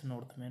its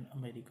North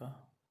America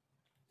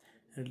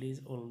release,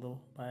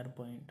 although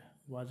Pierrepoint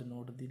was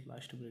not the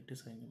last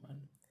British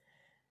hangman.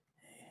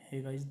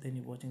 Hey guys, then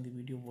you watching the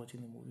video,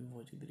 watching the movie,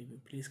 watching the review.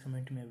 Please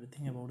comment me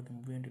everything about the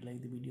movie and you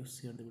like the video,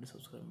 share the video,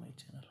 subscribe my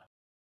channel.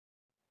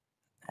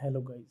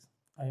 Hello guys,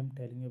 I am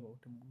telling you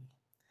about a movie.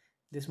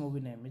 This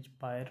movie name is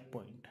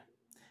Pierrepoint.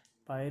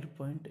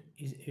 Pierrepoint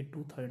is a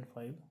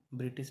 2005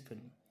 British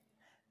film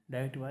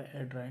directed by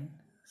Adrian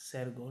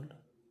Sargold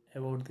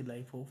about the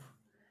life of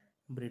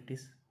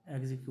British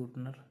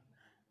executioner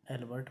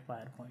Albert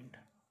Pierrepoint.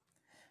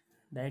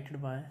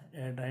 Directed by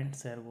Adrian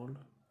Sargold,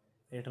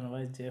 written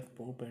by Jeff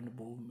Pope and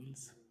Bob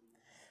Mills.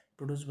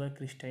 Produced by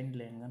Christine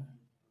Langan,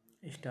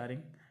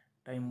 starring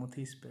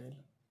Timothy Spall,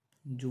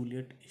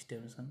 Juliet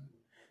Stevenson,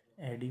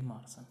 Eddie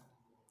Marsan.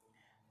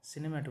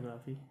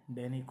 Cinematography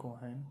Danny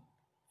Cohen,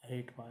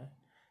 edit by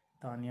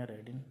Tanya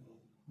Reddin,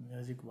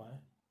 music by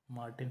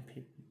Martin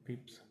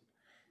Phipps,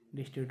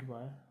 distributed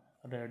by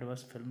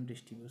Redwas Film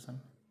Distribution.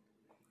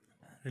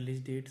 Release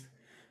dates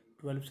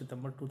 12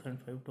 September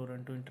 2005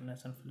 Toronto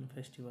International Film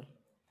Festival,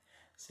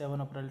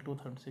 7 April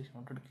 2006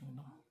 United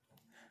Kingdom.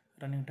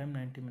 Running time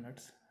 90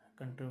 minutes.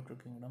 Country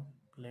United Kingdom.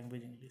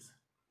 Language English.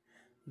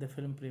 The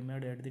film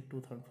premiered at the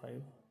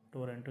 2005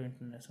 Toronto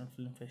International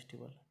Film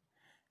Festival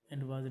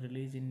and was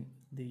released in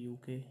the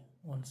UK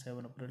on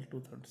 7 April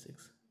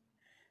 2006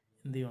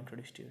 in the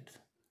United States.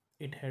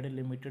 It had a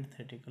limited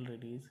theatrical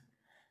release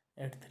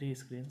at 3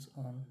 screens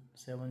on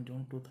 7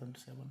 June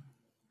 2007,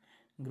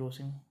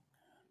 grossing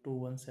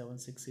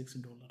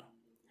 $21766.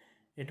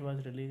 It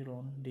was released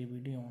on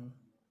DVD on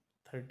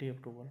 30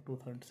 October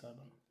 2007.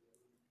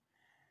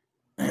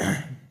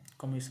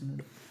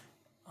 Commissioned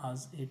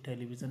as a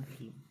television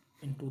film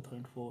in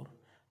 2004,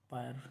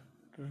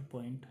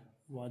 Pierrepoint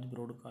was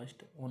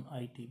broadcast on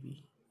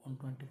ITV on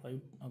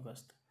 25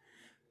 August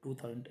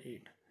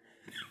 2008.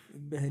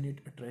 When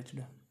it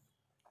attracted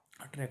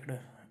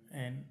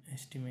an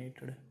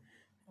estimated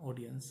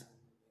audience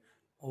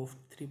of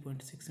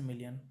 3.6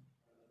 million.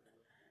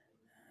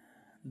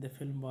 The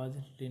film was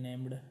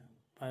renamed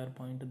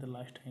Pierrepoint The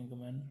Last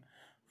Hangman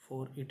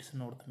for its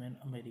North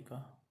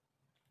America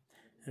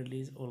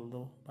release,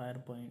 although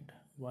Pierrepoint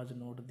was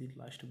not the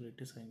last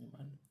British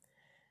hangman.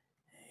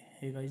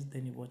 Hey guys,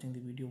 then you watching the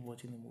video,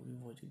 watching the movie,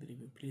 watching the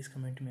review. Please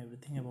comment me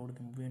everything about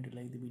the movie and you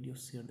like the video,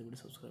 share the video,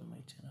 subscribe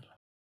my channel.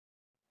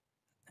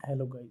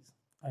 Hello guys,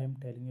 I am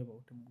telling you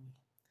about a movie.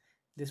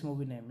 This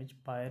movie name is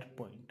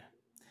Pierrepoint.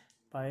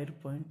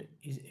 Pierrepoint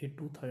is a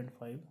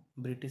 2005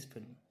 British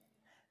film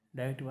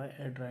directed by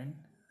Adrian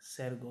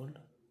Sargold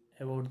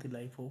about the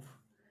life of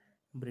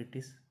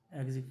British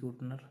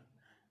executioner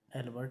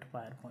Albert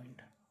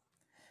Pierrepoint.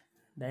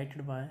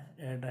 Directed by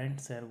Adrian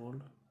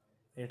Sargold,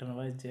 written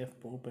by Jeff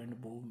Pope and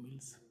Bob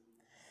Mills.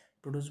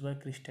 Produced by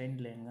Christine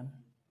Langan,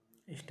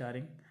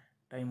 starring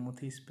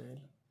Timothy Spall,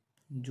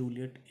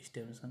 Juliet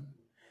Stevenson,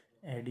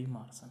 Eddie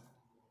Marsan.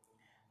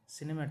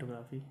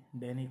 Cinematography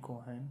Danny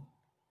Cohen,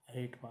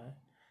 edit by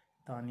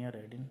Tanya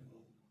Reddin,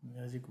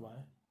 music by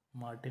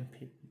Martin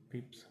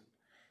Phipps.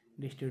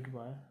 Distributed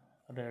by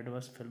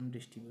Redverse Film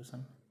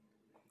Distribution.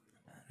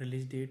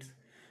 Release dates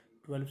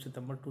 12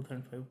 September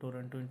 2005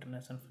 Toronto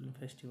International Film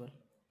Festival,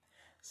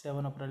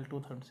 7 April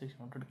 2006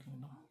 United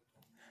Kingdom.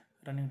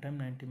 Running time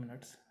 90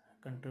 minutes.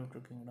 Country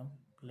United Kingdom.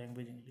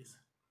 Language English.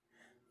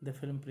 The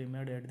film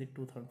premiered at the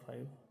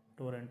 2005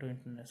 Toronto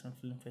International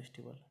Film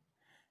Festival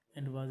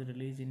and was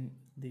released in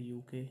the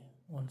UK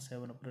on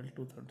 7 April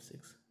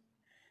 2006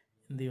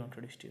 in the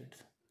United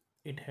States.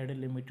 It had a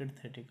limited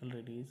theatrical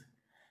release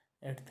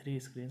at 3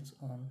 screens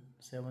on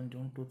 7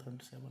 June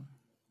 2007,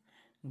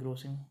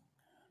 grossing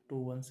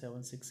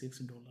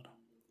 $21766.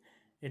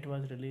 It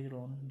was released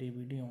on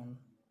DVD on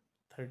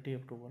 30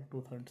 October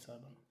 2007.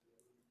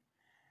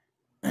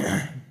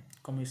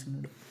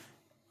 Commissioned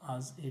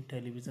as a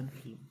television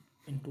film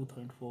in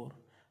 2004,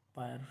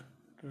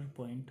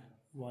 Pierrepoint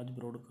was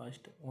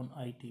broadcast on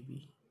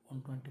ITV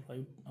on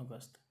 25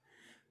 August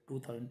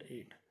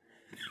 2008.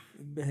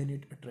 When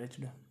it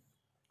attracted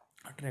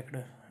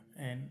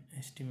an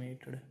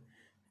estimated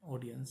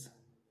audience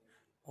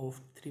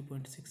of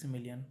 3.6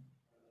 million.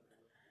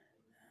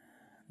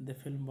 The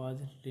film was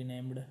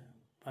renamed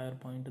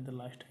Pierrepoint The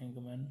Last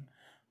Hangman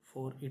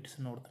for its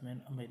North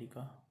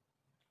America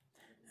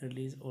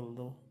release,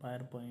 although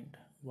Pierrepoint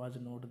was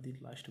not the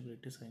last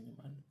British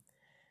hangman.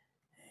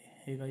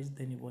 Hey guys,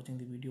 then you watching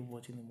the video,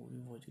 watching the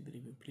movie, watching the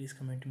review. Please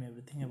comment me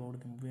everything about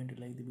the movie, and you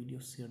like the video,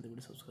 share the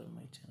video, subscribe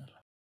my channel.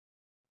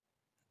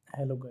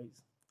 Hello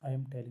guys, I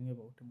am telling you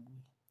about a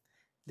movie.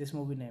 This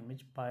movie name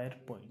is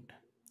Pierrepoint.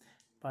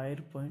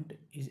 Pierrepoint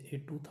is a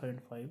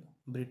 2005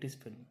 British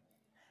film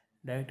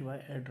directed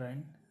by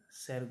Adrian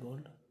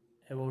Sargold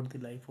about the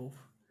life of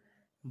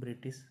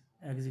British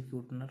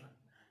executioner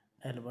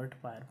Albert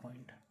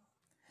Pierrepoint.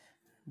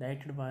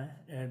 Directed by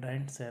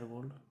Adrian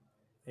Sargold,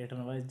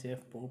 written by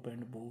Jeff Pope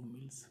and Bob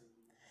Mills.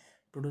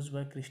 Produced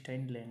by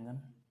Christine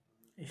Langan,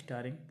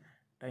 starring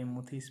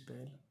Timothy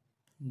Spall,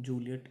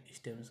 Juliet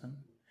Stevenson,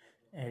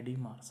 Eddie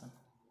Marsan.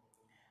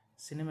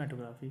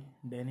 Cinematography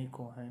Danny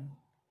Cohen,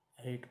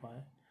 edited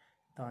by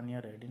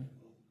Tanya Reddin,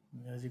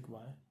 music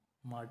by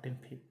Martin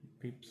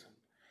Phipps,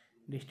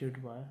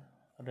 distributed by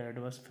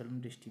Redverse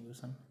Film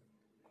Distribution.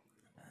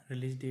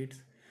 Release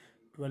dates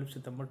 12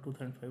 September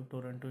 2005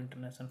 Toronto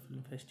International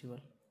Film Festival,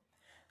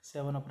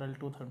 7 April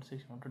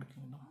 2006 United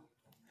Kingdom.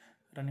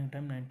 Running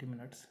time 90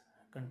 minutes.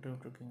 Country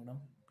United Kingdom.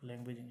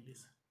 Language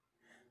English.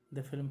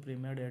 The film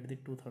premiered at the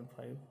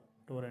 2005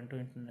 Toronto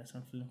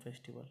International Film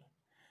Festival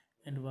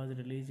and was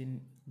released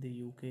in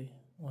the UK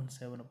on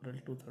 7 April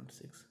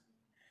 2006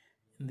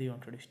 in the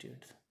United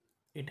States.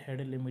 It had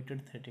a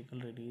limited theatrical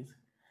release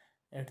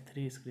at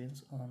 3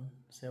 screens on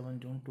 7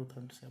 June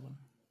 2007,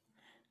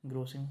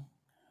 grossing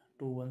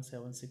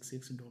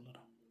 $21766.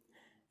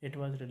 It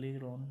was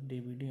released on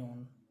DVD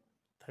on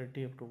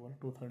 30 October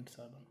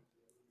 2007.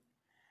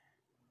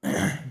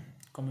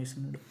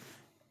 Commissioned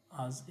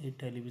as a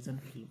television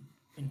film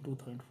in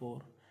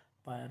 2004,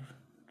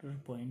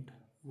 Pierrepoint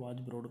was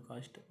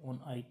broadcast on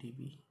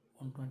ITV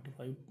on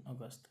 25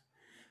 August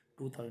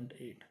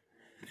 2008.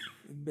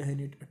 When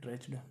it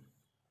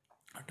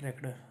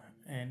attracted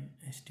an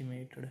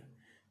estimated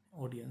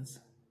audience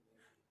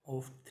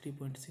of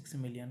 3.6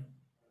 million.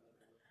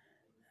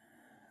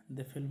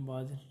 The film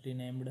was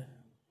renamed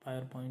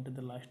Pierrepoint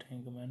The Last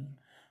Hangman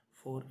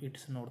for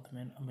its North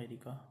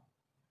America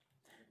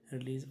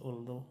release,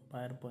 although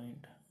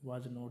Pierrepoint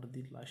was not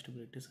the last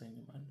British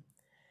hangman.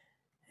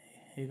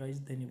 Hey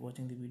guys, then you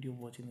watching the video,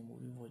 watching the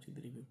movie, watching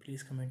the review.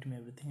 Please comment me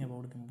everything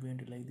about the movie,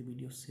 and you like the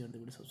video, share the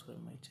video,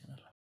 subscribe my channel.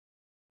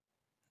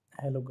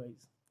 Hello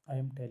guys, I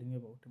am telling you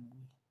about a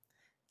movie.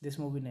 This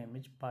movie name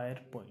is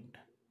Pierrepoint.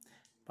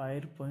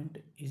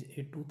 Pierrepoint is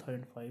a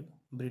 2005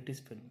 British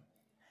film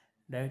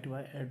directed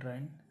by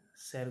Adrian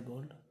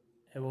Sargold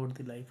about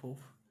the life of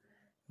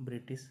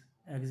British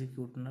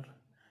executioner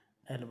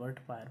Albert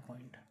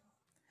Pierrepoint.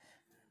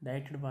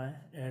 Directed by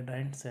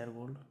Adrian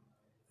Sargold,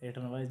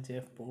 written by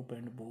Jeff Pope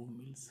and Bob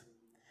Mills.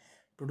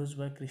 Produced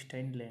by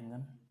Christine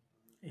Langan,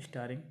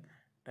 starring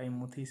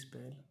Timothy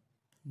Spall,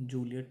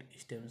 Juliet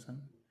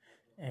Stevenson,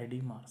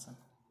 Eddie Marsan.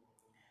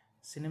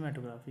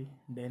 Cinematography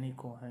Danny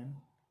Cohen,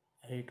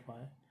 edited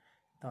by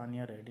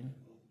Tanya Reddin,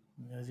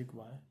 music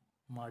by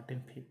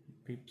Martin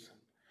Phipps,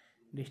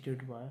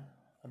 distributed by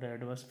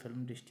Redverse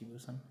Film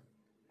Distribution.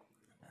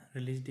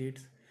 Release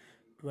dates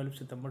 12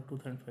 September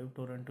 2005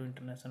 Toronto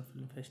International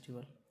Film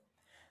Festival,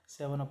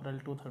 7 April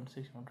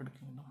 2006 United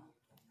Kingdom.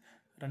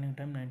 Running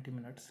time 90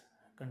 minutes.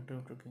 Country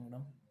United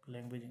Kingdom.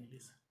 Language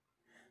English.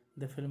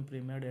 The film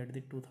premiered at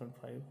the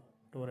 2005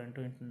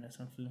 Toronto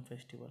International Film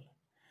Festival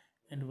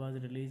and was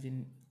released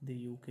in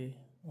the UK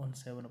on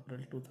 7 April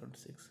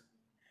 2006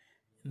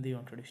 in the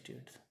United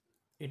States.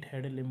 It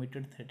had a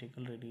limited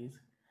theatrical release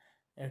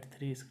at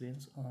 3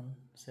 screens on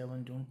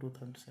 7 June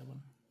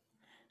 2007,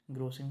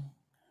 grossing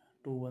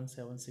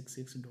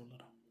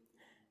 $21766.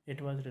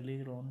 It was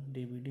released on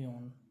DVD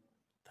on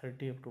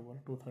 30 October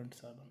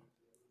 2007.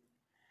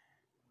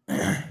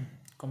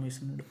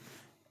 Commissioned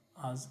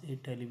as a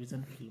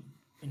television film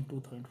in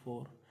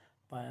 2004,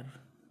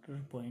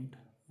 Pierrepoint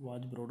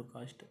was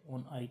broadcast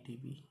on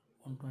ITV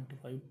on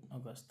 25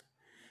 August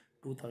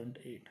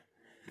 2008.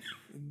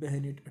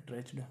 When it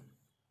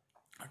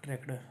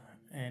attracted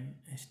an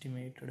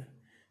estimated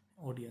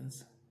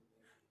audience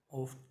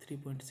of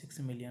 3.6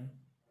 million.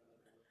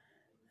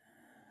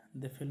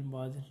 The film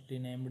was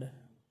renamed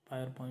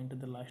Pierrepoint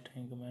The Last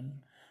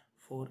Hangman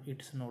for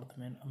its North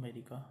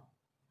America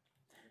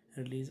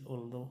release,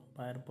 although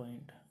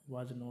Pierrepoint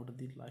was not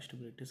the last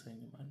British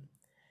hangman.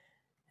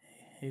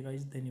 Hey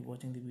guys, then you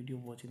watching the video,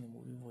 watching the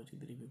movie, watching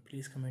the review.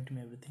 Please comment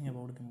me everything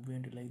about the movie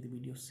and you like the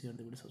video, share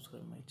the video,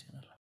 subscribe my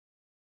channel.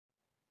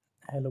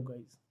 Hello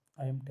guys,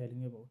 I am telling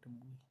you about a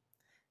movie.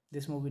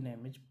 This movie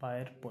name is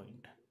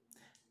Pierrepoint.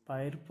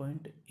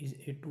 Pierrepoint is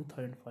a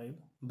 2005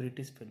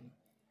 British film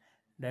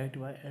directed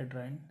by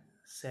Adrian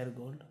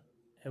Sargold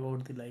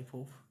about the life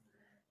of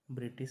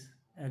British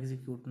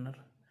executioner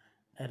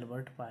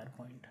Albert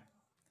Pierrepoint.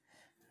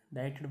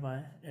 Directed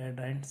by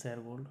Adrian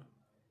Sargold,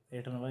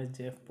 written by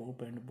Jeff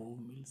Pope and Bob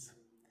Mills.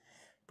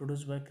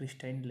 Produced by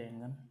Christine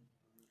Langan,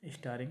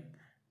 starring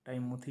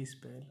Timothy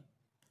Spall,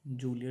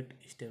 Juliet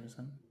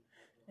Stevenson,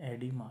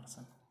 Eddie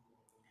Marsan.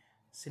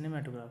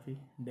 Cinematography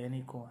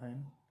Danny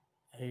Cohen,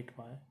 edited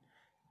by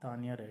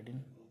Tanya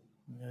Reddin,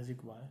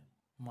 music by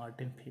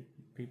Martin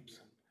Phipps,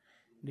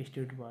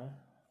 distributed by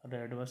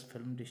Redwas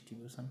Film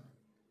Distribution.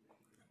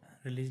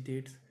 Release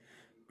dates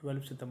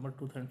 12 September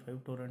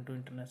 2005 Toronto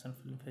International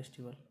Film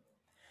Festival,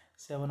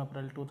 7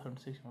 April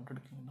 2006 United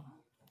Kingdom.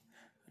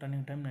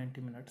 Running time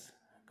 90 minutes.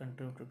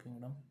 Country United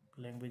Kingdom.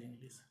 Language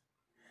English.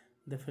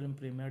 The film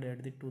premiered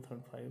at the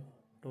 2005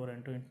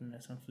 Toronto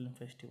International Film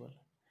Festival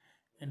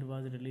and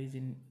was released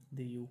in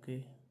the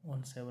UK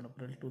on 7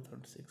 April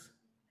 2006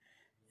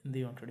 in the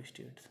United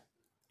States.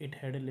 It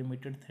had a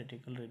limited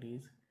theatrical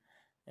release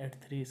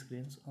at 3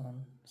 screens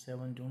on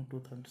 7 June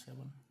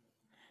 2007,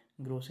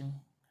 grossing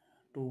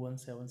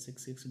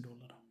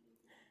 $21766.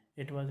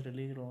 It was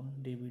released on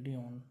DVD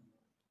on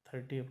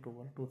 30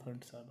 October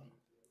 2007.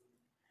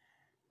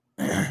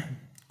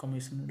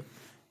 Commissioned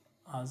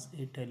as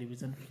a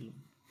television film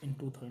in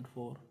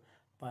 2004,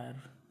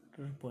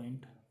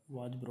 Pierrepoint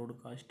was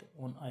broadcast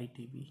on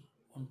ITV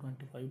on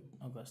 25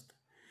 August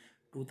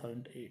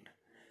 2008.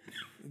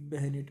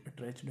 When it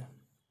attracted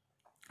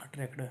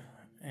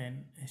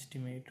an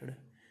estimated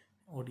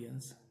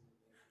audience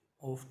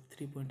of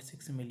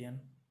 3.6 million.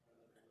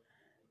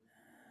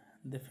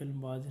 The film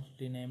was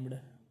renamed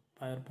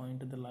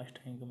Pierrepoint The Last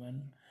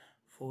Hangman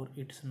for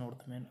its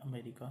North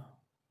America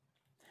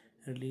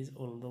release,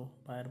 although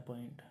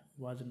Pierrepoint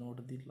was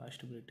not the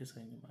last British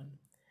hangman.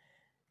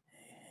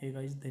 Hey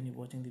guys, then you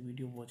watching the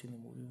video, watching the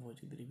movie,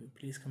 watching the review.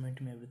 Please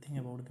comment me everything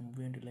about the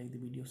movie and you like the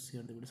video,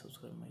 share the video,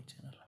 subscribe my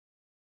channel.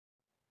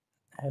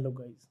 Hello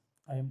guys,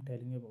 I am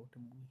telling you about a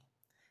movie.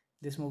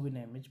 This movie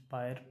name is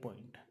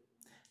Pierrepoint.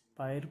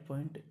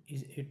 Pierrepoint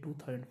is a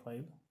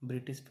 2005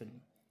 British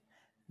film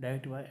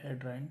directed by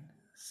Adrian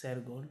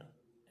Sargold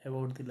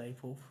about the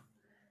life of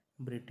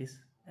British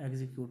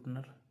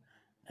executioner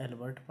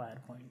Albert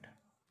Pierrepoint.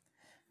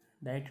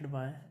 Directed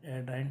by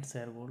Adrian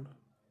Sargold,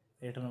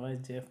 written by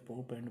Jeff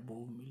Pope and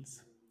Bob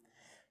Mills.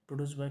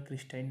 Produced by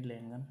Christine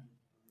Langan,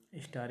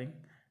 starring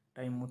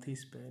Timothy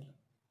Spall,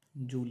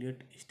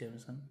 Juliet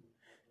Stevenson,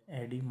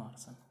 Eddie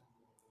Marsan.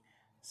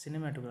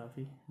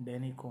 Cinematography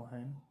Danny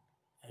Cohen,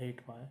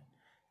 edited by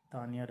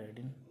Tanya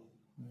Reddin,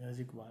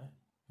 music by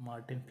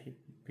Martin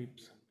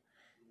Phipps,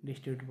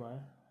 distributed by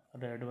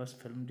Redwas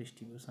Film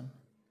Distribution.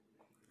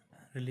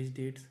 Release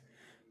dates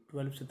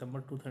 12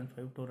 September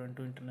 2005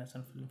 Toronto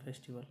International Film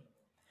Festival,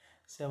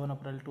 7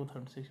 April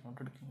 2006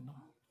 United Kingdom.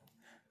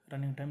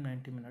 Running time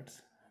 90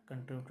 minutes.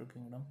 Country United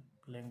Kingdom.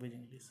 Language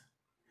English.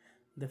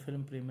 The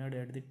film premiered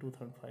at the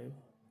 2005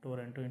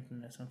 Toronto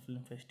International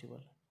Film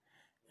Festival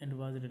and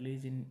was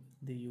released in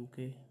the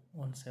UK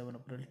on 7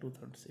 April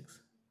 2006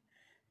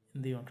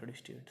 in the United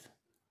States.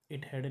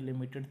 It had a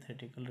limited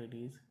theatrical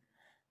release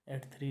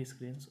at 3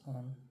 screens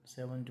on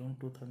 7 June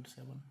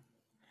 2007,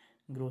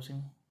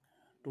 grossing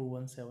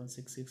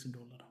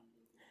 $21766.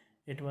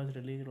 It was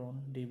released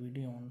on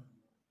DVD on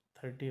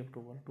 30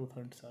 October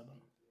 2007.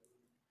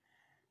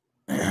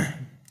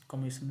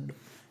 Commissioned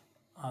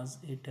as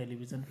a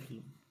television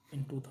film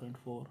in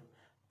 2004,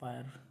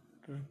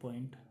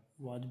 Pierrepoint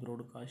was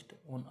broadcast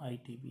on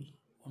ITV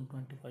on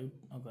 25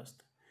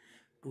 August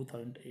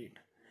 2008.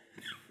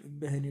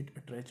 When it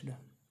attracted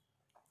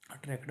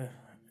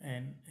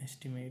an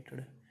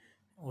estimated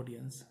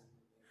audience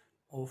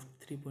of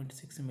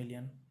 3.6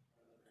 million.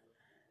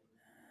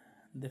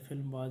 The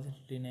film was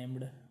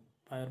renamed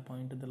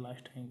Pierrepoint The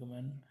Last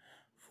Hangman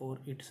for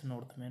its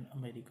North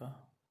America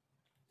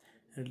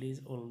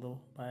release,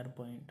 although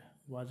Pierrepoint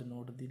was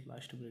not the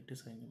last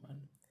British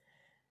hangman.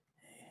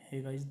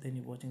 Hey guys, then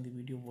you watching the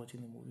video,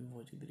 watching the movie,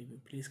 watching the review.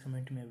 Please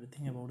comment me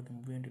everything about the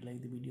movie and you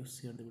like the video,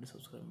 share the video,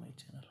 subscribe my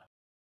channel.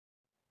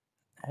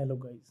 Hello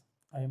guys,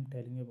 I am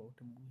telling you about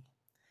a movie.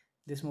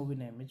 This movie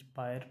name is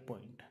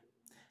Pierrepoint.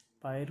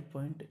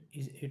 Pierrepoint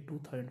is a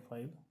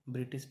 2005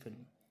 British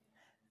film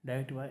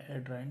directed by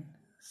Adrian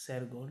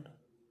Sargold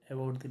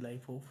about the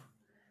life of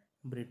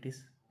British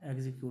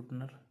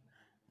executioner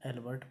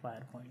Albert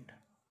Pierrepoint.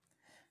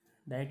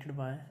 Directed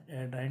by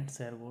Adrian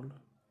Sargold.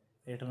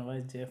 Written by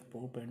Jeff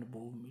Pope and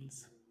Bob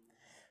Mills.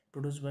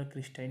 Produced by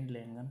Christine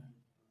Langan.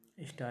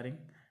 Starring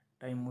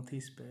Timothy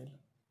Spall,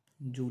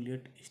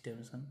 Juliet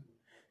Stevenson,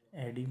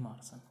 Eddie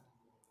Marsan.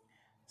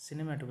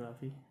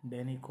 Cinematography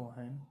Danny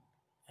Cohen.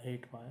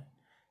 Edit by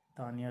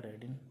Tanya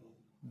Redin.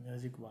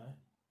 Music by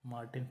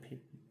Martin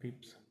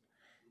Phipps.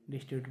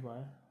 Distributed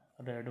by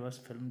Redverse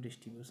Film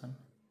Distribution.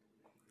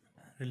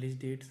 Release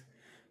dates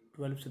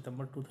 12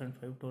 September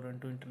 2005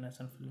 Toronto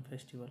International Film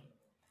Festival,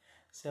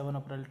 7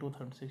 April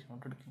 2006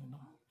 United Kingdom.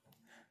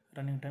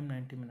 Running time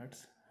 90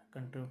 minutes.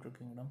 Country United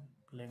Kingdom.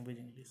 Language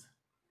English.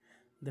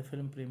 The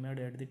film premiered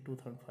at the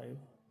 2005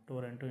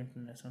 Toronto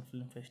International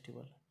Film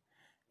Festival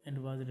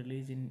and was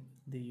released in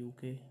the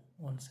UK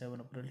on 7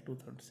 April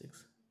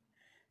 2006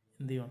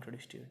 in the United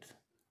States.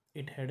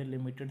 It had a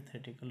limited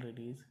theatrical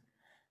release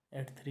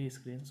at 3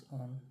 screens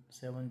on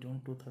 7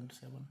 June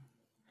 2007,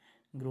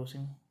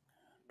 grossing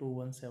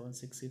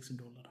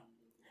 $21766.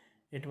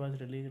 It was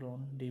released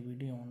on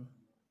DVD on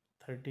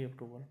 30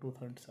 October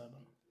 2007.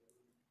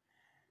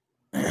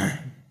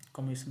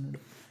 Commissioned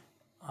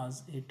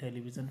as a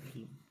television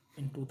film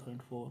in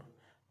 2004,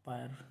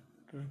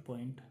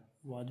 Pierrepoint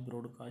was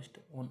broadcast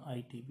on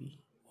ITV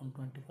on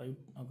 25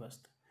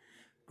 August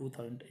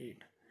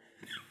 2008.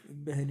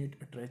 When it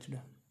attracted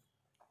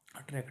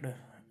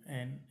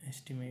an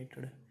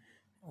estimated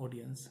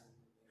audience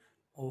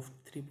of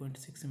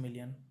 3.6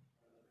 million.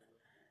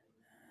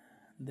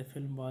 The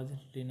film was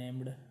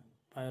renamed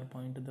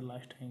Pierrepoint The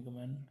Last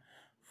Hangman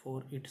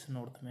for its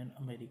North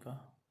America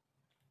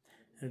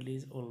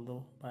release,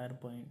 although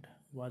Pierrepoint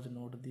was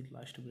not the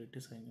last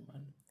British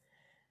hangman.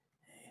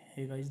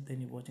 Hey guys,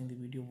 then you watching the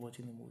video,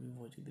 watching the movie,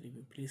 watching the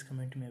review. Please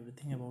comment me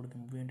everything about the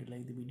movie, and you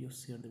like the video,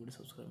 share the video,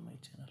 subscribe my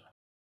channel.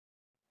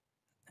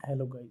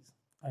 Hello guys,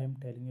 I am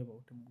telling you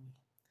about a movie.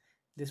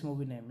 This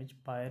movie name is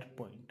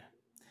Pierrepoint.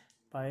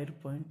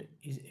 Pierrepoint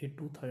is a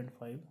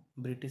 2005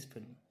 British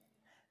film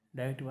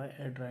directed by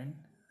Adrian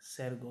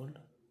Sargold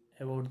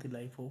about the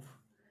life of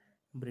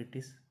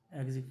British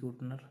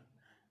executioner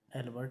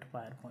Albert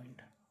Pierrepoint.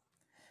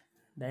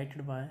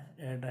 Directed by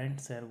Adrian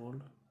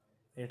Sargold.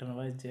 Written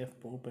by Jeff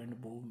Pope and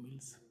Bob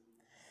Mills.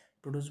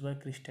 Produced by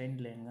Christine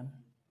Langan.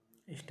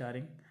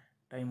 Starring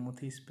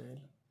Timothy Spall,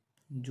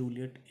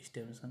 Juliet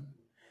Stevenson,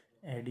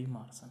 Eddie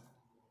Marsan.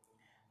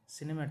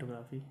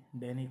 Cinematography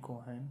Danny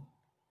Cohen.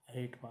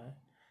 Edit by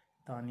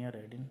Tanya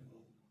Redin.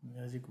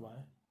 Music by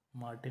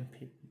Martin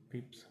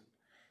Phipps.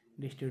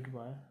 Distributed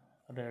by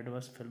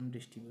Redverse Film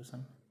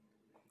Distribution.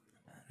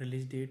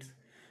 Release dates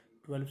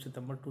 12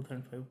 September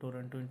 2005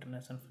 Toronto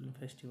International Film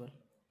Festival,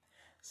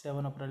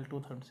 7 April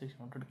 2006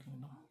 United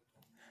Kingdom.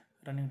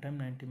 Running time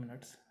 90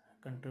 minutes.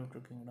 Country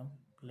United Kingdom.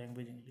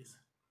 Language English.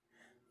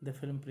 The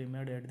film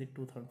premiered at the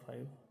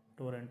 2005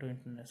 Toronto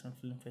International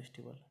Film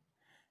Festival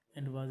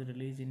and was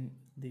released in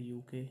the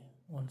UK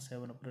on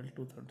 7 April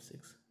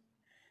 2006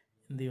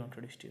 in the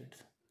United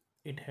States.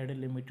 It had a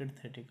limited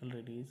theatrical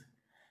release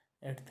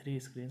at 3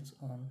 screens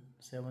on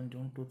 7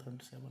 June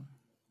 2007,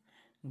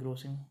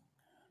 grossing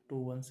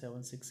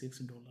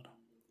 $21766.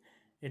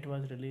 It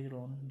was released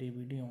on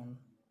DVD on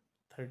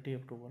 30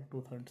 October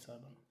 2007.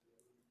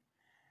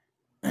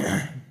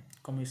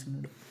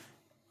 Commissioned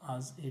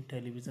as a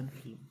television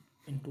film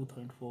in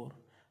 2004,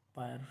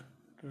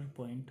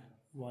 Pierrepoint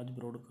was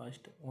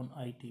broadcast on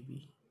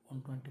ITV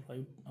on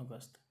 25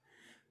 August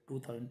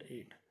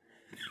 2008.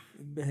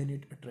 When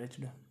it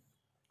attracted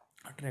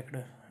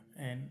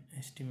an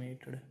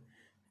estimated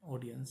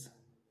audience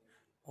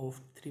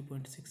of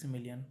 3.6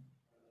 million.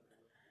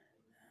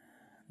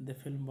 The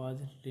film was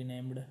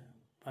renamed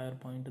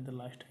Pierrepoint The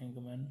Last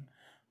Hangman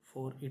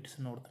for its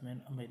North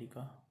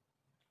America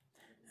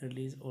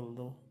release,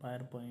 although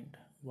Pierrepoint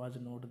was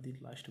not the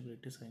last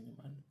British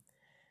hangman.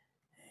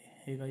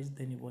 Hey guys,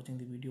 then you watching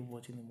the video,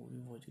 watching the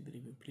movie, watching the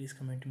review. Please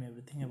comment me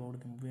everything about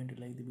the movie, and you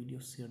like the video,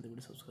 share the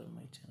video, subscribe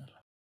my channel.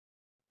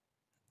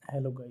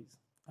 Hello guys,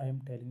 I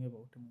am telling you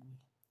about a movie.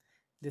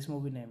 This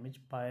movie name is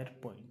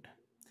Pierrepoint.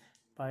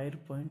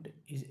 Pierrepoint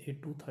is a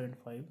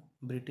 2005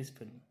 British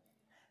film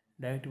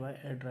directed by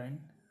Adrian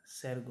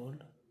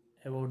Sargold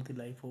about the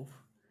life of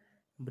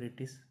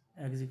British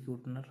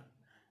executioner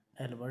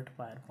Albert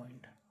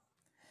Pierrepoint.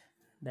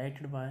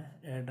 Directed by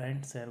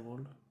Adrian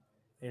Sargold.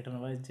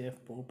 Written by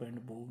Jeff Pope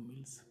and Bob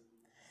Mills.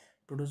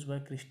 Produced by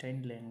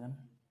Christine Langan.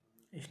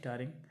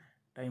 Starring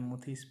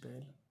Timothy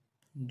Spall,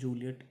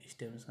 Juliet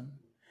Stevenson,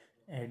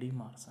 Eddie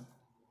Marsan.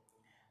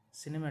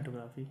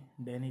 Cinematography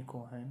Danny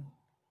Cohen.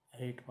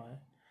 Edit by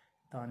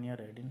Tanya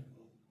Redin.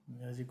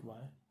 Music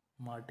by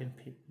Martin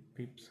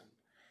Phipps.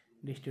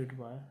 Distributed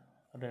by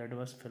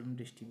Redverse Film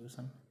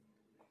Distribution.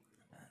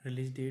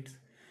 Release dates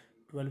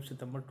 12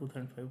 September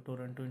 2005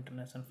 Toronto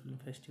International Film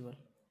Festival,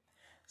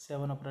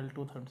 7 April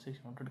 2006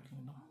 United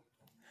Kingdom.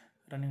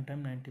 Running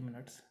time 90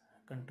 minutes.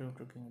 Country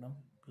United Kingdom.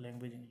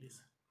 Language English.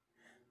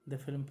 The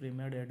film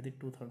premiered at the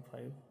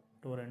 2005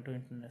 Toronto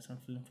International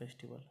Film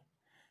Festival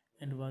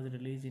and was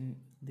released in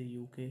the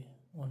UK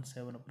on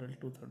 7 April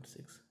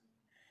 2006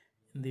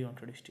 in the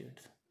United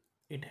States.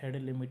 It had a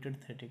limited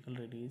theatrical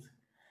release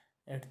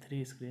at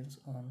 3 screens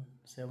on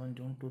 7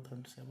 June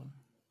 2007,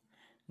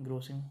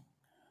 grossing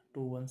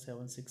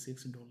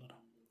 $21766.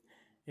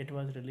 It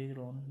was released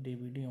on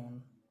DVD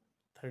on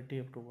 30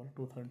 October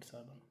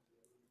 2007.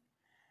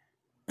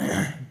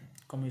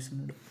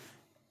 Commissioned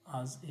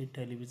as a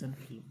television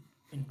film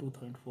in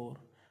 2004,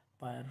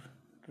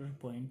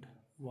 Pierrepoint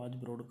was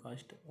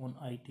broadcast on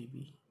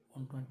ITV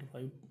on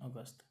 25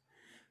 August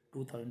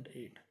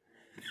 2008.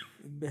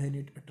 When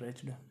it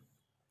attracted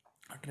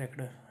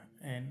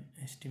an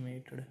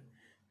estimated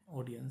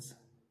audience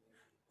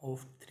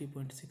of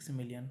 3.6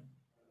 million.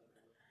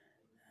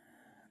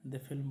 The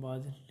film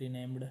was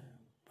renamed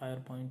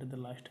Pierrepoint The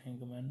Last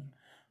Hangman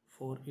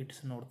for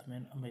its North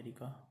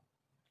America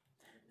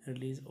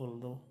release,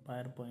 although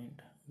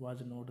Pierrepoint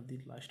was not the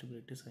last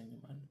British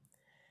hangman.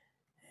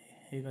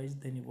 Hey guys,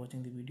 then you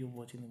watching the video,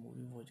 watching the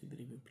movie, watching the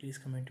review. Please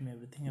comment me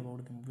everything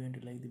about the movie and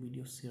you like the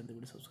video, share the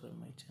video, subscribe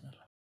my channel.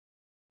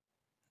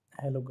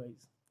 Hello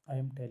guys, I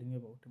am telling you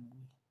about a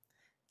movie.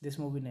 This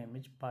movie name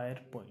is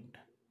Pierrepoint.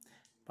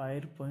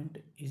 Pierrepoint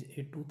is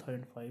a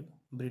 2005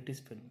 British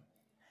film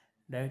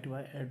directed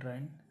by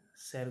Adrian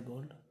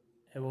Sargold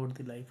about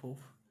the life of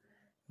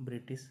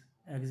British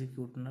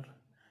executioner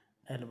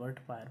Albert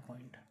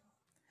Pierrepoint.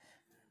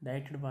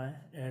 Directed by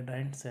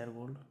Adrian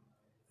Sargold,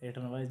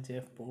 written by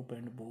Jeff Pope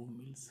and Bob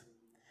Mills.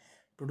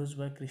 Produced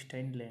by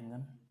Christine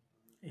Langan,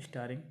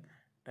 starring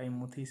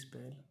Timothy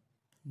Spall,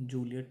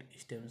 Juliet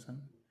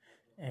Stevenson,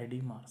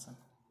 Eddie Marsan.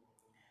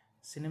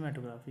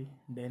 Cinematography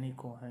Danny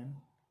Cohen,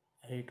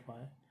 edited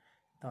by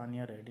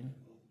Tanya Reddin,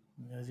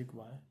 music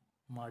by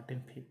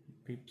Martin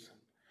Phipps,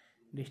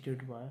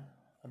 distributed by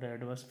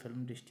Redwas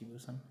Film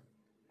Distribution.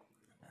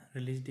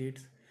 Release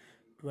dates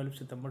 12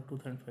 September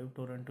 2005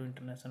 Toronto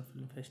International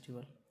Film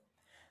Festival,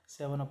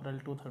 7 April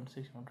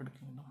 2006 United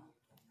Kingdom.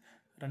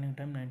 Running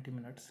time 90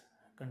 minutes.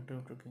 Country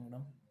United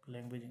Kingdom.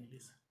 Language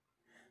English.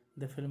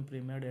 The film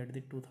premiered at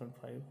the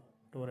 2005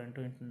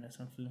 Toronto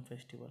International Film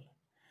Festival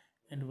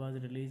and was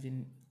released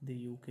in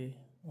the UK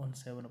on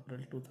 7 April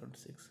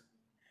 2006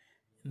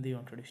 in the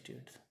United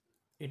States.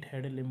 It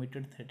had a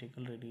limited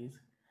theatrical release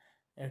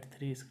at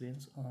 3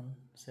 screens on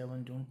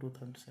 7 June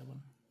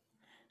 2007,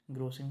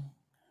 grossing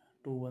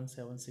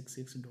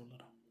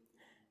 $21766.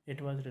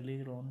 It was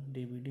released on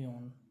DVD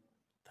on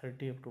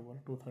 30 October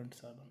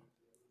 2007.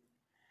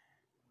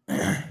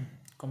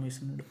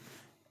 Commissioned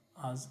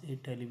as a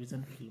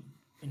television film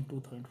in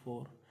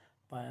 2004,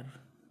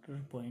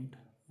 Pierrepoint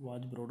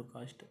was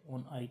broadcast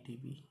on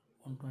ITV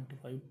on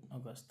 25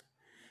 August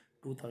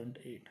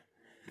 2008.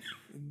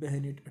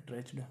 When it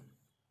attracted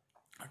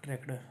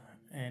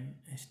an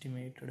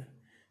estimated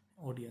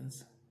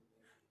audience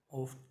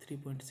of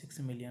 3.6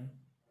 million.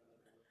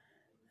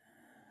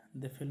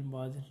 The film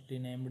was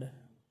renamed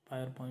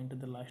Pierrepoint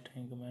The Last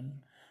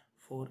Hangman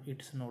for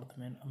its North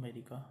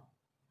America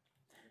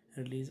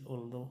release,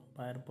 although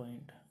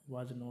Pierrepoint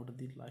was not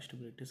the last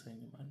British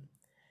hangman.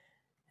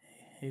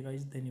 Hey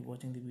guys, then you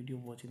watching the video,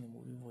 watching the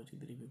movie, watching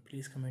the review.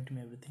 Please comment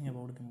me everything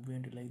about the movie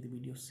and you like the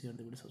video, share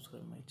the video,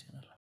 subscribe my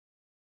channel.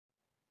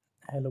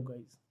 Hello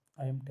guys,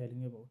 I am telling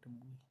you about a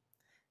movie.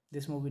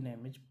 This movie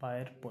name is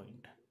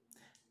Pierrepoint.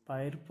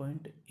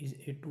 Pierrepoint is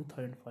a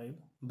 2005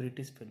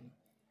 British film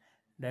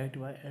directed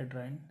by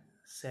Adrian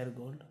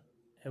Sargold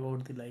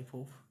about the life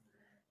of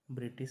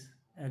British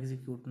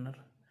executioner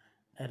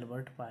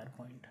Albert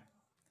Pierrepoint.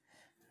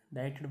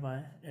 Directed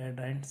by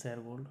Adrian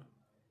Sargold,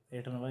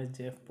 written by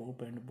Jeff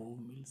Pope and Bob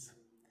Mills.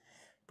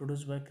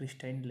 Produced by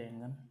Christine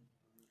Langan,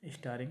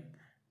 starring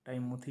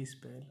Timothy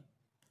Spall,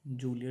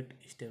 Juliet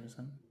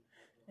Stevenson,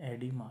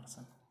 Eddie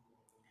Marsan.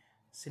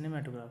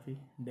 Cinematography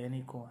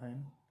Danny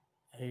Cohen,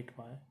 edited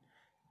by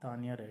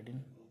Tanya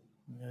Reddin,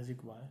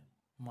 music by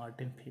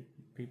Martin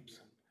Phipps,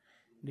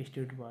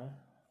 distributed by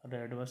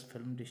Redwas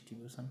Film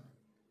Distribution.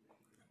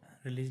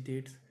 Release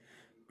dates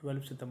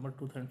 12 September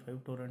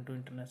 2005 Toronto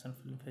International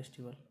Film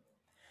Festival,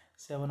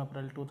 7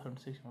 April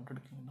 2006 United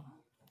Kingdom.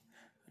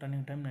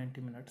 Running time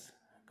 90 minutes.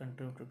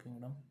 Country United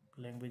Kingdom.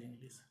 Language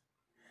English.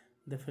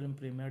 The film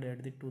premiered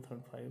at the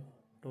 2005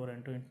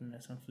 Toronto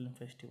International Film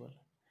Festival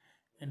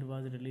and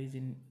was released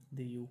in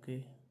the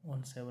UK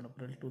on 7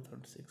 April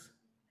 2006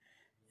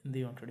 in the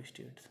United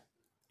States.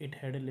 It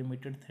had a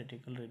limited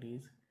theatrical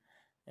release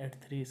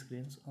at 3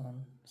 screens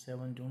on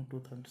 7 June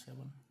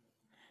 2007,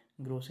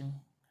 grossing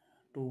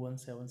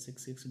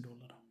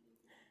 $21766.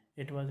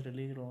 It was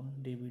released on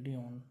DVD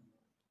on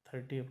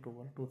 30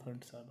 October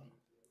 2007.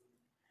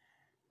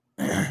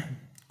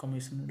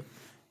 Commissioned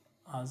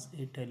as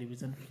a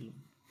television film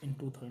in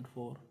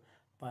 2004,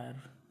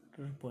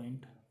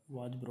 Pierrepoint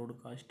was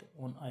broadcast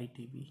on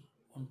ITV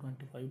on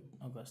 25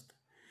 August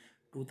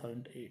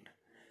 2008.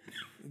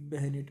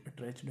 When it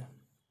attracted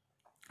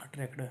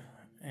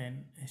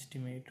an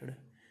estimated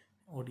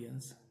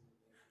audience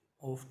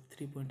of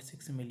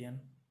 3.6 million.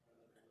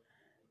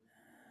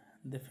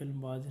 The film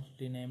was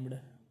renamed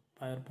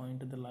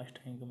Pierrepoint The Last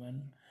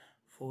Hangman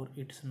for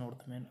its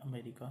North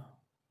America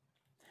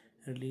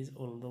release,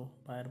 although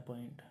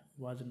Pierrepoint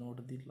was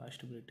not the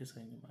last British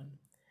hangman.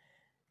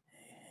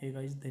 Hey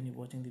guys, then you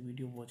watching the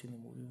video, watching the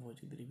movie,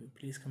 watching the review.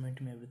 Please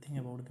comment me everything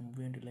about the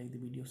movie and you like the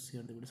video,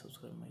 share the video,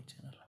 subscribe my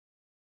channel.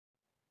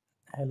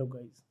 Hello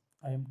guys,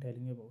 I am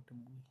telling you about a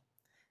movie.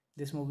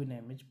 This movie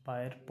name is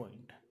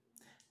Pierrepoint.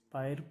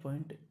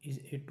 Pierrepoint is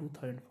a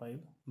 2005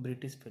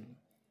 British film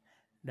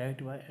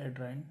directed by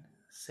Adrian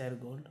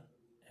Sargold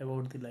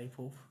about the life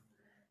of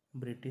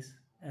British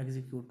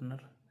executioner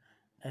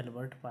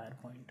Albert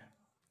Pierrepoint.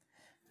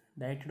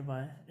 Directed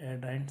by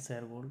Adrian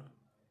Sargold,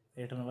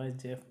 written by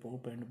Jeff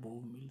Pope and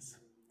Bob Mills.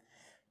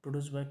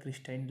 Produced by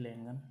Christine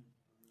Langan,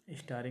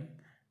 starring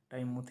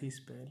Timothy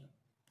Spall,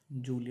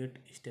 Juliet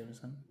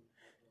Stevenson,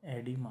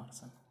 Eddie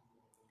Marsan.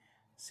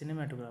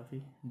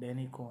 Cinematography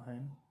Danny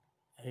Cohen,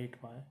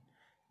 edit by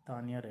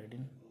Tanya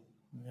Reddin,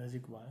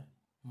 music by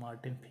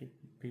Martin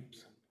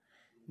Phipps,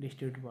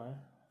 distributed by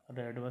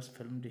Redverse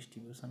Film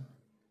Distribution.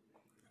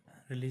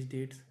 Release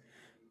dates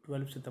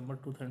 12 September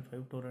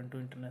 2005 Toronto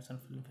International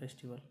Film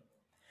Festival,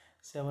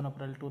 7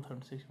 April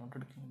 2006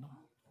 United Kingdom.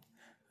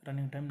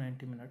 Running time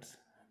 90 minutes.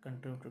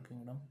 Country United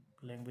Kingdom.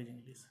 Language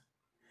English.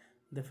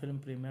 The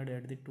film premiered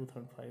at the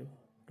 2005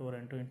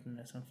 Toronto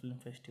International Film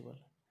Festival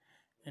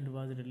and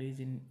was released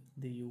in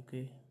the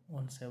UK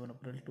on 7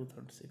 April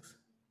 2006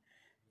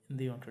 in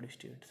the United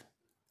States.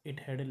 It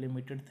had a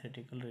limited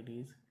theatrical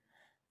release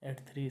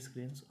at 3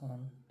 screens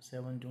on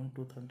 7 June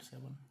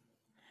 2007,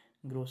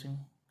 grossing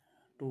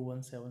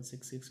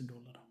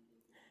 $21766.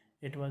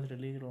 It was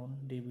released on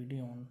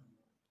DVD on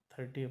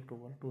 30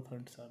 October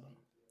 2007.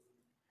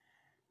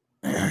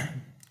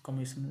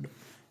 Commissioned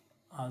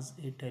as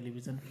a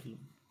television film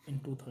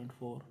in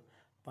 2004,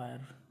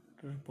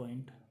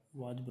 Pierrepoint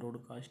was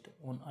broadcast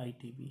on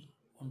ITV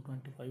on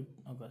 25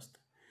 August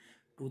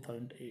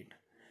 2008.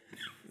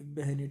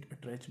 When it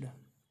attracted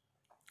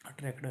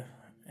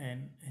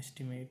an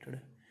estimated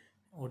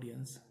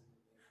audience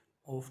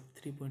of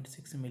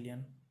 3.6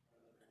 million.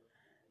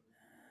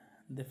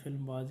 The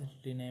film was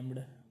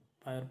renamed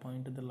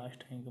Pierrepoint The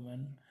Last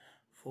Hangman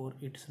for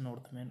its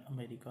North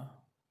America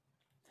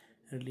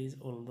release,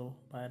 although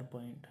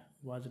Pierrepoint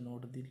was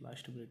not the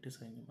last British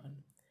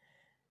hangman.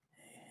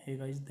 Hey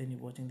guys, then you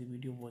watching the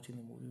video, watching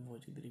the movie,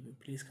 watching the review.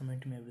 Please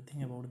comment me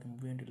everything about the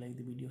movie and you like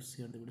the video,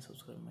 share the video,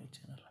 subscribe my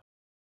channel.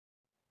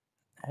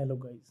 Hello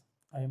guys,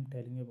 I am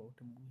telling you about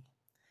a movie.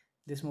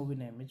 This movie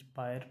name is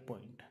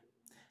Pierrepoint.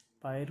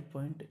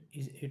 Pierrepoint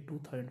is a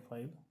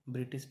 2005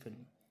 British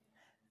film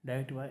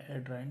directed by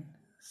Adrian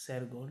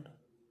Sargold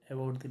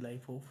about the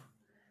life of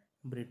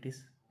British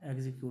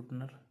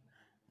executioner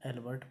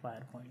Albert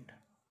Pierrepoint.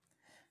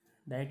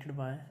 Directed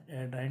by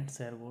Adrian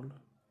Sargold,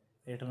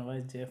 written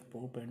by Jeff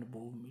Pope and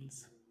Bob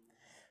Mills.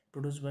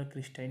 Produced by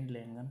Christine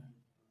Langan,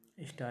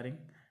 starring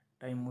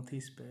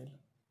Timothy Spall,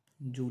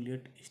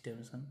 Juliet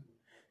Stevenson,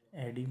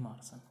 Eddie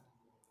Marsan.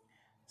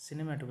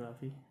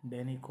 Cinematography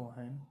Danny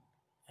Cohen,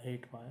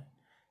 edit by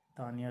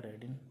Tanya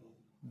Reddin,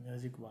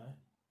 music by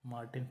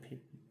Martin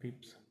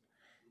Phipps,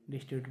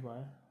 distributed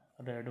by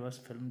Redverse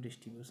Film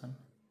Distribution.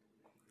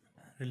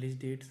 Release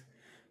dates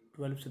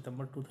 12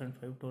 September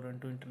 2005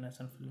 Toronto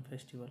International Film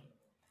Festival,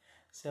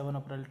 7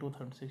 April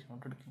 2006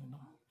 United Kingdom.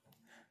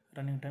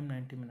 Running time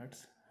 90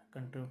 minutes.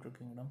 Country United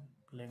Kingdom.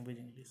 Language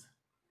English.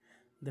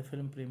 The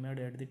film premiered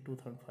at the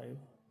 2005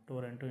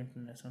 Toronto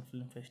International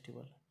Film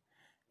Festival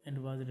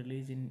and was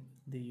released in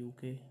the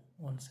UK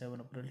on 7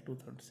 April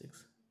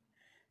 2006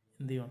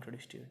 in the United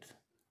States.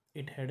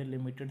 It had a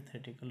limited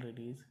theatrical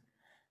release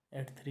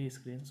at 3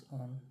 screens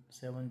on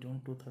 7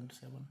 June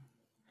 2007,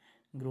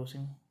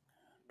 grossing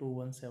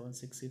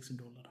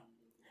 $21766.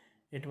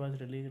 It was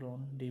released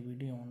on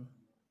DVD on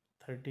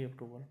 30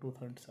 October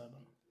 2007.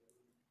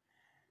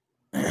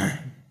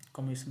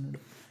 Commissioned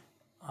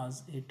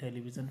as a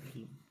television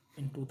film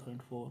in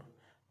 2004,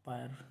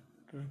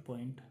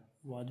 Pierrepoint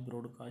was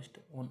broadcast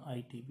on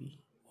ITV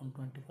on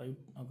 25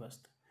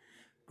 August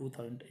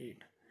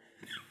 2008.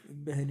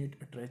 When it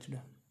attracted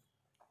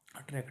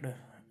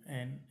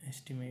an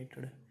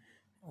estimated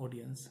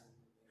audience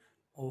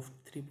of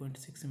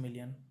 3.6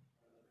 million.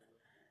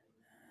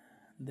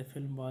 The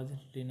film was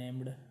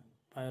renamed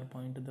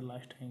Pierrepoint The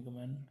Last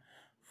Hangman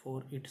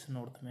for its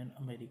North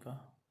America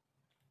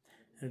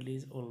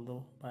release,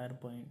 although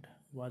Pierrepoint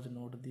was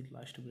not the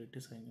last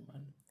British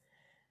hangman.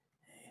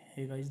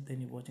 Hey guys,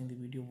 then you watching the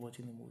video,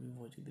 watching the movie,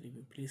 watching the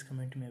review. Please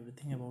comment me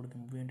everything about the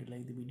movie and you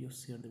like the video,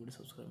 share the video,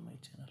 subscribe my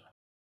channel.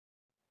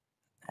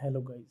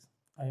 Hello guys,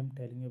 I am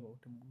telling you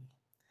about a movie.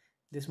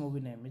 This movie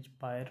name is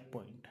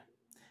Pierrepoint.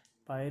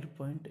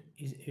 Pierrepoint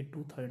is a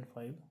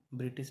 2005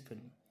 British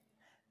film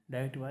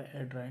directed by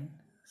Adrian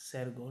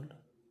Sargold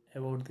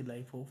about the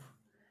life of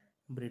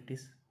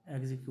British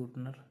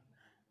executioner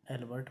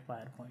Albert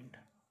Pierrepoint.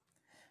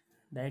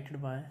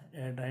 Directed by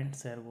Adrian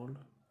Sargold,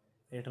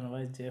 written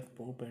by Jeff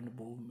Pope and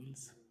Bob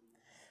Mills.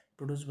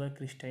 Produced by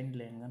Christine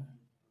Langan,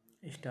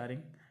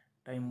 starring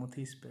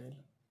Timothy Spall,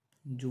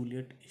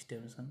 Juliet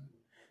Stevenson,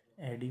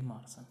 Eddie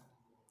Marsan.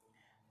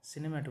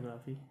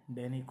 Cinematography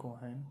Danny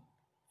Cohen,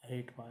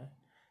 edit by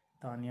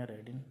Tanya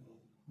Reddin,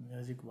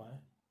 music by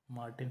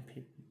Martin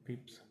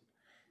Phipps,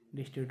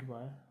 distributed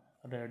by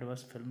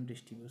Redverse Film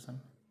Distribution.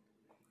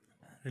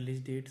 Release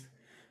dates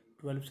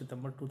 12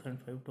 September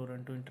 2005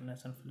 Toronto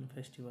International Film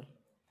Festival,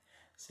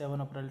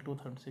 7 April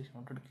 2006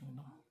 United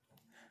Kingdom.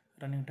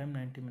 Running time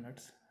 90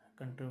 minutes.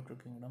 Country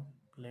United Kingdom.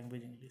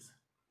 Language English.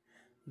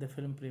 The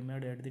film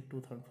premiered at the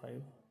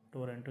 2005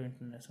 Toronto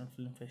International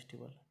Film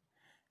Festival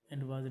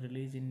and was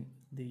released in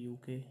the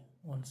UK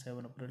on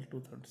 7 April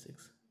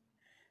 2006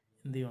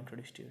 in the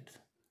United States.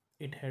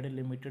 It had a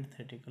limited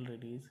theatrical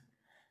release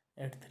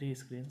at 3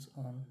 screens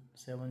on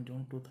 7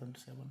 June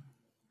 2007,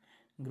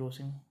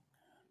 grossing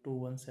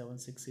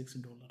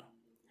 $21766.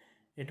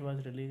 It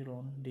was released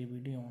on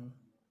DVD on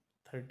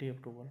 30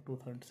 October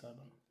 2007.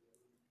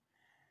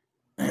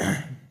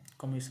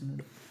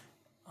 Commissioned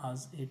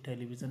as a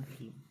television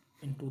film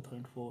in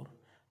 2004,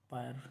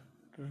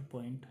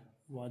 Pierrepoint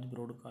was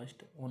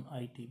broadcast on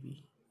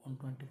ITV on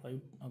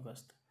 25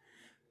 August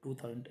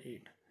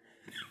 2008.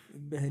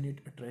 When it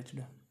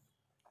attracted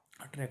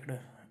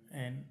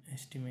an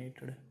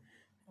estimated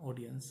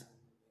audience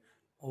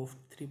of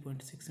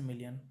 3.6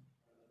 million.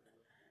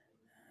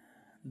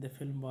 The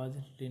film was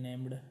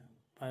renamed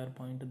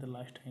Pierrepoint The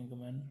Last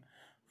Hangman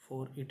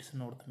for its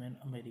North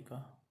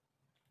America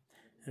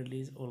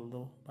release,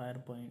 although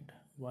Pierrepoint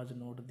was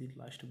not the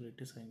last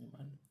British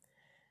hangman.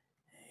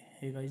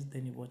 Hey guys,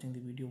 then you watching the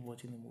video,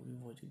 watching the movie,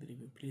 watching the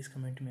review. Please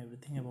comment me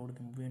everything about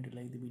the movie and you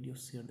like the video,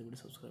 share the video,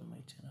 subscribe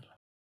my channel.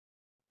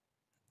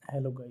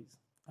 Hello guys,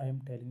 I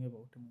am telling you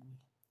about a movie.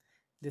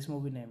 This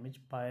movie name is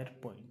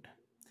Pierrepoint.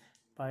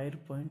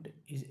 Pierrepoint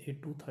is a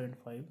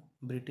 2005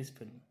 British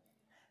film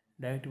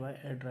directed by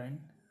Adrian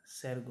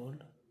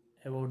Sargold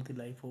about the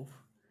life of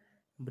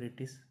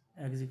British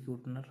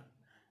executioner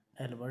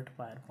Albert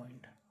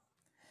Pierrepoint.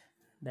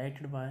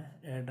 Directed by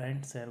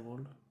Adrian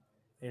Sargold,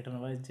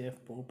 written by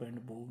Jeff Pope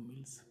and Bob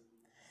Mills.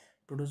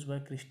 Produced by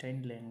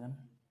Christine Langan,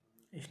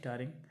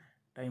 starring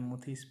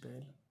Timothy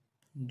Spall,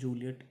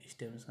 Juliet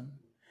Stevenson,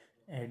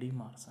 Eddie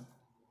Marsan.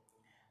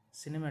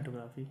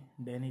 Cinematography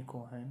Danny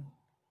Cohen,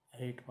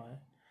 edited by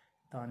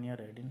Tanya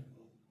Reddin,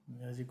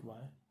 music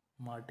by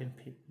Martin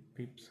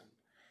Phipps,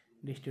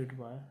 distributed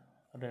by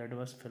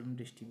Redwas Film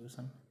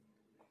Distribution.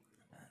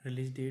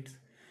 Release dates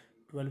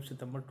 12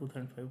 September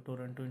 2005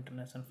 Toronto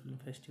International Film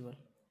Festival,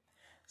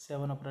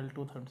 7 April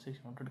 2006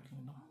 United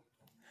Kingdom.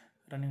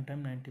 Running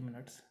time 90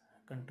 minutes.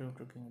 Country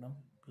United Kingdom.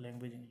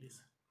 Language English.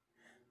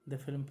 The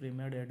film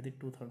premiered at the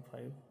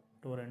 2005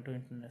 Toronto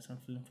International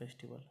Film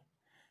Festival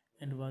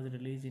and was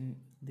released in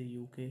the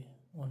UK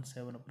on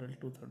 7 April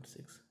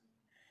 2006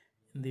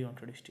 in the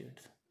United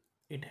States.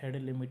 It had a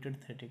limited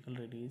theatrical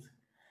release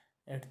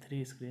at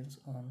 3 screens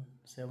on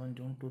 7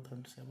 June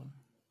 2007,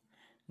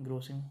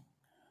 grossing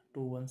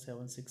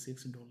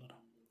 $21766.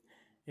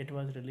 It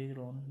was released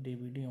on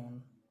DVD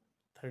on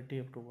 30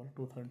 October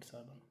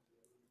 2007.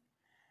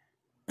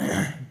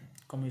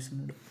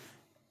 Commissioned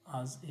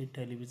as a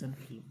television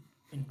film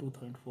in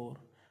 2004,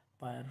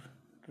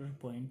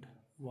 Pierrepoint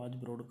was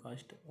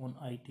broadcast on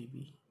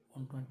ITV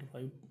on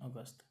 25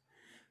 August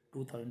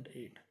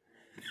 2008.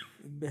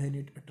 When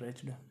it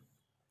attracted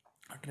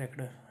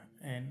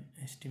an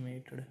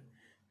estimated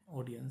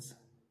audience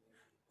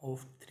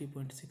of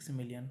 3.6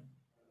 million.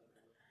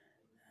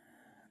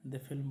 The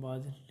film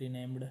was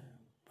renamed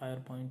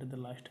Pierrepoint The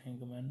Last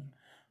Hangman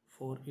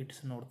for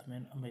its North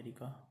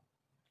America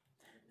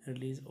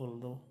release,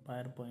 although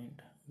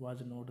Pierrepoint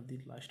was not the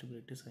last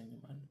British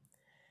hangman.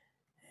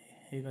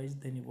 Hey guys,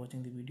 then you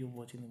watching the video,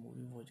 watching the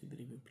movie, watching the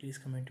review. Please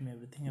comment me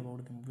everything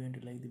about the movie and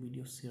you like the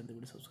video, share the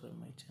video, subscribe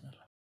my channel.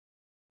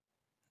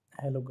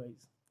 Hello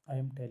guys, I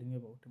am telling you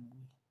about a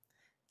movie.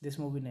 This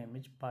movie name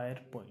is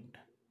Pierrepoint.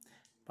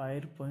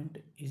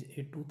 Pierrepoint is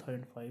a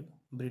 2005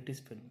 British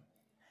film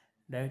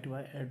directed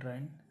by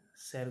Adrian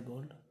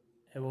Sargold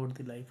about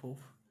the life of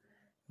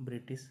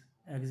British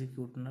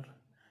executioner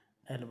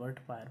Albert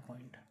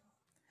Pierrepoint.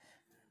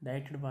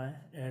 Directed by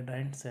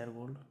Adrian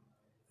Sargold,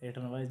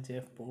 written by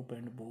Jeff Pope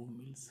and Bob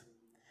Mills.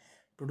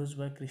 Produced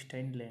by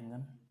Christine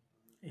Langan,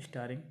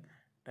 starring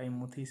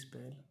Timothy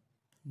Spall,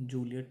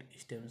 Juliet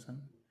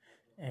Stevenson,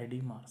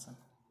 Eddie Marsan.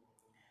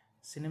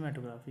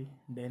 Cinematography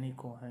Danny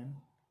Cohen,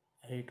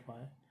 edited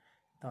by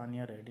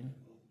Tanya Reddin,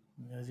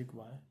 music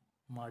by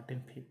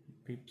Martin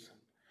Phipps,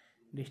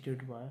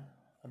 distributed by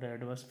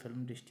Redwas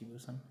Film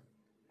Distribution.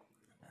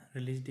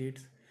 Release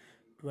dates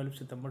 12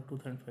 September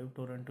 2005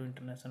 Toronto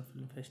International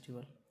Film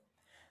Festival,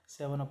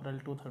 7 April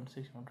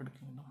 2006 United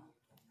Kingdom.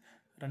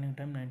 Running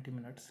time 90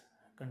 minutes.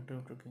 Country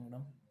United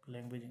Kingdom.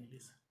 Language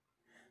English.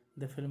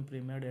 The film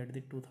premiered at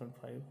the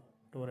 2005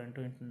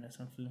 Toronto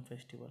International Film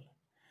Festival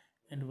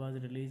and was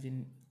released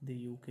in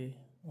the UK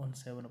on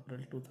 7 April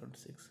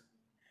 2006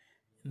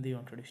 in the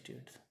United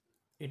States.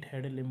 It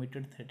had a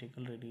limited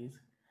theatrical release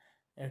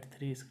at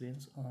 3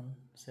 screens on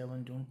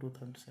 7 June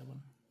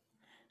 2007,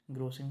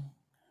 grossing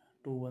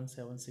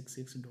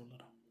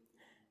 $21766.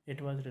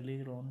 It was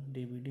released on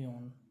DVD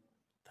on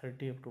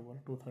 30 October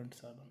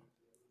 2007.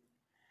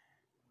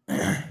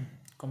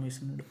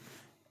 Commissioned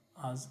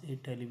as a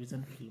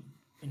television film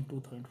in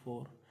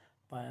 2004,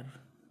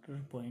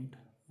 Pierrepoint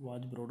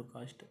was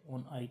broadcast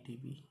on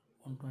ITV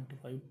on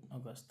 25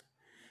 August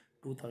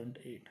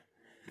 2008.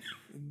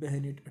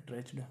 Behind it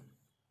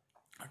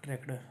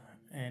attracted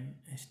an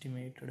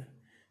estimated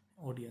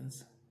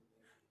audience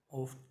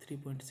of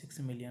 3.6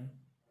 million.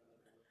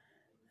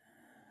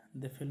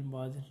 The film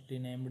was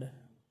renamed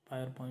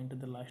Pierrepoint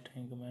the Last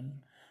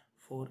Hangman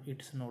for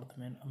its North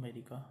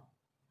America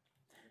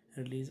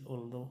release,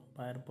 although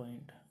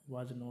Pierrepoint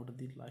was not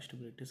the last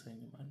British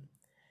hangman.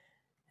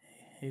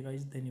 Hey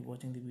guys, then you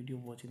watching the video,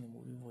 watching the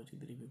movie, watching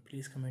the review.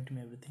 Please comment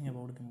me everything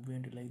about the movie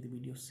and you like the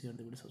video, share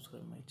the video,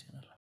 subscribe my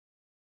channel.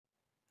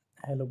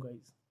 Hello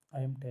guys, I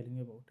am telling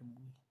you about a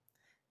movie.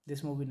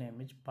 This movie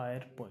name is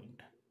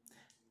Pierrepoint.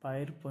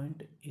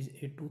 Pierrepoint is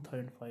a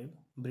 2005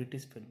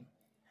 British film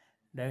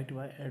directed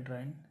by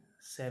Adrian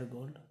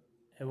Sargold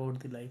about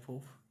the life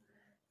of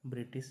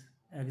British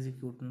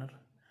executioner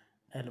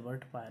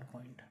Albert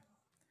Pierrepoint.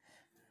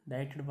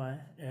 Directed by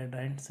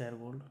Adrian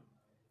Sargold,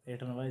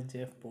 written by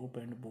Jeff Pope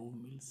and Bob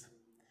Mills.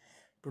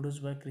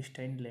 Produced by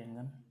Christine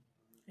Langan,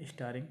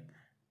 starring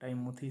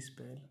Timothy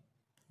Spall,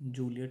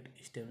 Juliet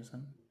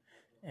Stevenson,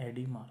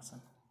 Eddie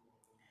Marsan.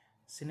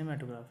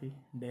 Cinematography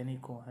Danny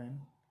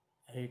Cohen,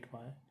 edit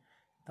by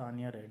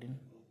Tanya Reddin,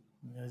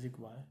 music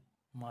by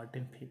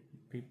Martin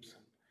Phipps,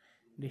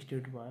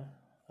 distributed by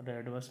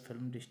Redverse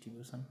Film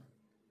Distribution.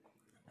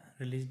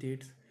 Release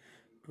dates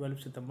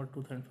 12 September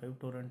 2005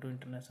 Toronto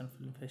International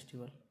Film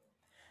Festival,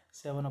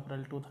 7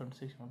 April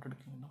 2006 United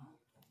Kingdom.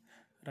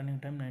 Running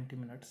time 90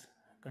 minutes.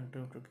 Country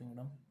United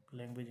Kingdom.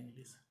 Language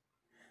English.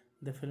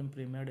 The film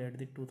premiered at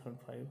the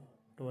 2005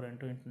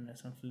 Toronto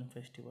International Film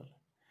Festival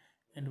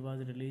and was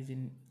released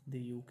in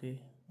the UK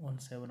on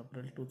 7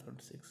 April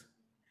 2006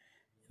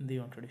 in the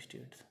United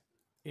States.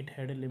 It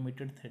had a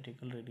limited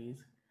theatrical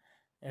release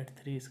at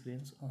 3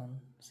 screens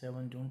on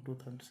 7 June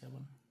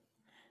 2007,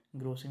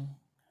 grossing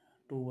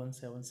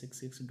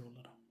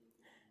 $21766.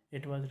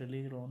 It was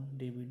released on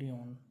DVD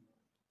on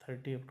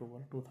 30 October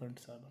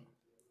 2007.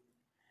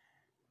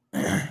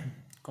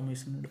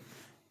 Commissioned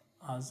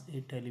as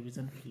a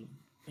television film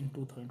in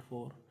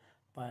 2004,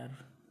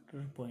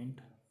 Pierrepoint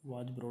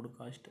was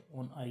broadcast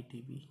on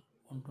ITV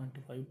on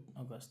 25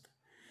 August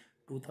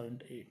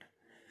 2008.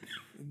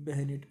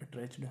 Behind it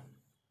attracted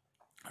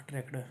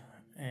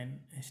an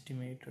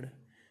estimated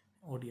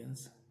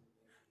audience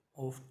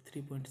of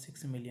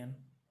 3.6 million.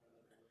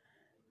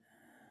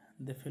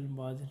 The film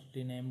was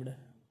renamed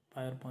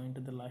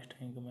Pierrepoint the Last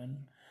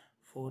Hangman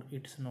for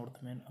its North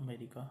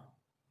America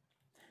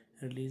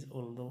release,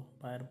 although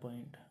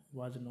Pierrepoint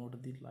was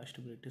not the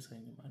last British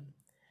hangman.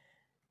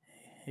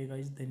 Hey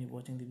guys, then you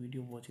watching the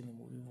video, watching the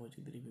movie,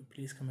 watching the review.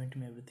 Please comment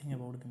me everything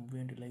about the movie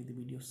and you like the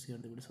video, share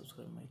the video,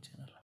 subscribe my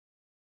channel.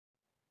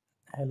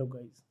 Hello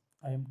guys,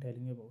 I am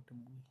telling you about a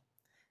movie.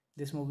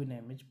 This movie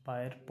name is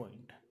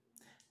Pierrepoint.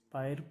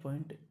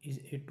 Pierrepoint is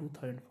a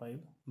 2005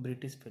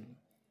 British film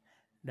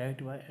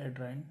directed by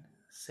Adrian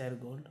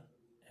Sargold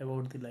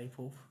about the life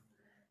of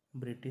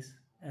British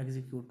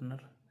executioner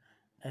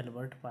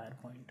Albert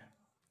Pierrepoint.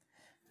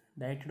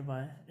 Directed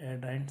by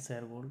Adrian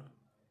Sargold,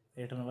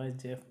 written by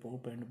Jeff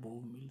Pope and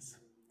Bob Mills.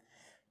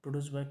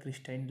 Produced by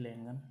Christine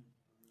Langan,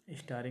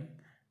 starring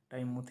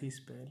Timothy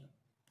Spall,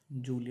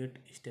 Juliet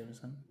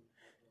Stevenson,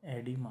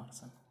 Eddie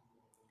Marsan.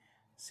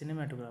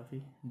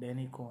 Cinematography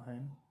Danny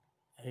Cohen,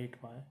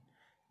 edit by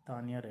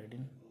Tanya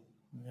Reddin,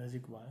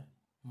 music by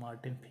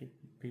Martin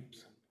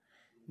Phipps,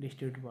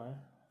 distributed by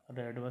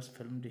Redverse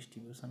Film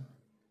Distribution.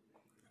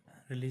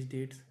 Release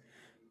dates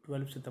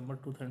 12 September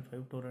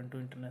 2005 Toronto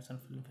International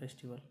Film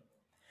Festival,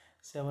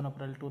 7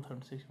 April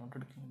 2006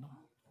 United Kingdom.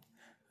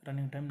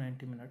 Running time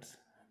 90 minutes.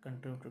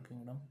 Country United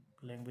Kingdom.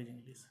 Language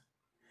English.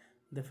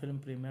 The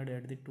film premiered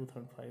at the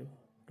 2005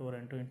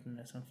 Toronto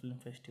International Film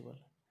Festival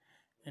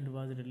and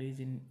was released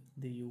in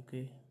the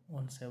UK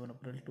on 7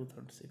 April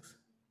 2006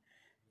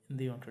 in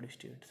the United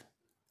States.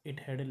 It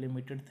had a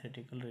limited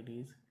theatrical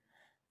release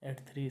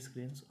at 3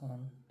 screens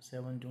on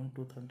 7 June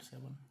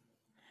 2007,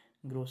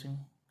 grossing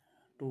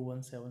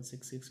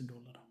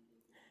 $21766.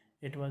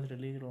 It was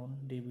released on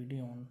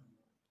DVD on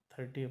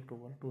 30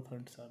 October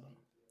 2007.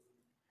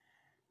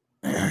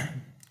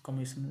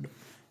 Commissioned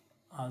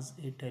as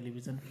a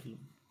television film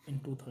in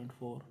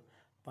 2004,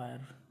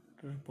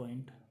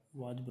 Pierrepoint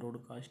was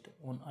broadcast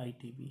on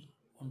ITV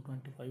on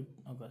 25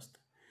 August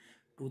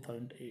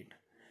 2008.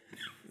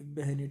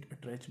 Behind it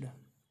attracted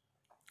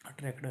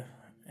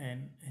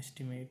an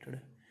estimated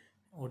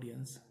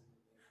audience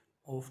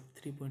of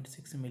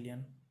 3.6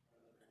 million.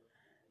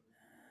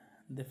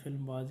 The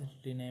film was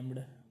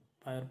renamed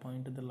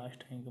Pierrepoint the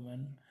Last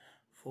Hangman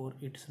for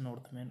its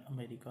North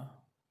America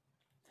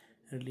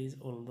release,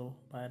 although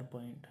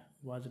Pierrepoint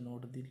was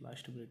not the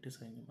last British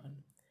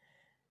hangman.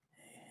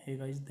 Hey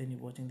guys, then you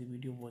watching the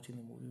video, watching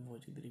the movie,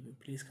 watching the review.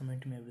 Please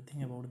comment me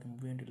everything about the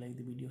movie and you like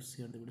the video,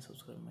 share the video,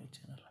 subscribe my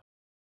channel.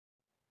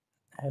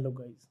 Hello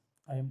guys,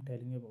 I am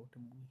telling you about a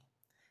movie.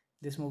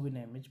 This movie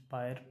name is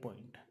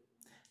Pierrepoint.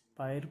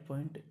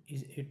 Pierrepoint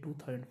is a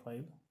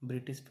 2005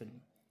 British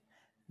film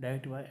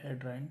directed by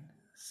Adrian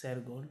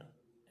Sargold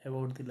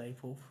about the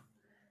life of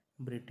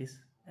British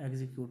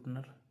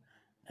executioner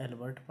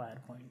Albert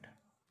Pierrepoint.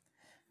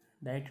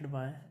 Directed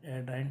by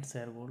Adrian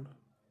Sargold,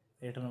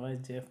 written by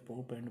Jeff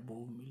Pope and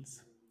Bob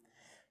Mills,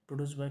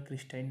 produced by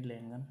Christine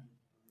Langan,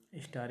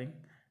 starring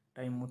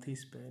Timothy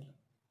Spall,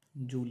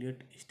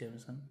 Juliet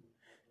Stevenson,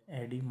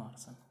 Eddie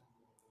Marsan.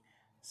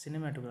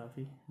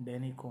 Cinematography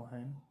Danny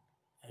Cohen,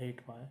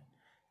 edit by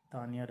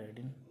Tanya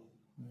Redin,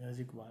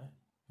 music by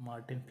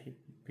Martin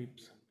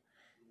Phipps,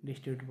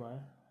 distributed by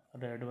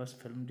Redwas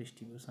Film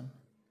Distribution.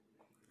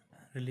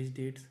 Release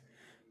dates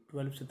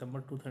 12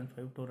 September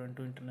 2005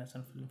 Toronto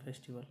International Film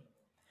Festival,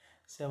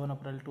 7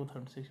 April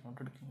 2006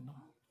 United Kingdom.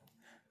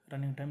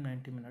 Running time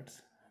 90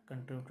 minutes.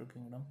 Country United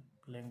Kingdom.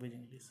 Language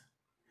English.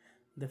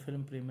 The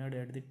film premiered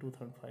at the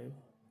 2005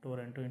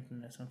 Toronto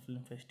International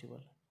Film Festival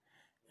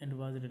and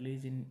was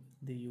released in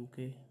the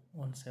UK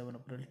on 7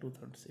 April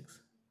 2006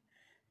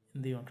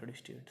 in the United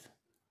States.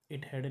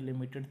 It had a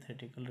limited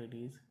theatrical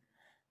release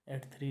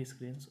at 3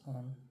 screens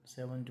on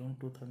 7 June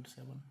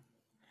 2007,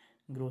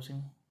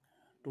 grossing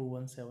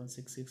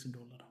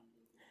 $21766.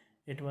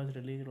 It was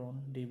released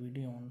on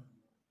DVD on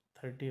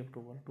 30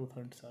 October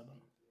 2007.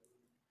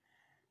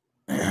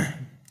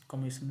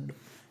 Commissioned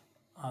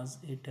as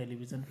a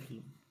television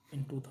film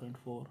in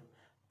 2004,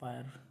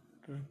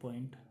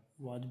 Pierrepoint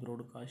was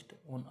broadcast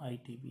on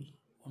ITV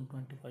on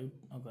 25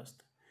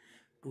 August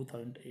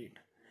 2008.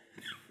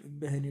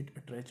 When it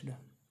attracted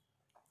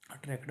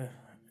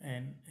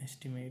an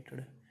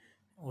estimated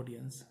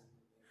audience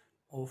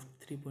of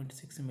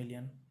 3.6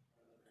 million.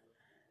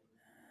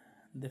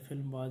 The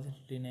film was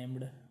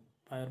renamed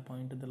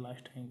Pierrepoint The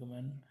Last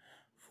Hangman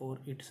for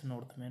its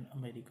North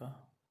America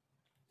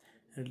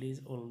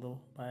release,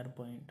 although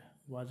Pierrepoint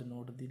was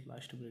not the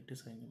last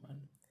British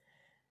hangman.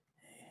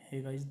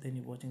 Hey guys, then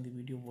you watching the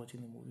video,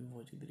 watching the movie,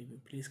 watching the review.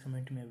 Please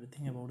comment me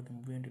everything about the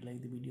movie and you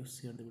like the video,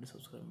 share the video,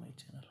 subscribe my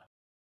channel.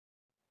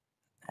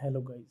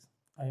 Hello guys,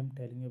 I am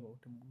telling you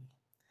about a movie.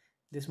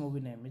 This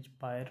movie name is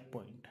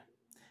Pierrepoint.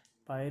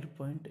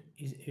 Pierrepoint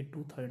is a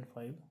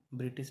 2005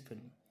 British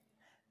film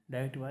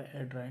directed by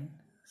Adrian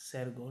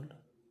Sargold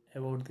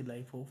about the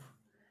life of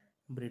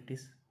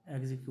British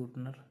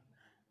executioner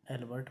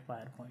Albert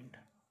Pierrepoint.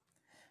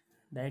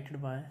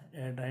 Directed by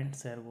Adrian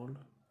Sargold,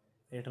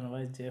 written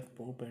by Jeff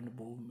Pope and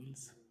Bob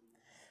Mills,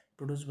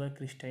 produced by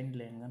Christine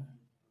Langan,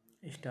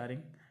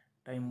 starring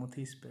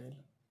Timothy Spall,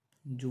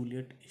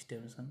 Juliet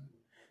Stevenson,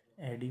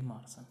 Eddie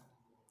Marsan.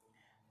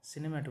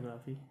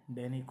 Cinematography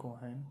Danny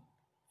Cohen,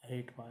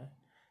 edit by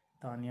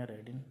Tanya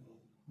Redin,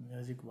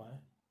 music by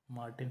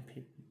Martin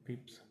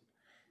Phipps,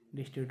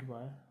 distributed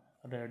by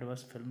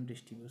Redwas Film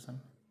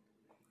Distribution.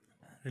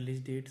 Release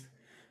dates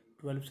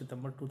 12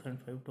 September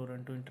 2005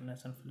 Toronto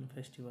International Film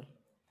Festival,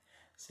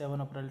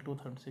 7 April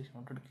 2006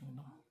 United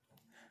Kingdom.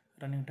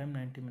 Running time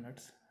 90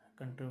 minutes.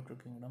 Country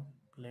United Kingdom.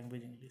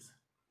 Language English.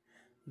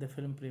 The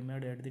film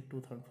premiered at the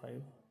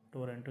 2005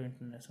 Toronto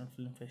International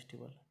Film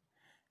Festival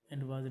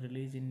and was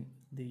released in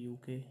the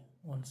UK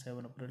on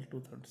 7 April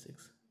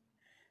 2006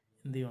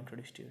 in the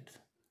United States.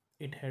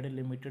 It had a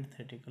limited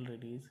theatrical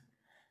release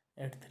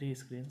at 3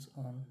 screens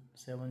on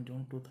 7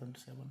 June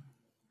 2007,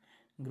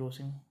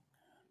 grossing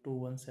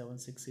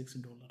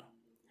 $21766.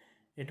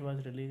 It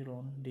was released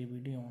on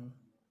DVD on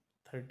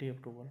 30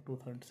 October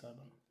 2007.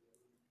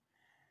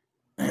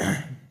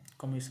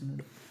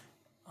 Commissioned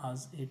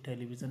as a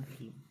television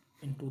film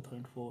in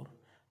 2004,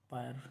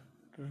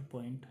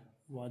 Pierrepoint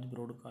was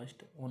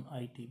broadcast on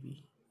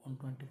ITV on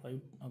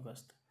 25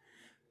 August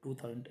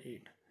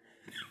 2008.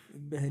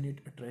 When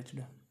it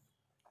attracted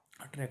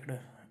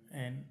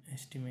an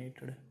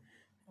estimated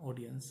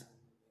audience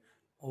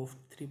of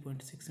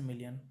 3.6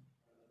 million.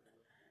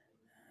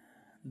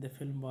 The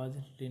film was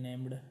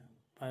renamed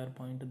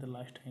Pierrepoint The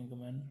Last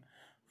Hangman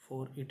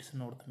for its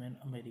North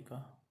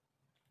America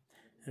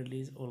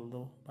release,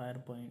 although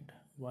Pierrepoint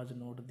was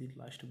not the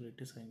last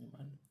British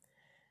hangman.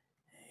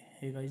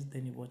 Hey guys,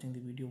 then you watching the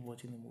video, watching the movie, watching the review. Please comment me everything about the movie and you like the video, share the video, subscribe my channel. Grossing $21766. It was released on DVD on 30 October 2007. Commissioned as a television film in 2004, Pierrepoint was broadcast on ITV on 25 August 2008. When it attracted an estimated audience of 3.6 million. The film was renamed Pierrepoint The Last Hangman for its North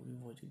America release, although Pierrepoint was not the last British hangman. Hey guys, then you watching the video, watching the movie,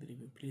 watching the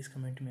review. Please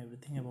comment me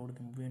everything about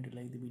the movie and you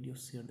like the video,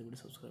 share the video,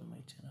 subscribe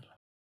my channel.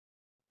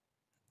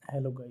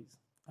 Hello guys,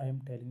 I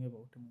am telling you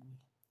about a movie.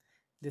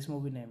 This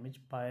movie name is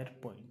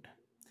Pierrepoint.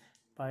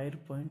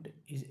 Pierrepoint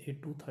is a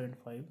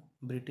 2005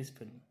 British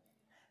film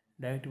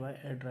directed by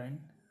Adrian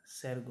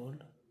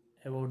Sargold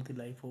about the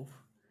life of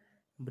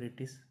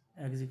British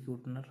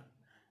executioner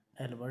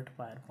Albert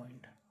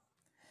Pierrepoint.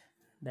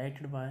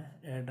 Directed by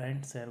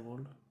Adrian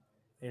Sargold,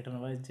 written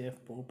by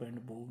Jeff Pope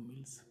and Bob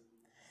Mills,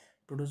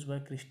 produced by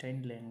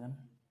Christine Langan,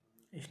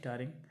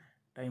 starring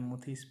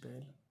Timothy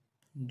Spall,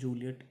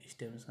 Juliet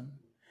Stevenson,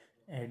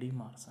 Eddie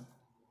Marsan.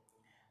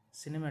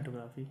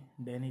 Cinematography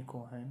Danny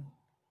Cohen,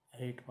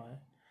 edit by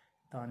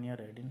Tanya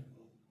Redin,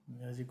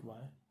 music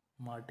by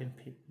Martin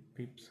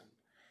Phipps,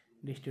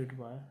 distributed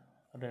by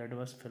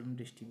Redwas Film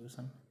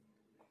Distribution.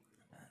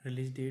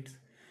 Release dates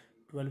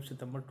 12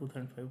 September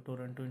 2005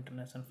 Toronto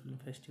International Film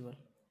Festival,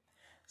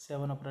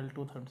 7 April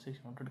 2006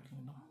 United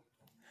Kingdom.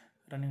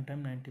 Running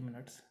time 90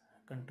 minutes.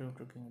 Country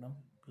United Kingdom.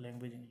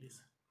 Language English.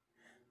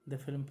 The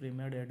film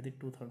premiered at the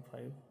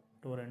 2005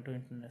 Toronto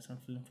International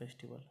Film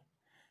Festival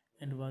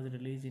and was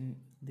released in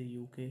the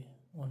UK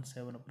on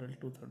 7 April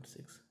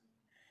 2006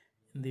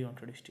 in the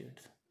United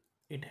States.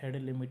 It had a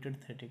limited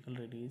theatrical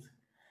release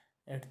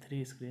at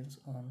 3 screens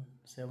on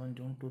 7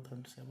 June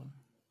 2007,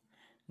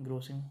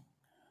 grossing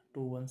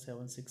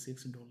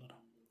 $21766.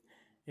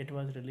 It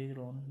was released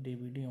on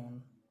DVD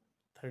on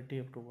 30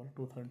 October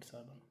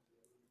 2007.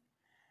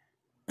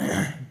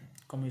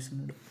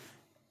 Commissioned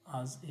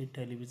as a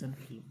television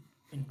film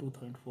in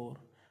 2004,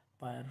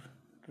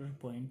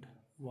 Pierrepoint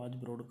was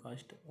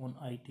broadcast on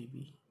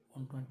ITV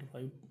on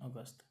 25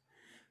 August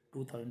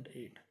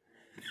 2008.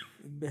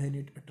 When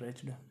it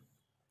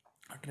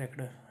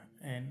attracted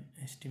an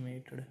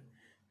estimated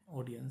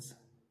audience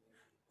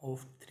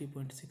of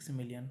 3.6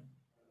 million.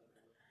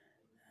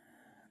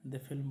 The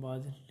film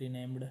was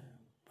renamed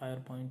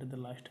Pierrepoint The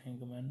Last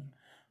Hangman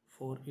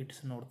for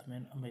its North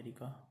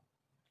America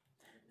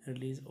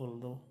release,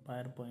 although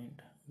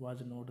Pierrepoint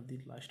was not the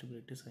last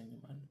British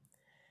hangman.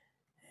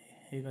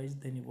 Hey guys,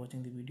 then you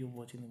watching the video,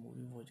 watching the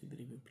movie, watching the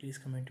review. Please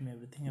comment me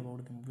everything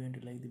about the movie and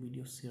you like the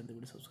video, share the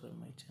video, subscribe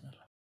my channel.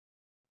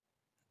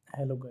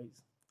 Hello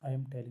guys, I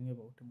am telling you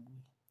about a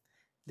movie.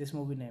 This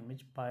movie name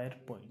is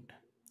Pierrepoint.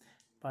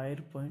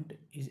 Pierrepoint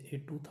is a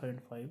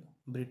 2005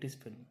 British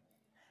film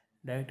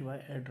directed by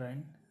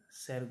Adrian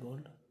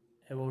Sargold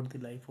about the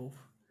life of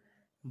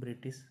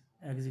British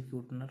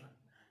executioner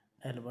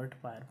Albert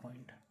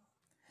Pierrepoint.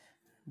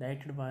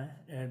 Directed by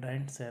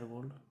Adrian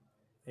Sargold,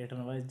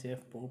 written by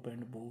Jeff Pope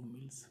and Bob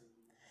Mills.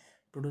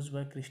 Produced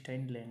by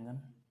Christine Langan,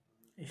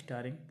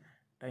 starring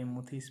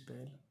Timothy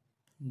Spall,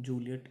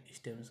 Juliet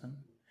Stevenson,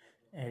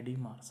 Eddie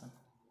Marsan.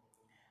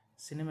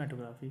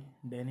 Cinematography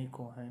Danny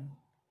Cohen,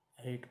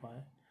 edited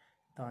by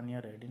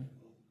Tanya Reddin,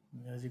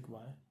 music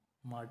by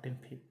Martin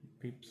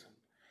Phipps,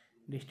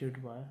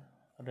 distributed by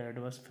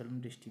Redverse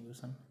Film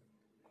Distribution.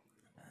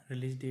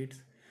 Release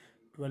dates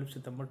 12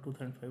 September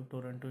 2005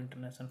 Toronto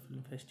International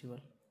Film Festival,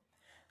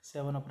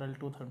 7 April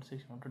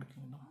 2006 United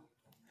Kingdom.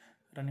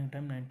 Running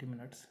time 90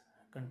 minutes.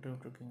 Country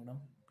United Kingdom.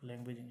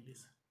 Language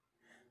English.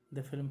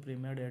 The film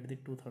premiered at the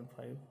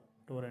 2005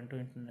 Toronto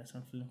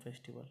International Film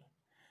Festival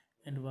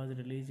and was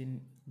released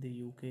in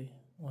the UK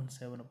on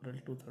 7 April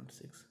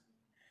 2006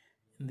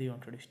 in the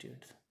United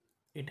States.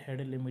 It had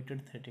a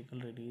limited theatrical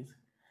release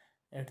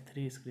at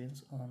 3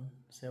 screens on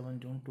 7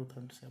 June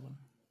 2007,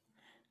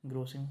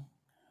 grossing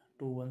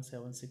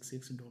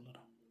 $21766.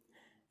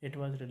 It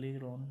was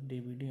released on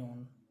DVD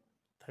on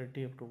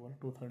 30 October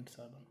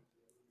 2007.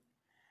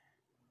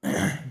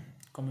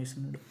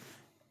 Commissioned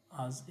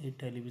as a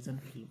television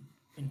film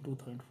in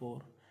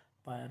 2004,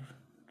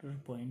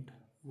 Pierrepoint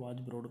was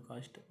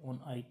broadcast on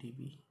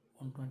ITV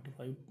on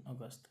 25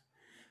 August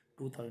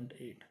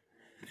 2008.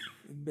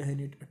 When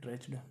it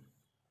attracted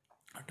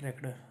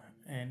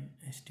an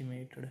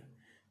estimated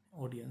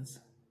audience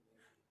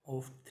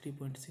of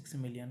 3.6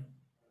 million.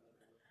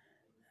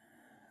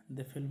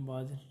 The film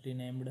was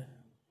renamed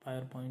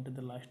Pierrepoint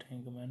The Last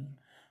Hangman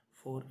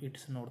for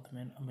its North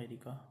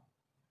America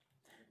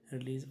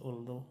release,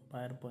 although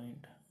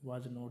Pierrepoint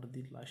was not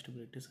the last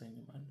British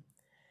hangman.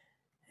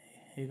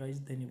 Hey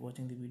guys, then you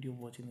watching the video,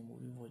 watching the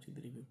movie, watching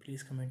the review.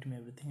 Please comment me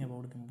everything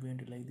about the movie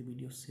and you like the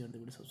video, share the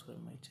video,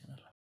 subscribe my channel.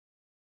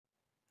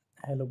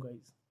 Hello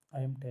guys,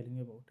 I am telling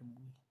you about a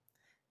movie.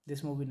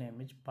 This movie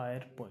name is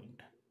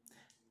Pierrepoint.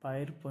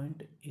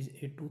 Pierrepoint is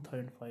a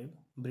 2005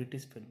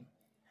 British film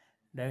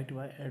directed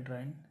by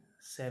Adrian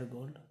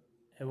Sargold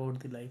about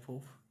the life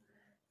of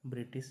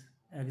British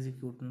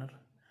executioner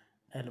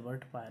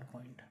Albert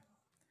Pierrepoint.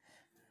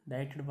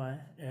 Directed by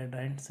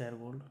Adrian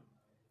Sargold,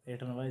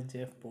 written by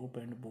Jeff Pope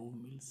and Bob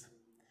Mills.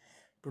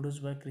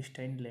 Produced by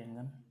Christine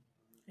Langan,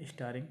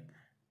 starring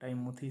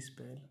Timothy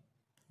Spall,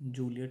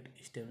 Juliet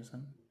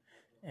Stevenson,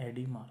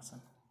 Eddie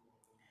Marsan.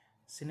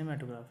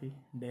 Cinematography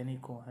Danny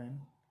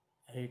Cohen,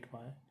 edited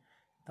by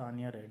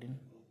Tanya Reddin,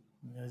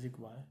 music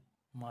by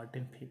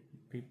Martin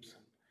Phipps,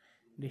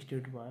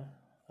 distributed by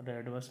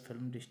Redverse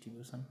Film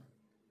Distribution.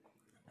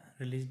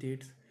 Release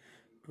dates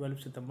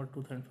 12 September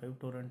 2005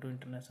 Toronto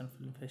International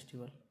Film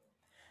Festival,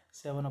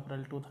 7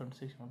 April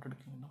 2006 United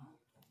Kingdom.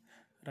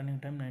 Running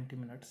time 90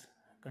 minutes.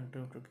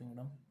 Country United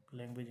Kingdom.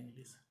 Language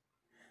English.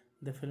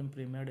 The film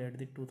premiered at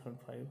the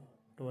 2005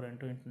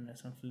 Toronto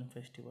International Film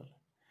Festival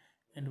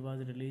and was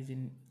released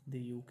in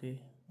the UK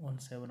on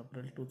 7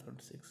 April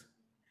 2006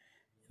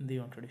 in the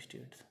United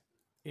States.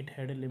 It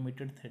had a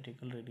limited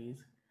theatrical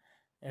release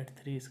at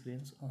 3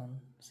 screens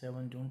on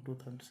 7 June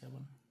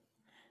 2007,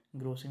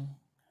 grossing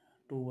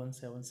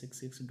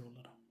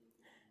 $21766.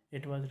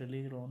 It was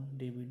released on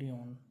DVD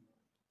on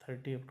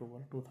 30 October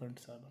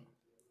 2007.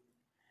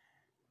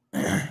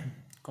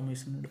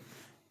 Commissioned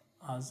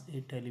as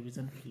a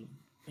television film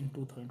in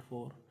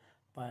 2004,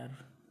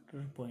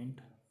 Pierrepoint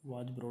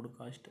was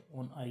broadcast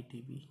on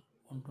ITV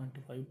on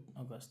 25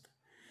 August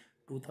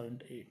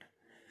 2008.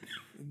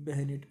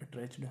 When it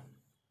attracted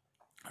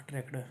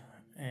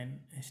an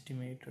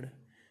estimated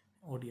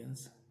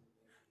audience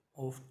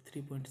of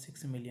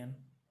 3.6 million.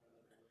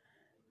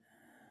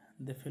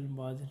 The film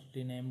was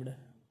renamed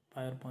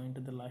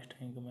Pierrepoint The Last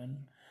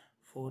Hangman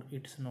for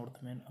its North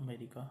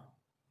America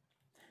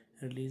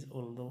release,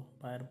 although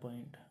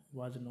Pierrepoint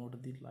was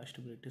not the last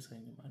British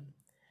hangman.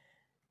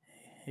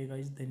 Hey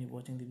guys, then you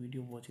watching the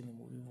video, watching the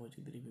movie,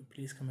 watching the review.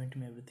 Please comment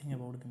me everything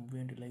about the movie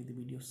and you like the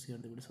video, share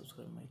the video,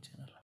 subscribe my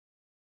channel.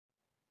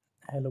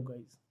 Hello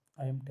guys,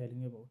 I am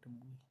telling about a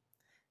movie.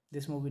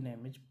 This movie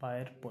name is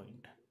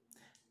Pierrepoint.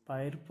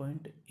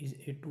 Pierrepoint is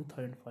a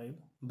 2005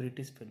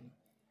 British film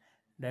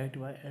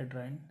directed by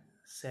Adrian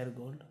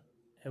Sergold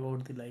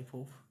about the life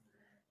of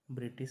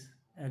British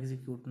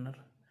executioner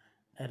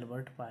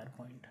Albert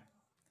Pierrepoint.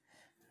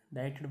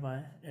 Directed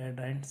by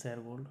Adrian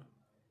Sergold,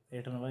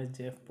 written by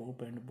Jeff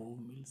Pope and Bob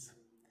Mills.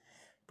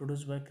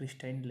 Produced by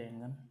Christine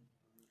Langan,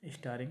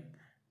 starring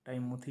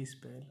Timothy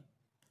Spall,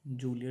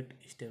 Juliet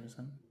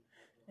Stevenson,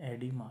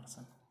 Eddie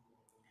Marsan.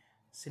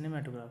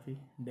 Cinematography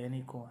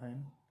Danny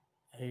Cohen,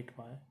 edit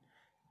by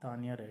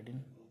Tanya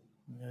Redin,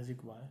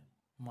 music by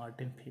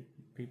Martin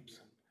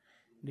Phipps,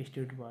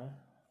 distributed by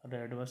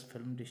Redwas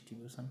Film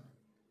Distribution.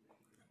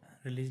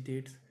 Release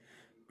dates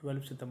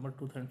 12 September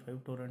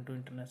 2005 Toronto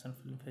International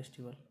Film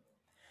Festival,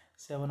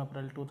 7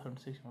 April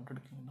 2006 United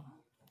Kingdom.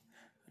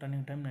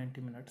 Running time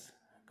 90 minutes.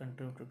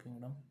 Country United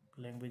Kingdom.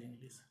 Language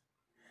English.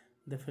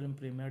 The film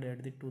premiered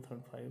at the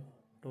 2005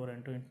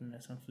 Toronto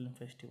International Film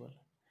Festival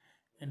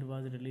and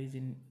was released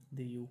in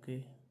the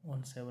UK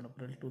on 7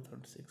 April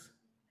 2006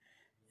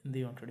 in the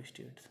United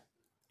States.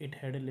 It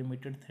had a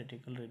limited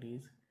theatrical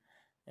release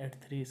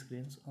at 3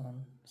 screens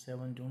on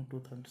 7 June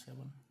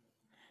 2007,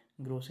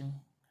 grossing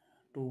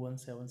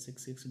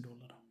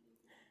 $21766.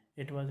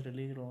 It was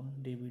released on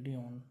DVD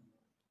on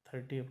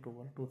 30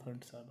 October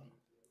 2007.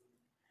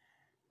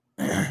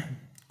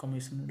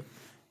 Commissioned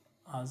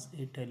as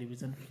a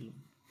television film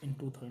in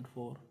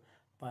 2004,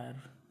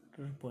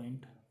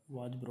 Pierrepoint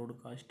was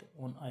broadcast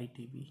on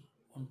ITV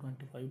on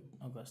 25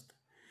 August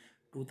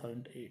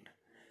 2008.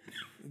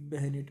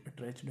 When it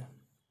attracted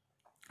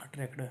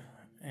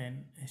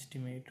an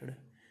estimated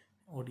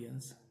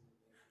audience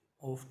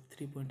of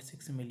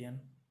 3.6 million.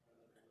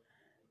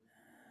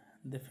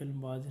 The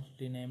film was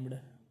renamed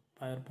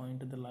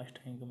Pierrepoint The Last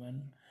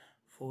Hangman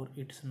for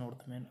its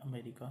North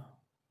America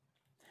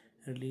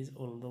release,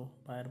 although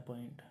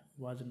Pierrepoint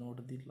was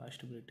not the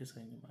last British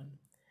hangman.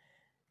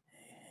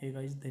 Hey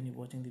guys, then you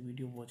watching the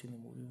video, watching the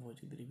movie,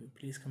 watching the review.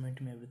 Please comment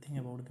me everything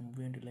about the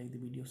movie and you like the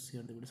video,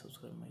 share the video,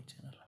 subscribe my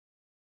channel.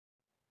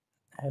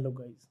 Hello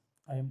guys,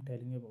 I am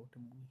telling you about a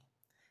movie.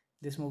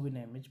 This movie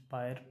name is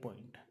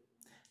Pierrepoint.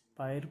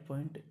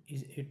 Pierrepoint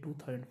is a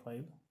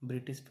 2005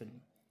 British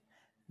film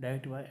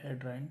directed by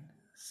Adrian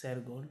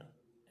Sergold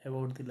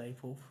about the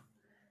life of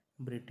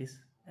British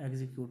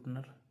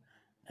executioner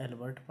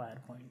Albert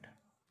Pierrepoint.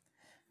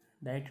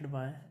 Directed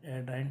by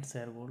Adrian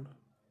Sergold,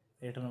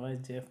 written by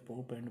Jeff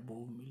Pope and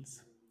Bob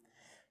Mills.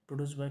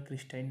 Produced by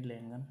Christine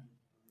Langan,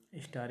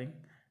 starring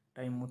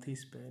Timothy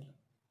Spall,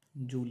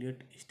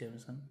 Juliet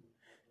Stevenson,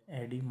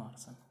 Eddie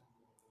Marsan.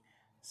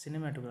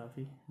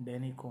 Cinematography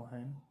Danny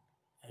Cohen,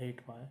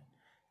 edit by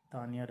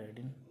Tanya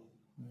Redin,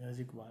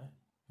 music by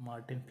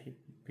Martin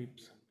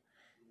Phipps,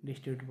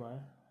 distributed by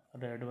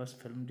Redwas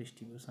Film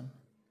Distribution.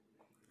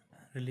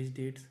 Release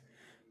dates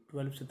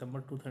 12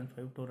 September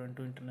 2005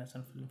 Toronto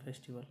International Film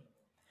Festival,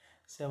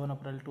 7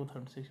 April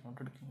 2006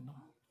 United Kingdom.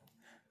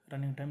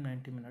 Running time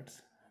 90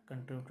 minutes.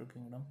 Country United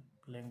Kingdom.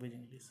 Language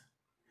English.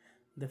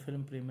 The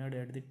film premiered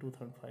at the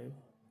 2005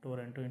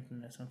 Toronto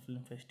International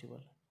Film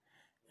Festival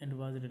and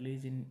was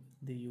released in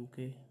the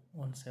UK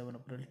on 7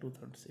 April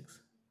 2006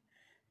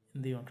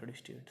 in the United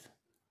States.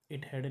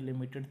 It had a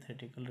limited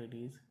theatrical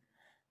release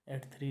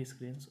at 3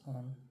 screens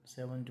on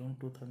 7 June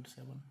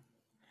 2007,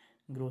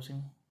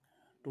 grossing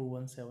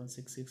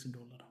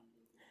 $21766.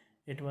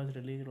 It was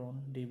released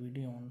on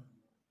DVD on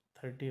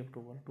 30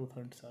 October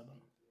 2007.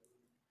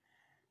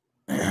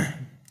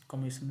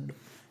 Commissioned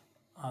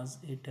as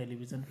a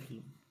television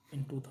film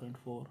in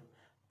 2004,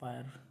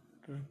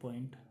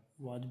 Pierrepoint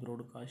was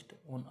broadcast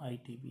on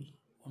ITV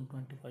on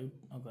 25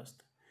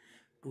 August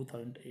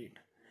 2008.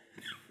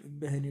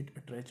 When it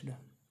attracted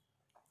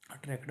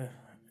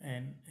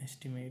an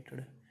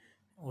estimated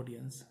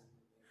audience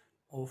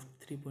of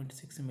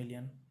 3.6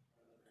 million.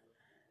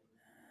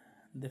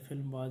 The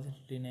film was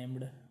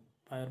renamed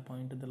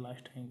Pierrepoint The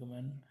Last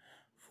Hangman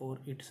for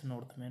its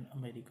North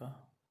America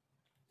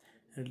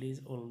release,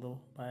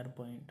 although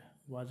Pierrepoint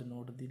was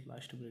not the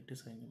last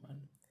British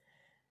hangman.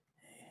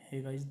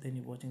 Hey guys, then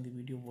you watching the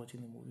video,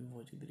 watching the movie,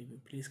 watching the review.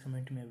 Please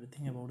comment me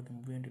everything about the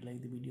movie and you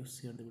like the video,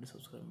 share the video,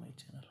 subscribe my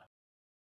channel.